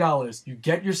 $30, you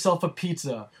get yourself a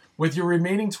pizza. With your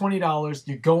remaining $20,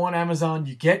 you go on Amazon,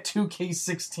 you get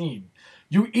 2K16.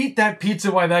 You eat that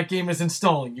pizza while that game is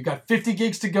installing. You got 50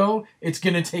 gigs to go, it's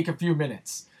going to take a few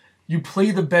minutes. You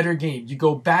play the better game. You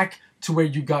go back to where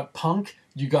you got punk,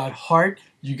 you got heart,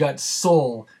 you got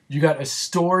soul, you got a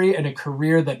story and a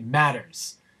career that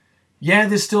matters. Yeah,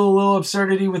 there's still a little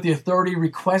absurdity with the authority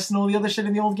request and all the other shit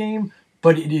in the old game,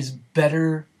 but it is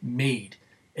better made.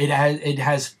 It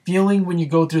has feeling when you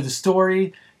go through the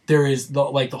story. There is the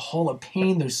Hall of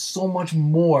Pain. There's so much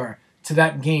more to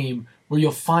that game where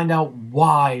you'll find out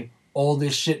why all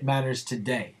this shit matters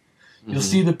today. Mm-hmm. You'll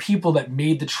see the people that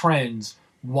made the trends,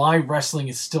 why wrestling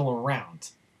is still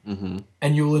around. Mm-hmm.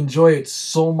 And you'll enjoy it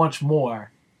so much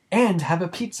more and have a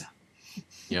pizza.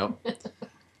 Yep.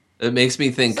 It makes me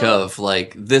think of,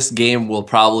 like, this game will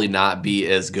probably not be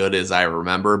as good as I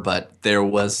remember, but there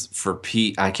was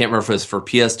I can't remember if it was for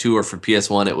PS2 or for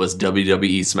PS1, it was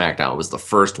WWE SmackDown. It was the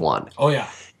first one. Oh, yeah.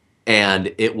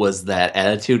 and it was that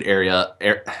attitude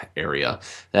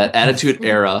that attitude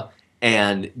era,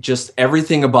 and just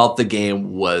everything about the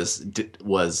game was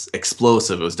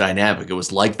explosive. It was dynamic. It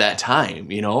was like that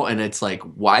time, and it's like,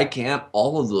 why can't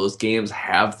all of those games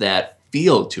have that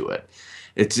feel to it?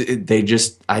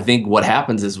 I think what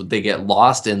happens is they get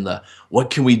lost in the what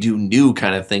can we do new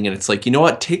kind of thing, and it's like, you know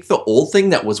what, take the old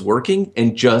thing that was working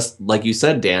and just, like you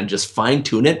said, Dan, just fine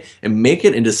tune it and make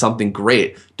it into something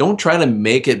great. Don't try to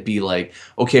make it be like,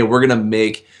 okay, we're gonna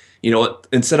make,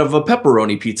 instead of a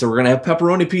pepperoni pizza, we're gonna have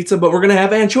pepperoni pizza, but we're gonna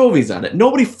have anchovies on it.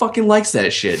 Nobody fucking likes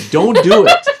that shit. Don't do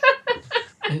it.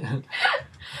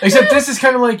 Except this is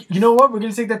kind of like, you know what, we're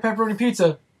gonna take that pepperoni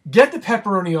pizza. Get the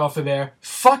pepperoni off of there.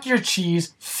 Fuck your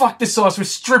cheese. Fuck the sauce. We're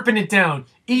stripping it down.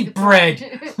 Eat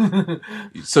bread.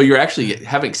 So you're actually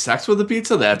having sex with the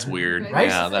pizza? That's weird. Right?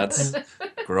 Yeah, that's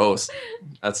gross.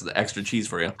 That's the extra cheese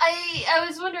for you. I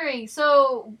was wondering,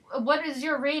 so what is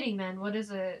your rating then? What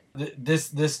is it?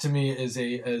 This to me is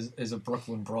a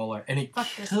Brooklyn brawler, and it Fuck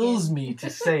this kills game. me to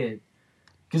say it.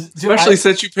 Especially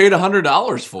since you paid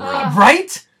 $100 for it.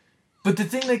 Right? But the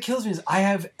thing that kills me is I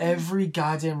have every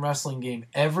goddamn wrestling game,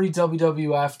 every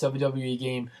WWF, WWE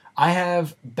game. I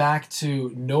have back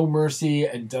to No Mercy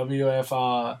and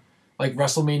WF, like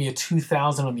WrestleMania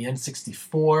 2000 on the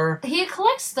N64. He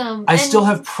collects them. I still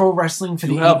have Pro Wrestling for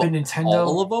the 8-bit Nintendo.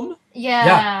 All of them?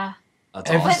 Yeah.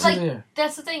 That's Every awesome. But, single year.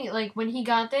 that's the thing. Like, when he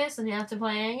got this and after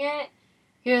playing it,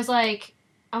 he was like,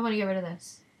 I want to get rid of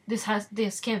this.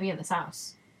 This can't be in this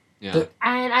house. Yeah.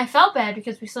 And I felt bad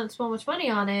because we spent so much money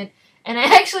on it. And I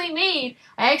actually made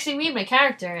my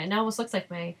character, and it almost looks like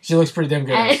me. She looks pretty damn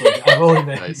good, actually. I've only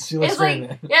been. Nice. She looks It's great.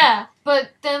 like, yeah, but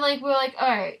then like we're like, all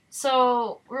right,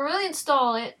 so we'll really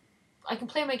install it. I can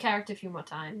play my character a few more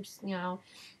times, and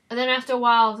then after a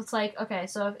while, it's like, okay,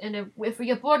 so if we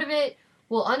get bored of it,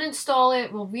 we'll uninstall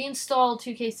it, we'll reinstall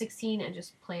 2K16 and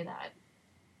just play that.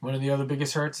 One of the other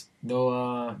biggest hurts,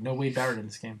 no Wade Barrett in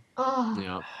this game. Oh,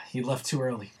 Yeah. He left too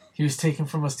early. He was taken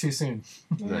from us too soon.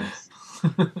 Nice.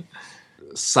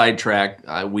 Sidetrack.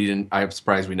 I'm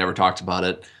surprised we never talked about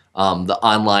it. The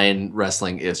online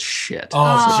wrestling is shit.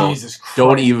 Oh, Oh. Jesus Christ.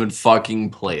 Don't even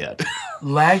fucking play it.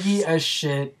 Laggy as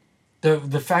shit. The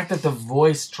fact that the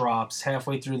voice drops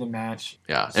halfway through the match.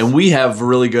 Yeah, and we have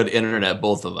really good internet,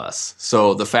 both of us.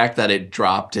 So the fact that it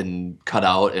dropped and cut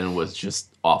out and was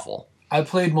just awful. I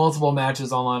played multiple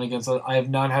matches online against it. I have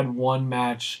not had one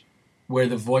match where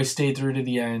the voice stayed through to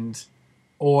the end.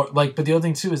 But the other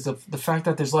thing too is the fact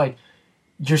that there's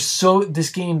this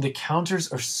game, the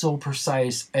counters are so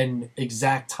precise and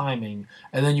exact timing,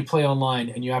 and then you play online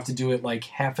and you have to do it like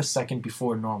half a second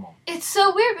before normal. it's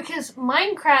so weird because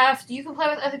Minecraft, you can play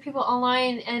with other people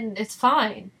online and it's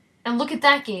fine. And look at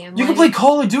that game. You can play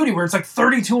Call of Duty where it's like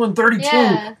 32 on 32,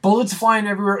 Yeah. bullets flying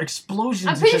everywhere, explosions.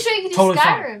 I'm and pretty shit. sure you can do Totally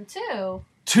fine. Skyrim too.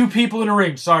 2 people in a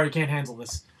ring. Sorry, can't handle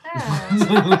this.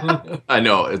 Yeah. I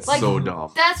know, it's Like, so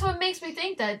dumb. That's what makes me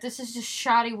think that this is just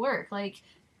shoddy work. Like,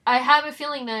 I have a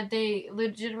feeling that they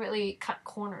legitimately cut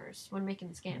corners when making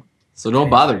this game. So don't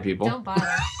bother people. Don't bother.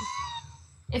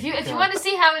 If you want to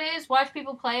see how it is, watch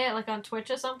people play it like on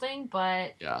Twitch or something.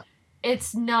 But Yeah.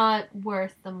 it's not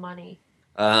worth the money.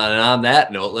 And on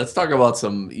that note, let's talk about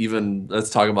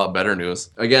better news.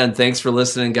 Again, thanks for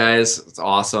listening, guys. It's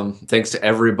awesome. Thanks to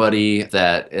everybody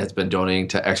that has been donating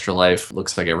to Extra Life.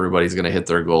 Looks like everybody's going to hit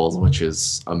their goals, which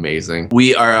is amazing.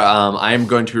 We are, I am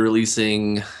going to be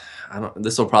releasing,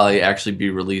 this will probably actually be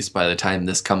released by the time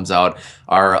this comes out,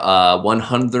 our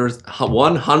 100th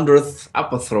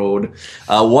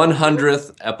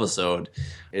episode.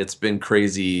 It's been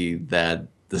crazy that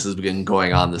this has been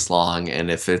going on this long, and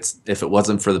if it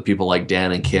wasn't for the people like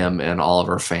Dan and Kim and all of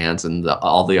our fans and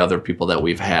all the other people that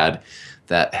we've had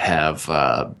that have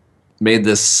made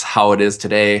this how it is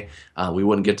today, we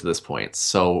wouldn't get to this point.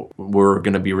 So we're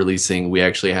going to be releasing, we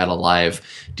actually had a live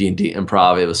D&D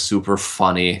improv. It was super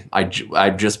funny.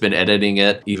 I've just been editing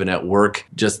it, even at work.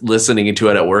 Just listening to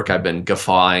it at work, I've been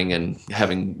guffawing and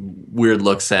having weird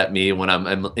looks at me when I'm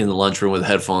in the lunchroom with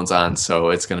headphones on. So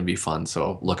it's going to be fun.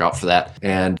 So look out for that.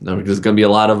 And there's going to be a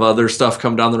lot of other stuff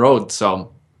come down the road.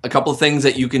 So a couple of things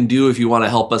that you can do if you want to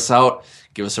help us out.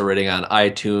 Give us a rating on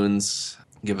iTunes.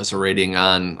 Give us a rating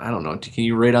on, I don't know, can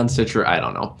you rate on Stitcher? I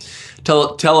don't know.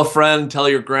 Tell a friend, tell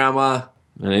your grandma.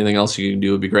 Anything else you can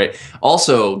do would be great.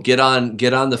 Also, get on the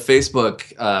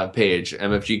Facebook page,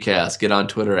 MFGcast. Get on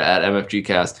Twitter at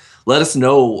MFGcast. Let us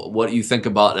know what you think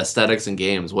about aesthetics in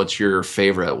games. What's your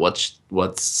favorite? What's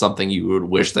something you would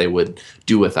wish they would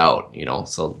do without?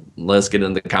 So let's get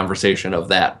into the conversation of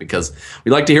that, because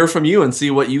we'd like to hear from you and see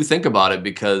what you think about it,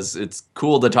 because it's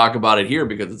cool to talk about it here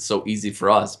because it's so easy for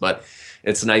us. But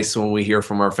it's nice when we hear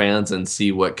from our fans and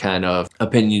see what kind of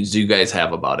opinions you guys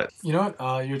have about it. You know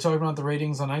what? You're talking about the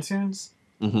ratings on iTunes?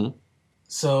 Mm-hmm.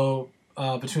 So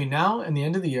between now and the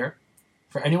end of the year,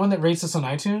 for anyone that rates us on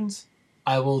iTunes,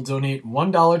 I will donate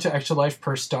 $1 to Extra Life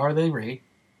per star they rate,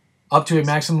 up to a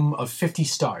maximum of 50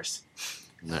 stars.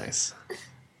 Nice.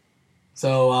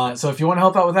 So if you want to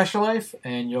help out with Extra Life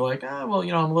and you're like, I'm a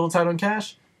little tight on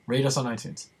cash, rate us on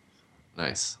iTunes.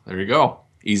 Nice. There you go.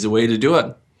 Easy way to do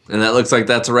it. And that looks like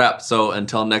that's a wrap. So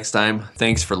until next time,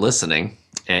 thanks for listening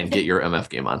and get your MF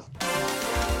game on.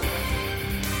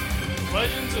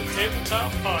 Legends of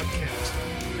Tabletop Podcast.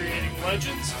 Creating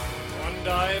legends one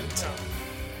die at a time.